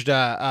encouraged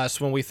us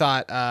when we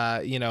thought,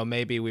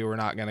 maybe we were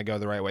not going to go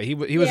the right way. He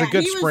was a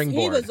good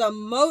springboard. He was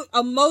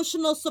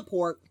emotional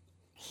support.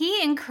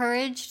 He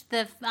encouraged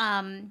the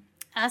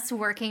us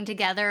working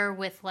together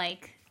with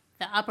like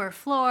the upper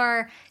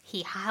floor.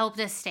 He helped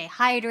us stay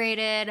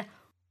hydrated.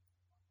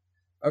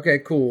 Okay,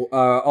 cool.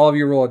 All of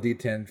you roll a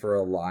d10 for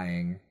a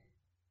lying.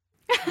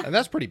 And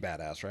that's pretty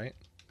badass, right?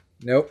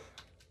 Nope.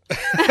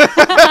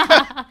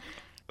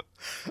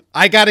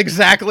 I got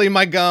exactly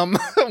my gum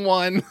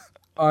one.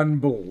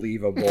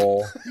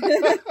 Unbelievable.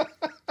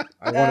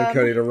 I wanted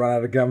Cody to run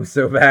out of gum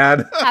so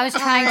bad. I was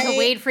trying to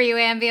wait for you,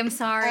 Ambi. I'm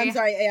sorry. I'm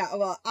sorry. Yeah.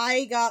 Well,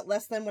 I got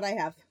less than what I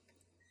have.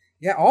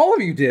 Yeah, all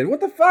of you did. What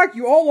the fuck?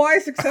 You all lie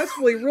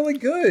successfully. Really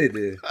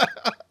good.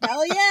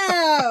 Hell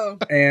yeah!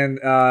 And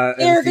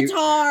air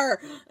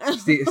guitar.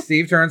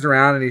 Steve turns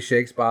around and he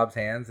shakes Bob's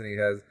hands and he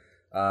says,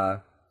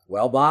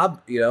 "Well,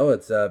 Bob,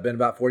 it's been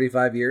about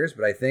 45 years,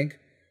 but I think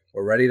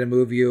we're ready to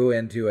move you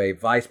into a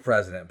vice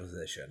president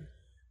position,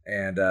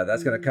 and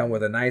that's going to come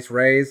with a nice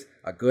raise,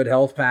 a good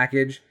health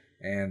package,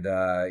 and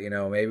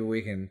maybe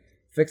we can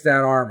fix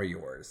that arm of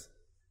yours."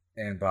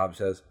 And Bob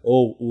says,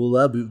 "Oh, well,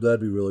 that'd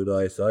be really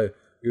nice.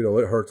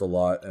 It hurts a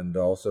lot, and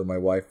also my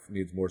wife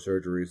needs more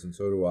surgeries, and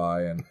so do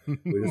I. And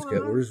we're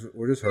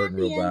just hurting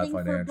real bad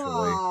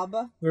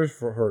financially. We're just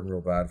hurting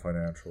real bad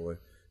financially."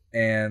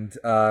 And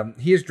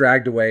he is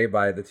dragged away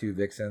by the two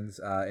vixens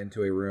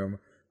into a room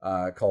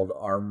called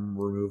Arm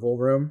Removal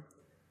Room,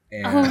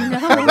 and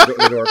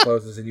the door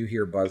closes, and you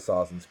hear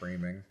buzzsaws and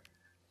screaming.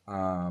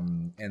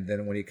 And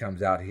then when he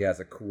comes out, he has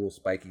a cool,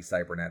 spiky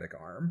cybernetic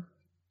arm.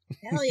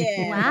 Hell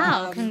yeah!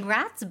 Wow!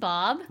 Congrats,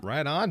 Bob.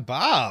 Right on,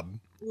 Bob.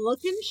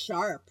 Looking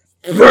sharp.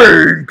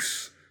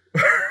 Thanks!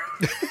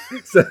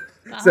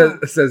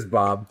 says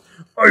Bob.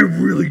 I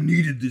really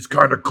needed this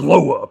kind of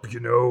glow up,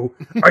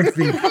 I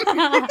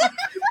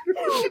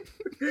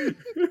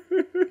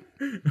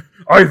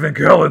think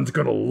Helen's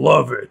gonna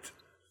love it.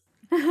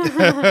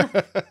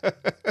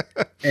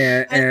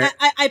 and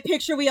I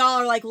picture we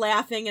all are like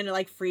laughing and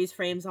like freeze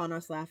frames on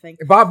us laughing.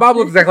 Bob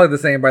looks exactly the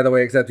same, by the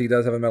way, except he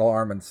does have a metal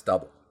arm and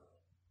stubble.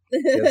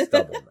 He has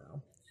stubble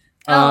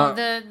now.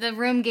 The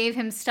room gave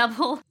him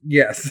stubble.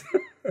 Yes.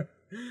 Which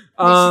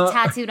is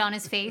tattooed on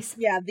his face.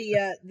 Yeah,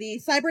 the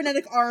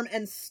cybernetic arm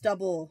and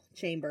stubble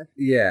chamber.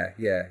 Yeah.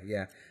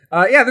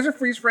 There's a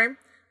freeze frame,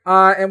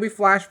 and we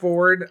flash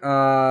forward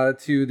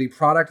to the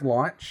product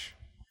launch,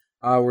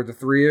 where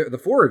the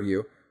four of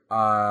you,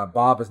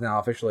 Bob is now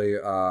officially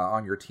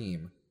on your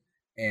team,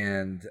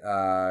 and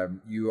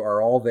you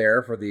are all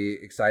there for the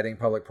exciting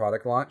public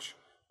product launch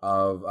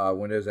of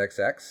Windows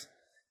XX.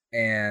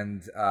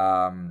 And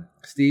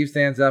Steve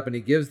stands up and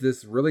he gives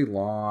this really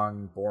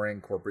long, boring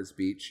corporate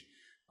speech,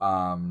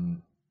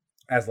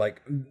 as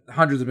like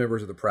hundreds of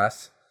members of the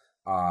press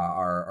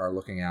are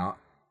looking out,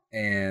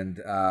 and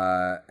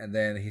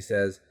then he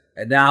says,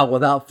 "And now,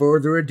 without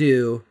further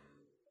ado,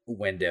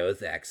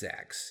 Windows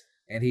XX."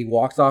 And he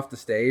walks off the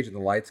stage, and the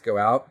lights go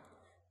out,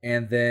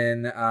 and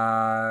then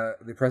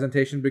the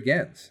presentation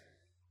begins,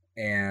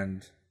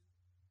 and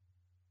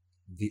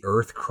the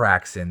earth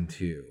cracks in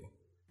two.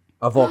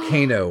 A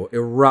volcano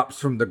erupts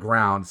from the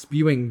ground,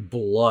 spewing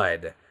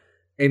blood.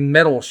 A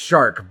metal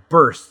shark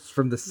bursts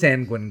from the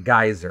sanguine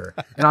geyser.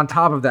 And on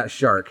top of that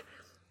shark,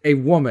 a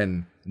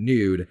woman,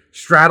 nude,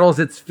 straddles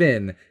its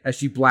fin as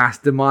she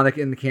blasts demonic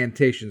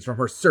incantations from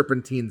her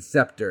serpentine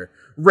scepter,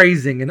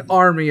 raising an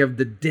army of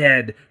the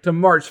dead to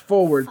march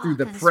forward through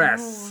the press.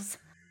 Rules.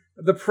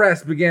 The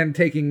press began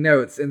taking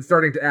notes and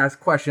starting to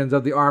ask questions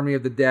of the army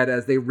of the dead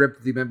as they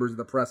ripped the members of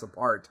the press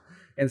apart.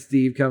 And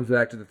Steve comes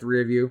back to the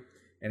three of you,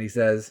 and he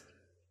says,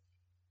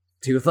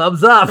 "2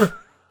 thumbs up."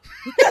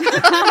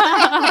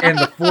 And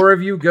the four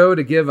of you go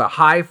to give a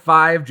high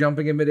five,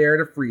 jumping in midair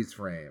to freeze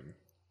frame.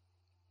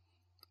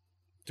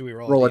 Do we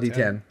roll a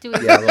d10? Do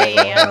we?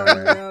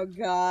 Yeah, Oh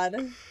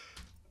God.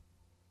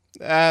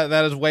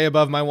 That is way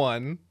above my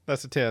 1.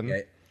 That's a 10.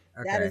 Okay.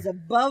 That is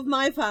above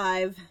my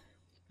 5.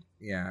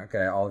 Yeah.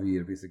 Okay. All of you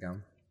eat a piece of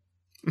gum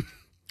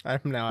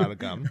I'm now out of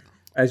gum.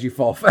 as you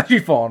fall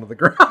onto the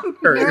ground.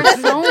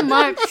 There's so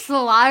much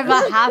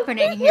saliva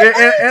happening here.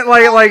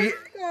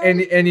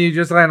 and you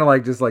just kind of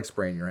like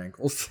sprain your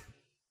ankles.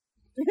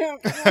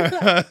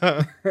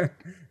 The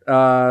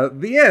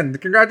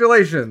end.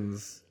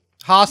 Congratulations.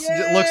 Haas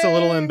looks a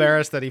little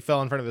embarrassed that he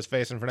fell in front of his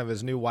face in front of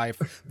his new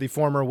wife, the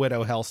former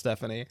widow Hell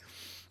Stephanie.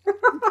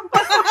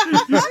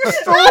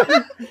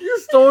 You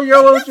stole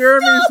Yellow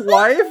Jeremy's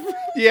wife?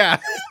 Yeah.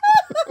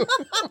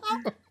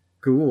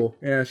 Cool.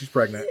 Yeah, she's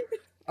pregnant.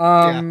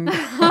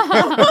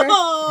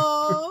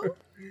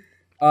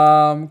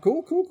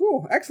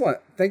 Cool. Excellent.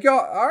 Thank y'all.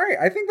 All right,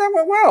 I think that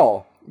went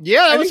well.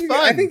 Yeah, that was fun.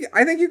 I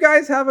think you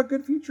guys have a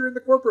good future in the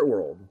corporate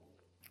world.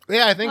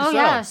 Yeah, I think so. Oh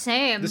yeah,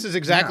 same. This is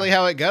exactly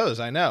how it goes.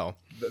 I know.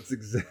 That's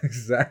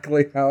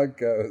exactly how it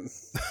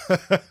goes.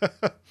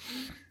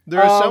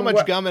 There is so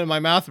much gum in my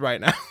mouth right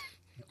now.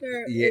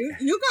 Yeah.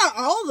 You got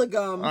all the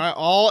gum.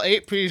 All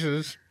 8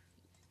 pieces.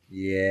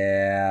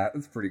 Yeah,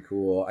 that's pretty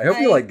cool. I hope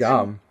you like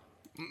gum.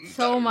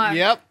 So much.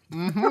 Yep.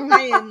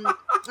 Mm-hmm.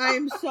 I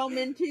am so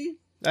minty.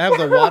 I have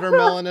the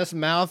watermelonest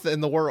mouth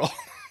in the world.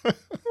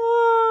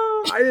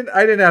 I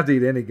didn't have to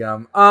eat any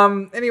gum.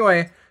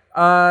 Anyway,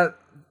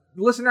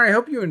 listener, I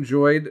hope you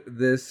enjoyed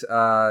this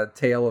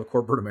tale of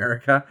corporate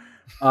America.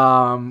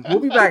 We'll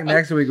be back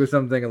next week with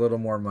something a little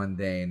more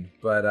mundane,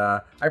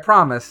 but I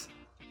promise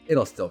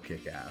it'll still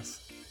kick ass.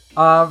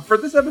 For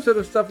this episode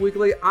of Stuff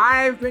Weekly,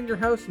 I've been your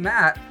host,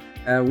 Matt.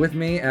 With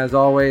me, as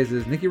always,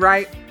 is Nikki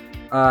Wright,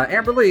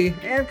 Amber Lee,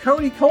 and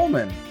Cody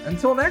Coleman.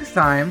 Until next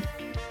time,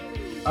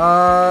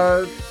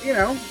 come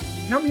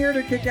here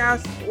to kick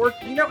ass, or,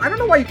 I don't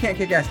know why you can't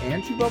kick ass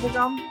and chew bubble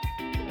gum.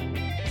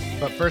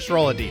 But first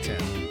roll a d10.